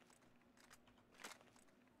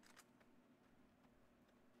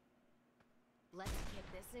 Let's kick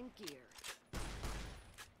this in gear.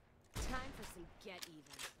 Time for some get even.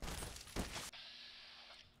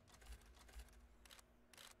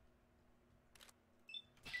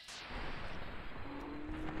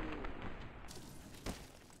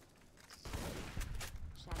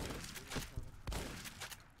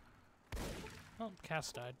 Oh,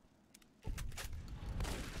 Cass died.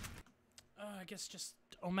 I guess just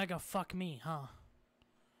Omega fuck me, huh?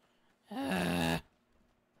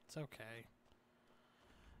 It's okay.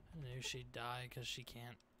 I knew she'd die because she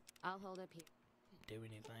can't I'll hold up here. do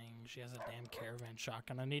anything. She has a damn caravan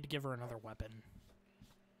shotgun. I need to give her another weapon.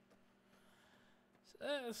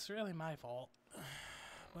 It's really my fault.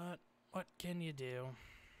 But what can you do?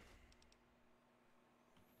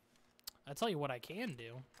 I tell you what I can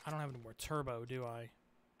do. I don't have any more turbo, do I?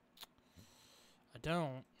 I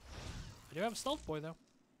don't. I do have a stealth boy, though.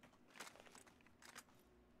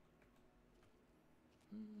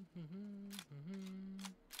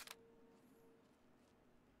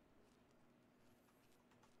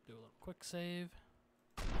 Do a little quick save.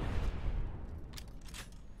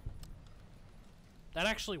 That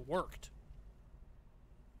actually worked.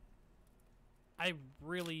 I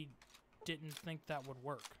really didn't think that would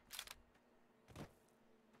work.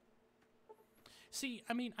 See,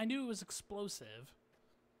 I mean, I knew it was explosive.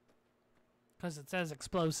 Because it says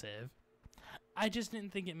explosive. I just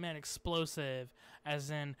didn't think it meant explosive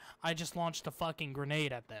as in I just launched a fucking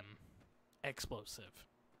grenade at them. Explosive.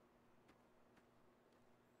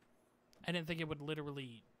 I didn't think it would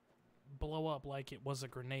literally blow up like it was a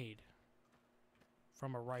grenade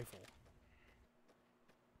from a rifle.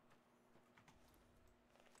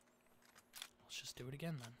 Let's just do it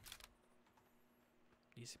again then.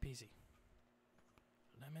 Easy peasy.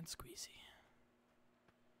 Lemon squeezy.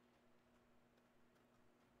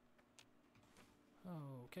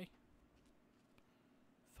 Okay.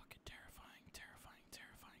 Fucking terrifying, terrifying,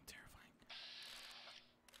 terrifying, terrifying.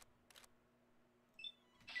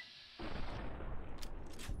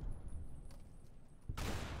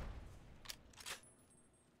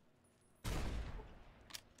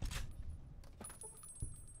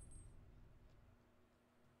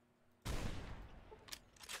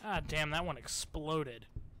 Ah, damn, that one exploded.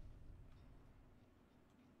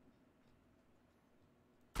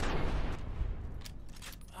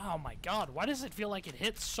 Oh my god, why does it feel like it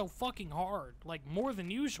hits so fucking hard? Like, more than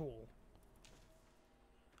usual.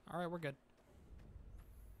 Alright, we're good.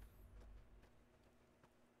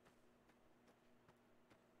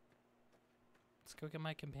 Let's go get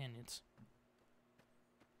my companions.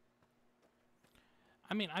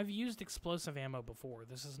 I mean, I've used explosive ammo before.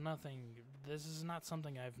 This is nothing. This is not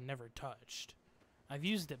something I've never touched. I've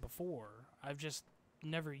used it before. I've just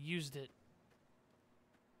never used it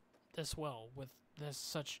this well with this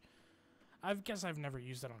such. I guess I've never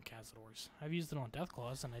used it on Cazadors. I've used it on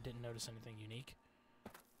Deathclaws, and I didn't notice anything unique.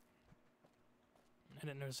 I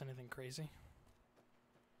didn't notice anything crazy.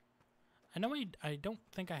 I know I don't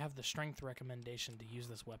think I have the strength recommendation to use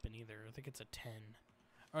this weapon either. I think it's a 10.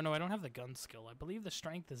 Oh no, I don't have the gun skill. I believe the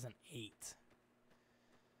strength is an 8.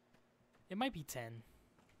 It might be 10.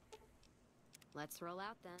 Let's roll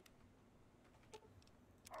out then.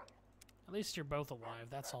 At least you're both alive.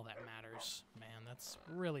 That's all that matters. Man, that's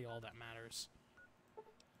really all that matters.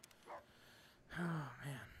 Oh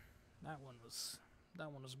man. That one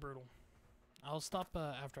was brutal. I'll stop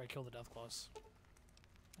after I kill the Deathclaws.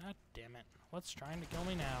 God damn it. What's trying to kill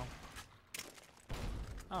me now?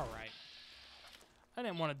 Alright. I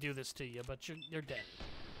didn't want to do this to you, but you're dead.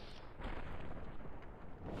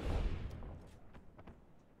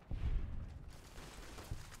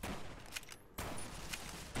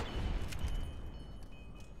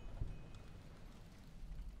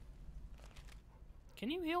 Can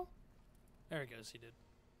you heal? There he goes, he did.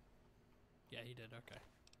 Yeah, he did, okay.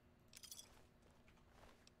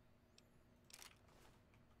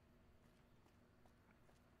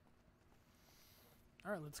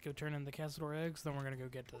 Alright, let's go turn in the Cazador eggs, then we're gonna go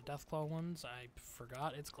get to the Deathclaw ones. I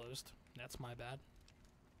forgot it's closed. That's my bad.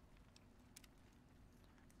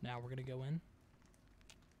 Now we're gonna go in.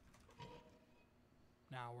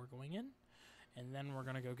 Now we're going in. And then we're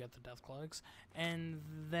gonna go get the Deathclaw eggs. And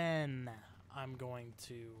then I'm going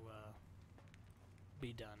to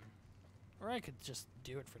be done. Or I could just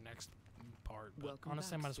do it for next part. But Welcome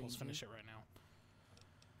honestly, back, I might as well stranger. finish it right now.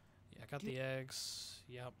 Yeah, I got the eggs.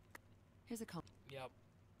 Yep. Here's a Yep.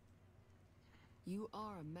 You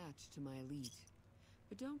are a match to my elite,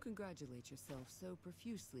 but don't congratulate yourself so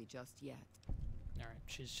profusely just yet. Alright,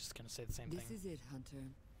 she's just gonna say the same This thing. is it,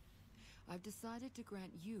 Hunter. I've decided to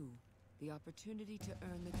grant you the opportunity to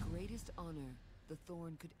earn the greatest honor the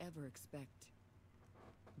Thorn could ever expect.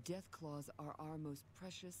 Deathclaws are our most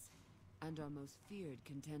precious and our most feared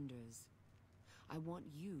contenders. I want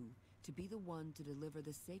you to be the one to deliver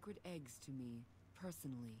the sacred eggs to me,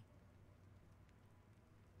 personally.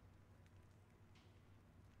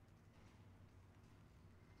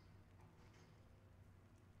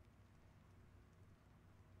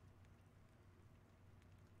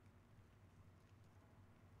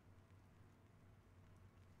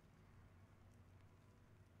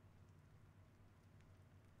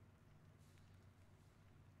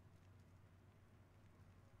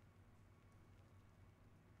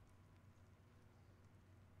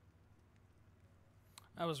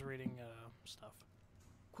 I was reading stuff.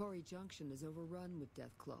 Quarry Junction is overrun with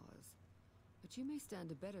Deathclaws, but you may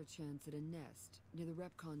stand a better chance at a nest near the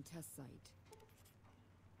Repcon test site.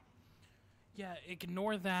 Yeah,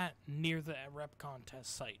 ignore that near the Repcon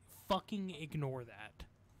test site. Fucking ignore that.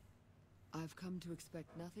 I've come to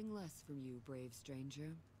expect nothing less from you, brave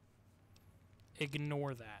stranger.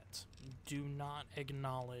 Ignore that. Do not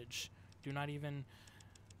acknowledge. Do not even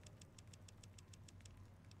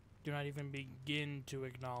begin to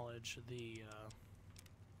acknowledge the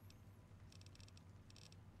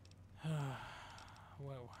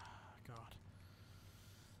whoa, God.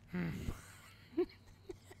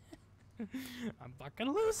 I'm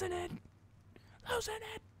fucking losing it.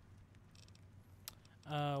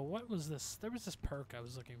 What was this? There was this perk I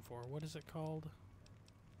was looking for. What is it called?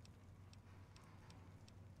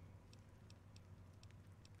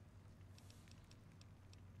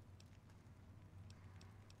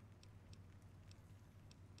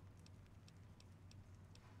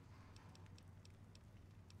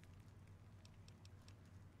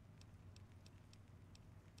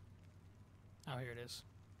 Oh, here it is.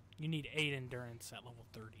 You need 8 endurance at level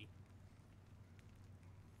 30.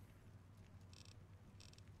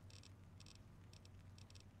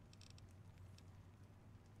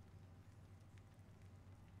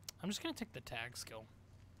 I'm just going to take the tag skill.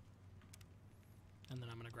 And then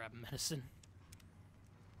I'm going to grab medicine.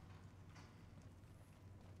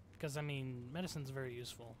 Because, I mean, medicine's very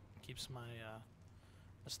useful. Keeps my,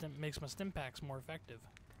 makes my stim packs more effective.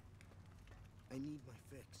 I need my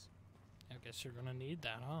fix. I guess you're gonna need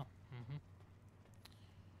that, huh?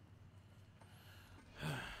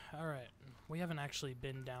 Alright, we haven't actually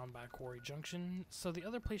been down by Quarry Junction, so the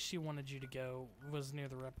other place she wanted you to go was near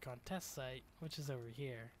the Repcon test site, which is over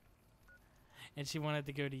here. And she wanted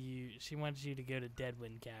to go to she wanted you to go to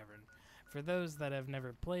Deadwind Cavern. For those that have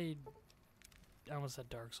never played, I almost said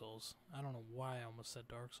Dark Souls. I don't know why I almost said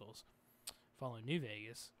Dark Souls. Fallout New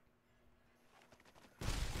Vegas.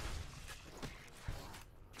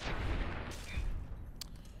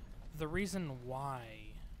 the reason why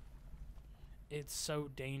it's so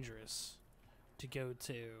dangerous to go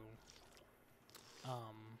to,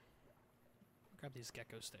 grab these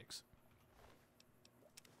gecko sticks.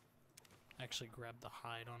 I actually grabbed the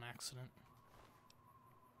hide on accident.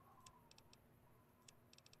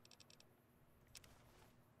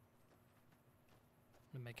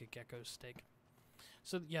 To make a gecko steak.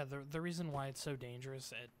 So yeah, the reason why it's so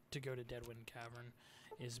dangerous to go to Deadwind Cavern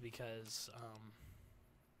is because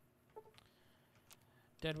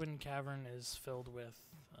Deadwind Cavern is filled with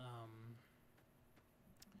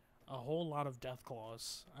a whole lot of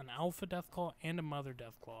Deathclaws, an alpha Deathclaw and a mother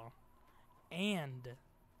Deathclaw, and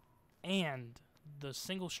the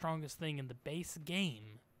single strongest thing in the base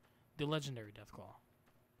game, the legendary Deathclaw.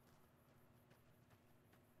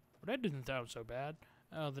 Well, that didn't sound so bad.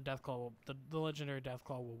 Oh, the Deathclaw, the legendary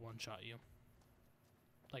Deathclaw will one-shot you.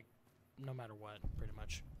 Like, no matter what, pretty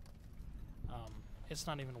much. It's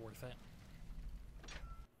not even worth it.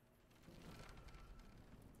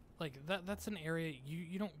 Like, that's an area,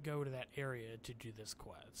 you don't go to that area to do this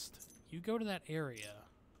quest. You go to that area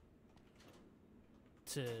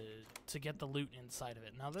to get the loot inside of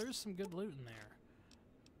it. Now, there's some good loot in there.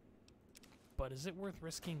 But is it worth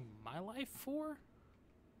risking my life for?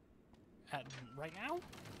 Right now?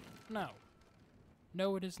 No.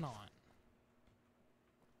 No, it is not.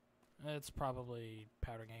 It's probably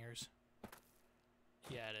powder gangers.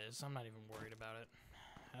 Yeah, it is. I'm not even worried about it.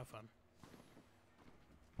 Have fun.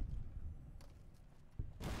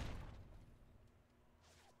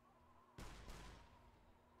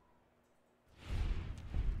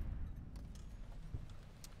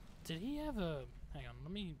 Did he have a... Hang on,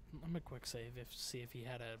 let me quick save see if he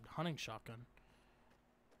had a hunting shotgun.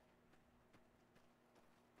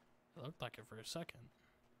 It looked like it for a second.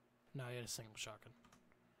 No, he had a single shotgun.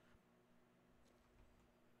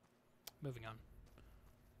 Moving on.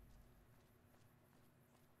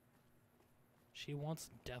 She wants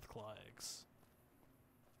Deathclaw eggs.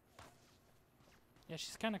 Yeah,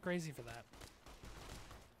 she's kind of crazy for that.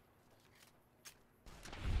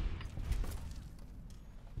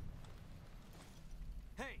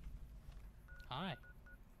 Hey! Hi.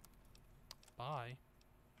 Bye.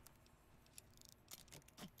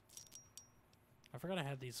 I forgot I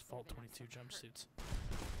had these Vault 22 jumpsuits.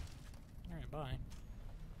 Alright, bye.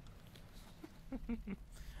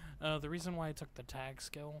 The reason why I took the tag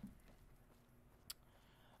skill...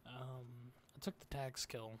 I took the tag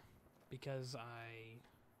skill because I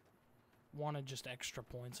wanted just extra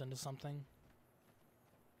points into something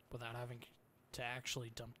without having to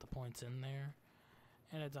actually dump the points in there.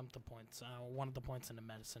 And I dumped the points. I wanted the points into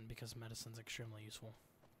medicine because medicine's extremely useful.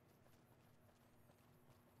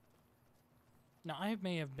 Now, I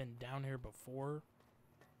may have been down here before.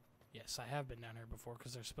 Yes, I have been down here before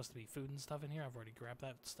because there's supposed to be food and stuff in here. I've already grabbed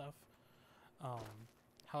that stuff.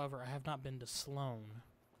 However, I have not been to Sloan,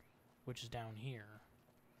 which is down here.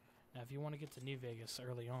 Now, if you want to get to New Vegas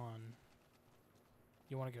early on,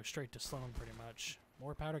 you want to go straight to Sloan pretty much.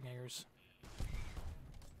 More powder gangers.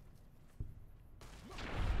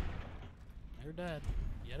 They're dead.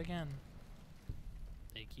 Yet again.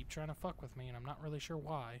 They keep trying to fuck with me, and I'm not really sure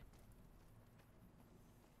why.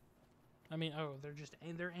 I mean, oh,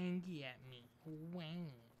 they're angry at me. Wow.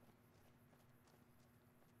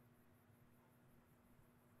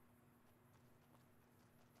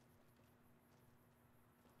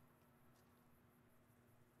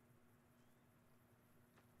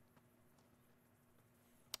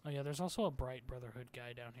 Oh yeah, there's also a Bright Brotherhood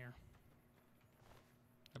guy down here.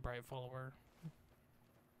 A Bright follower.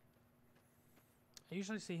 I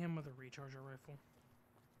usually see him with a recharger rifle.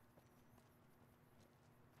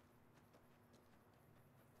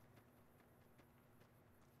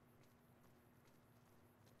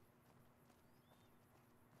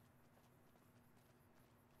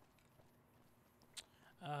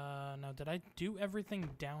 Now, did I do everything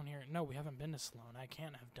down here? No, we haven't been to Sloan. I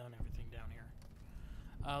can't have done everything down here.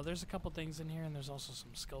 There's a couple things in here, and there's also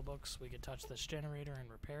some skill books. We could touch this generator and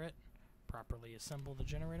repair it. Properly assemble the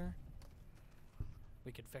generator.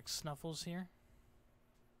 We could fix Snuffles here.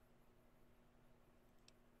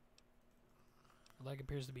 Her leg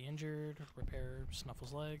appears to be injured. Repair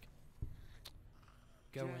Snuffles' leg.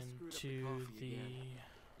 Go into the...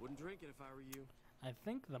 Wouldn't drink it if I were you. I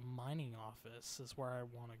think the mining office is where I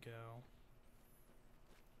want to go.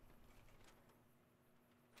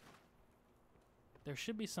 There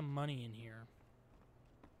should be some money in here.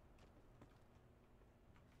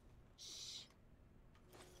 Shh.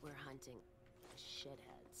 We're hunting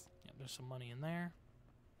shitheads. Yep, there's some money in there.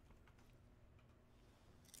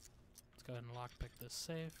 Let's go ahead and lockpick this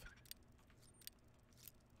safe.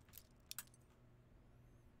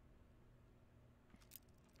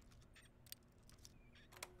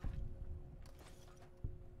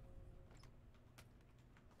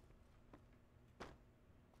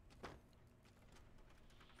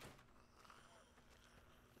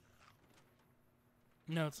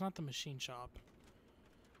 No, it's not the machine shop.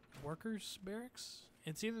 Workers' barracks?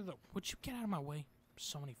 It's either the... Would you get out of my way?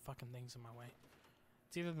 So many fucking things in my way.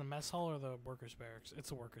 It's either the mess hall or the workers' barracks. It's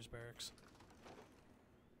the workers' barracks.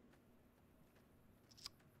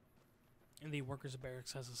 And the workers'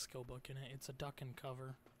 barracks has a skill book in it. It's a duck and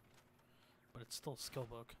cover. But it's still a skill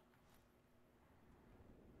book.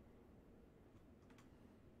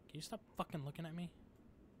 Can you stop fucking looking at me?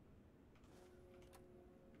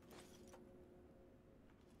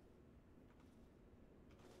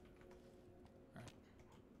 Alright.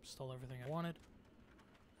 Stole everything I wanted.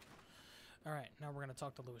 Alright, now we're gonna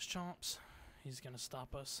talk to Louis Chomps. He's gonna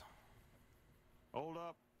stop us. Hold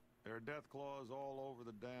up. There are death claws all over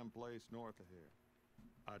the damn place north of here.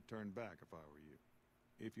 I'd turn back if I were you.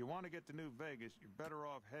 If you want to get to New Vegas, you're better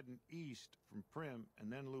off heading east from Primm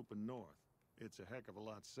and then looping north. It's a heck of a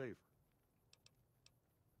lot safer.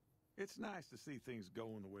 It's nice to see things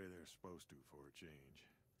going the way they're supposed to for a change.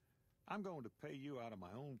 I'm going to pay you out of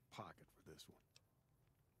my own pocket for this one.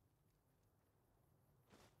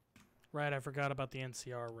 Right, I forgot about the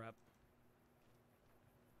NCR rep.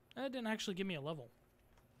 That didn't actually give me a level.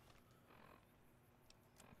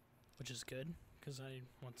 Which is good, because I,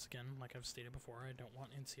 once again, like I've stated before, I don't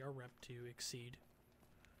want NCR rep to exceed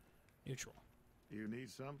neutral. You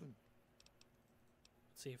need something?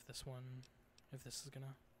 Let's see if this one, if this is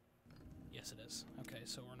gonna... Yes, it is. Okay,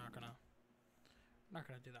 so we're not gonna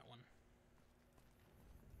do that one.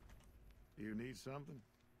 You need something?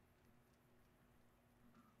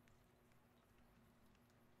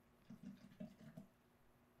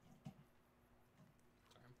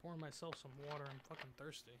 Sorry, I'm pouring myself some water. I'm fucking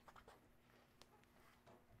thirsty.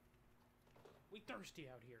 We thirsty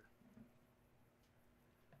out here.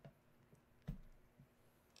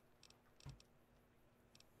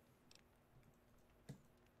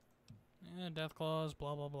 Yeah, death claws,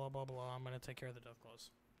 blah, blah, blah, blah, blah. I'm gonna take care of the death claws.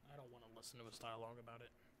 I don't want to listen to his dialogue about it.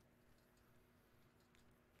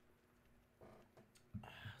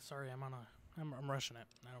 Sorry, I'm rushing it.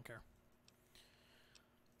 I don't care.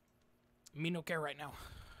 Me no care right now.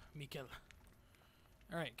 Me kill.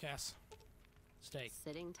 Alright, Cass. Stay.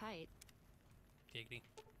 Sitting tight. Giggity.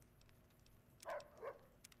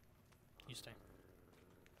 You stay.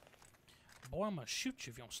 Boy, I'm gonna shoot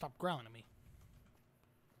you if you don't stop growling at me.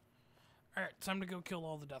 Alright, time to go kill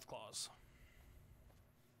all the death claws.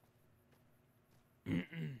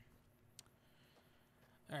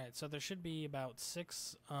 Alright, so there should be about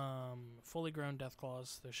 6 fully grown death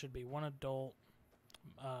claws. There should be 1 adult,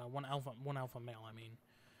 one alpha male, I mean.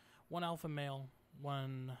 1 alpha male,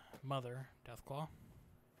 1 mother death claw.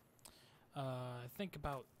 I think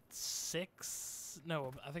about 6,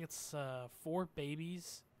 no, I think it's 4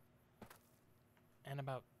 babies and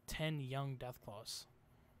about 10 young death claws.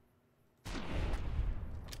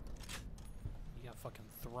 You got fucking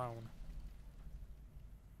thrown.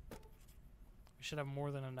 We should have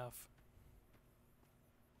more than enough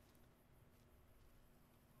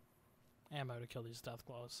ammo to kill these death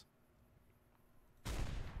claws.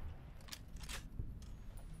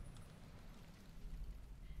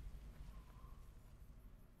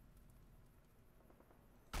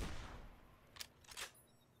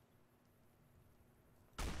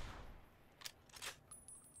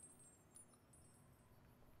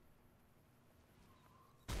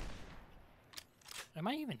 Am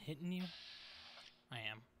I even hitting you? I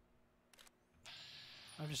am.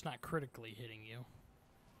 I'm just not critically hitting you.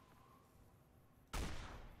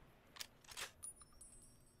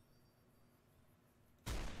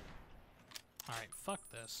 Alright, fuck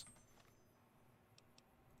this.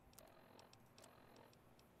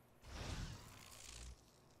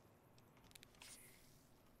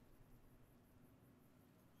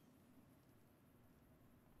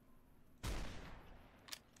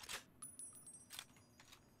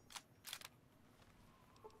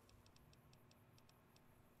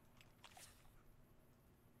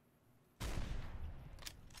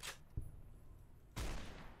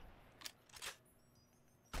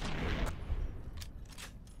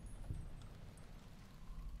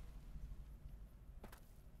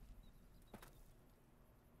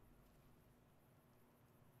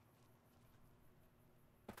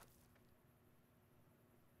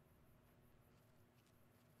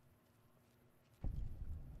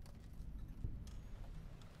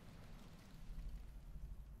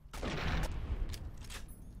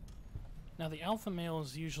 Now the alpha male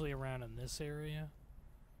is usually around in this area.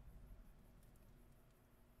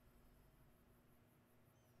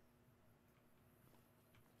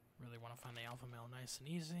 Really want to find the alpha male nice and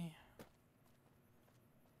easy.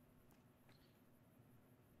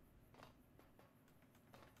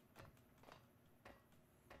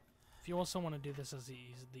 If you also want to do this as the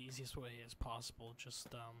easiest way as possible, just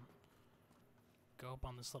go up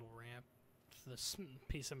on this little ramp. This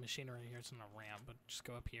piece of machinery here isn't a ramp, but just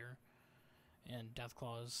go up here. And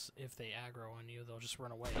Deathclaws, if they aggro on you, they'll just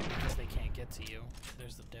run away because they can't get to you.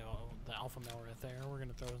 There's the alpha male right there. We're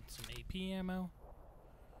gonna throw in some AP ammo.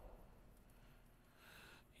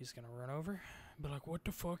 He's gonna run over and be like, "What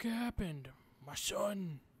the fuck happened? My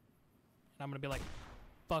son!" And I'm gonna be like,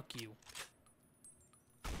 "Fuck you."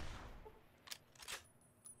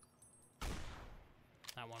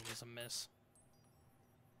 That one was a miss.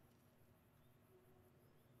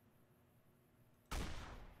 I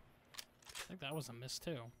think that was a miss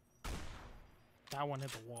too. That one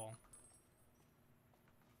hit the wall.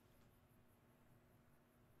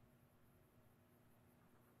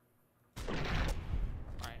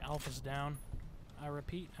 Alright, Alpha's down. I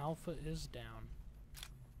repeat, Alpha is down.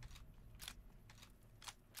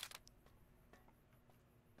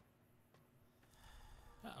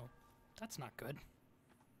 Uh-oh. That's not good.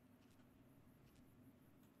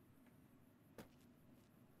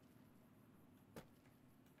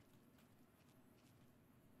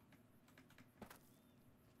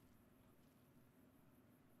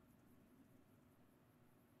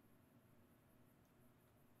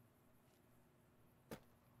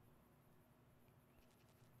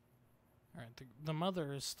 Alright, the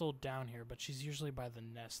mother is still down here, but she's usually by the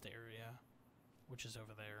nest area, which is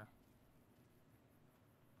over there.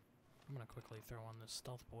 I'm gonna quickly throw on this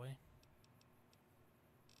stealth boy.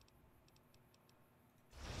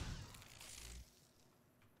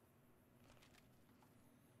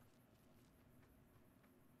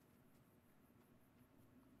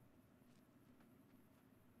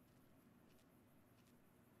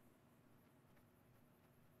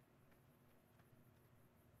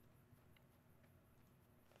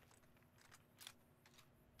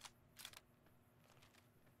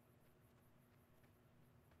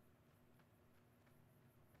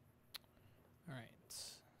 Alright,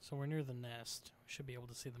 so we're near the nest. We should be able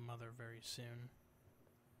to see the mother very soon.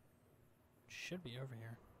 Should be over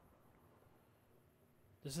here.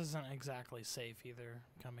 This isn't exactly safe either,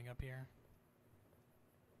 coming up here.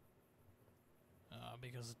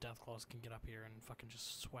 Because Deathclaws can get up here and fucking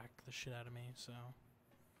just swack the shit out of me, so...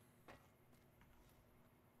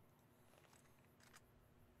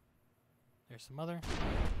 There's the mother.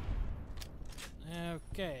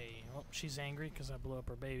 Okay. Oh, she's angry because I blew up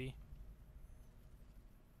her baby.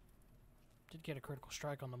 Did get a critical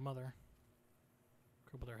strike on the mother.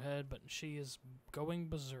 Crippled her head, but she is going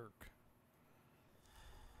berserk.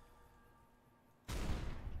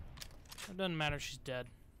 It doesn't matter, she's dead.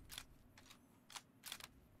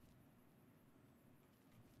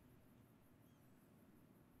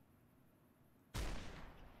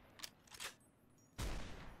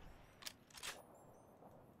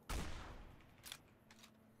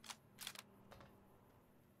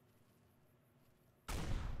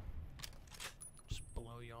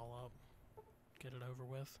 Y'all up. Get it over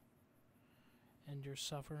with. End your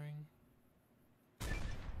suffering.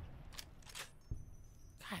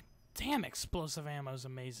 God damn, explosive ammo is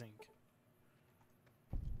amazing.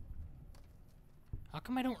 How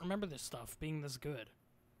come I don't remember this stuff being this good?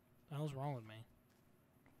 What the hell's wrong with me?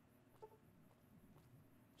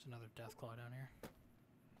 There's another Deathclaw down here.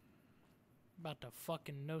 About to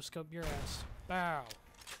fucking no-scope your ass. Bow!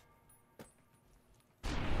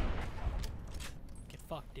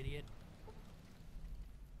 Fucked, idiot.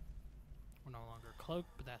 We're no longer cloaked,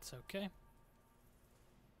 but that's okay.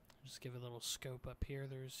 Just give it a little scope up here.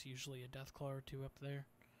 There's usually a Deathclaw or two up there.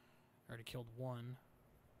 I already killed one.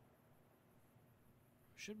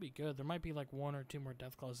 Should be good. There might be like one or two more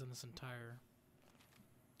Deathclaws in this entire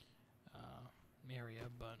area,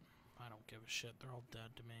 but I don't give a shit. They're all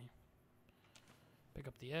dead to me. Pick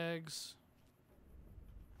up the eggs.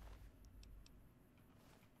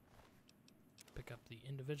 Pick up the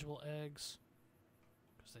individual eggs,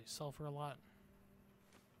 because they sulfur a lot.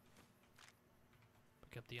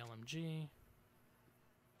 Pick up the LMG.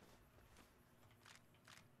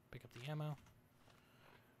 Pick up the ammo.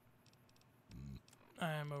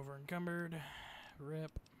 I'm over encumbered.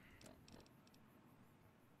 RIP.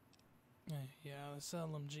 Yeah, this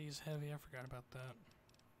LMG is heavy. I forgot about that.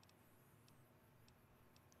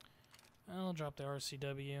 I'll drop the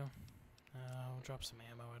RCW. I'll drop some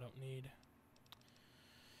ammo I don't need.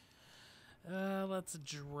 Let's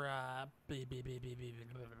drop.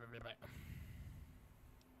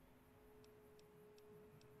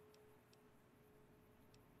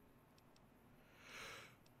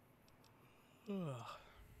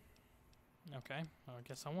 Okay, well, I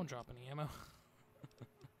guess I won't drop any ammo.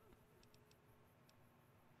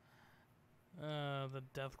 The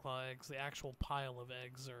Deathclaw eggs, the actual pile of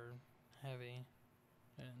eggs are heavy.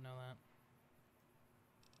 I didn't know that.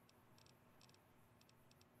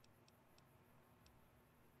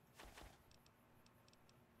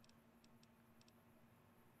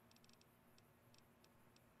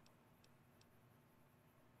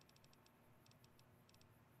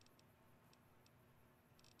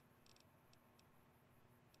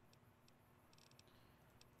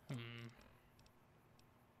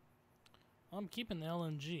 I'm keeping the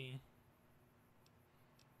LMG.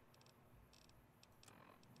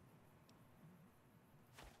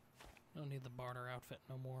 Don't need the barter outfit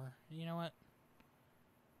no more. You know what?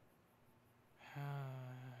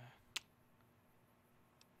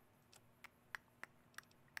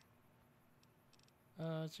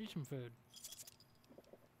 Let's eat some food.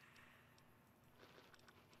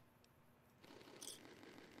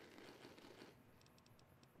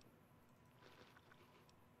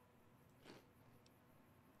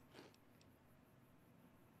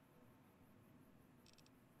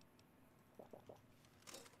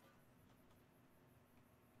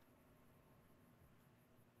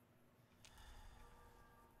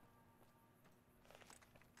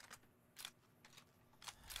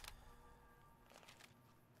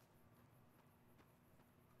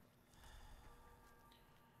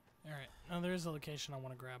 Alright, now there is a location I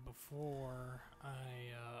want to grab before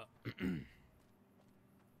I,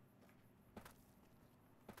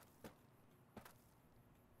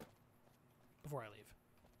 before I leave.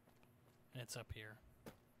 And it's up here.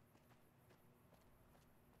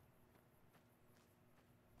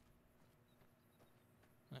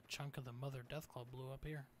 That chunk of the Mother Deathclaw blew up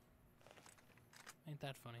here. Ain't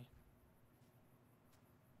that funny?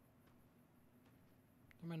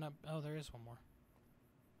 There might not. Oh, there is one more.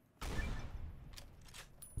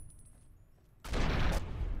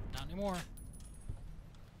 Not anymore.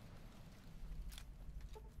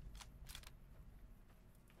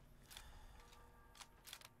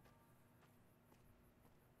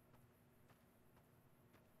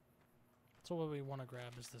 So what we want to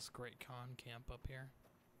grab is this Great Khan camp up here.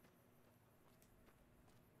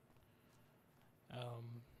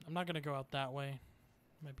 I'm not going to go out that way.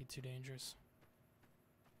 Might be too dangerous.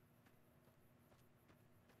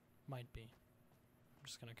 Might be. I'm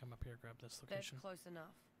just going to come up here and grab this location. That's close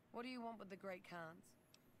enough. What do you want with the Great Khans?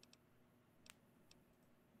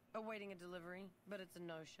 Awaiting a delivery, but it's a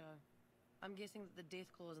no-show. I'm guessing that the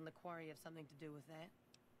Deathclaws and the quarry have something to do with that.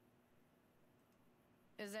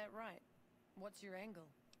 Is that right? What's your angle?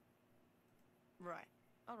 Right.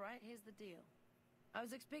 Alright, here's the deal. I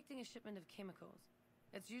was expecting a shipment of chemicals.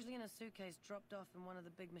 It's usually in a suitcase dropped off in one of the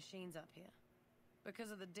big machines up here.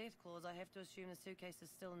 Because of the Deathclaws, I have to assume the suitcase is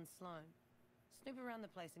still in Sloan. Snoop around the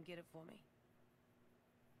place and get it for me.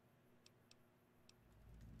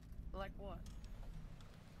 Like what?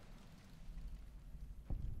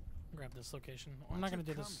 Grab this location. I'm not gonna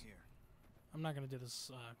do this. I'm not gonna do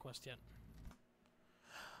this quest yet.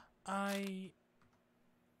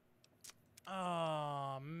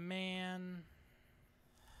 Oh man.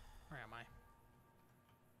 Where am I?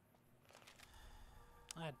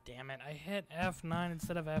 Ah, damn it. I hit F9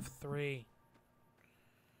 instead of F3.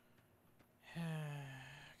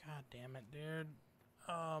 God damn it, dude.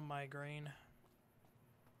 Oh, migraine.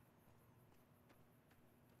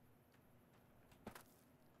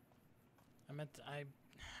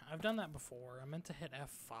 I've done that before. I meant to hit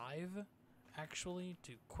F5, actually,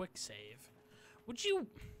 to quick save. Would you...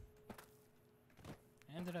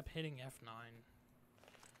 I ended up hitting F9.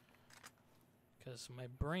 Because my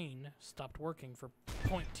brain stopped working for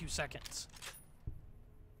 0.2 seconds.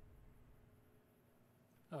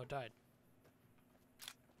 Oh, it died.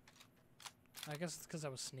 I guess it's because I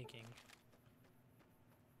was sneaking.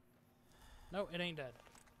 No, it ain't dead.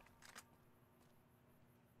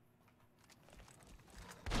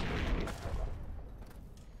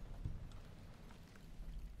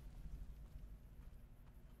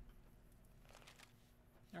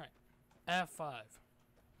 Alright. F5.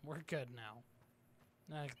 We're good now.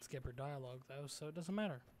 Now I can skip her dialogue, though, so it doesn't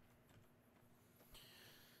matter.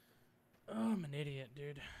 Oh, I'm an idiot,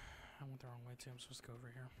 dude. I went the wrong way, too. I'm supposed to go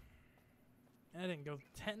over here. I didn't go...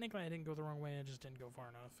 Technically, I didn't go the wrong way. I just didn't go far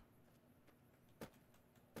enough.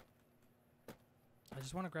 I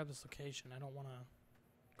just want to grab this location. I don't want to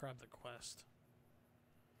grab the quest.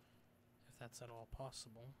 If that's at all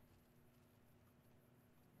possible.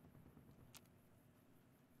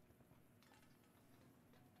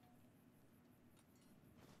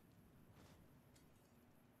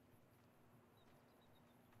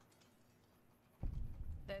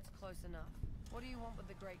 That's close enough. What do you want with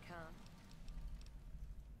the Great Khan?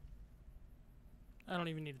 I don't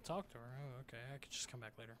even need to talk to her. Oh, okay. I could just come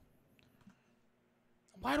back later.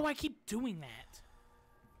 Why do I keep doing that?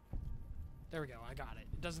 There we go. I got it.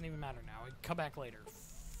 It doesn't even matter now. I can come back later.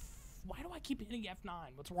 Why do I keep hitting F9?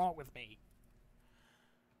 What's wrong with me?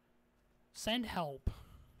 Send help.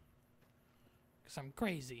 Because I'm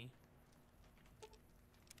crazy.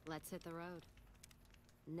 Let's hit the road.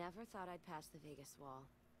 Never thought I'd pass the Vegas wall.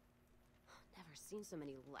 Never seen so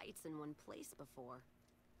many lights in one place before.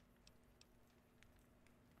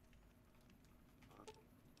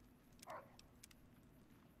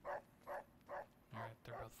 Alright,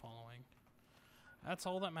 they're both following. That's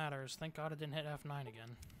all that matters. Thank God I didn't hit F9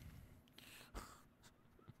 again.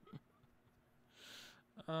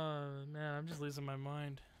 Man, I'm just losing my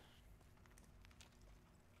mind.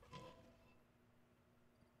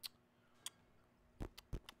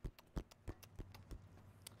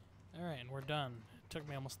 Alright, and we're done. It took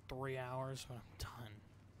me almost 3 hours, but I'm done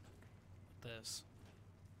with this.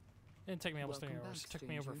 It didn't take me almost 3 hours. It took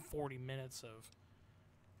me over 40 minutes of...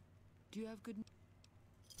 Do you have good...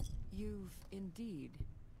 You've, indeed,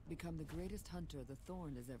 become the greatest hunter the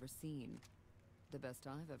Thorn has ever seen. The best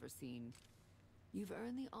I've ever seen. You've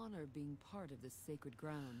earned the honor of being part of this sacred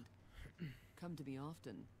ground. Come to me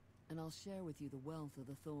often, and I'll share with you the wealth of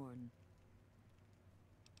the Thorn.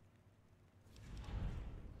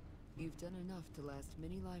 You've done enough to last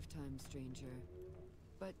many lifetimes, stranger.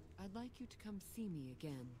 But I'd like you to come see me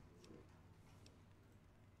again.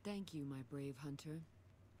 Thank you, my brave hunter.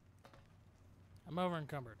 I'm over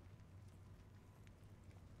encumbered.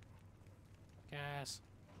 Cass.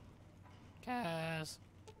 Cass.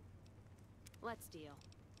 Let's deal.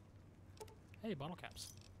 Hey, bottle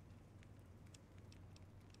caps.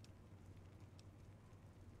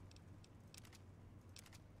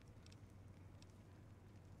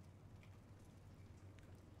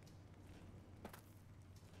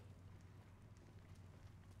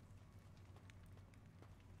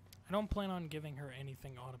 I don't plan on giving her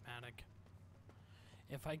anything automatic.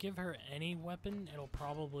 If I give her any weapon, it'll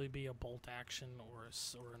probably be a bolt action or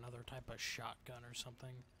another type of shotgun or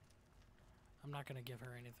something. I'm not going to give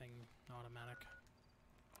her anything automatic.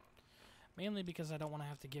 Mainly because I don't want to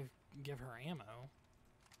have to give her ammo.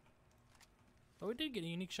 But we did get a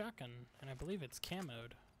unique shotgun, and I believe it's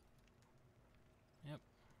camoed. Yep.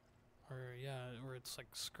 Or, yeah, or it's like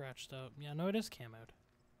scratched up. Yeah, no, it is camoed.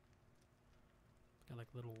 Got like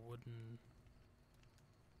little wooden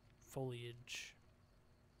foliage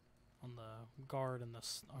on the guard and the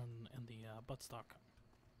buttstock.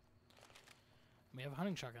 We have a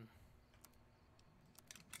hunting shotgun.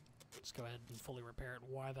 Let's go ahead and fully repair it.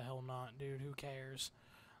 Why the hell not, dude? Who cares?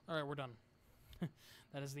 All right, we're done.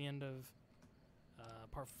 That is the end of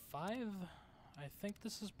part 5. I think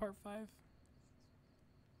this is part 5.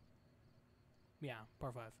 Yeah,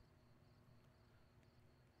 part 5.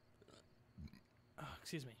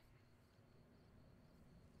 Excuse me.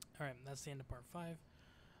 Alright, that's the end of part 5.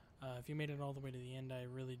 If you made it all the way to the end, I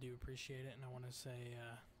really do appreciate it, and I want to say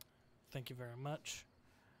thank you very much.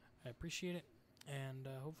 I appreciate it, and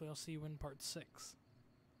hopefully I'll see you in part 6.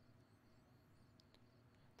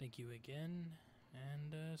 Thank you again,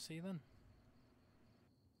 and see you then.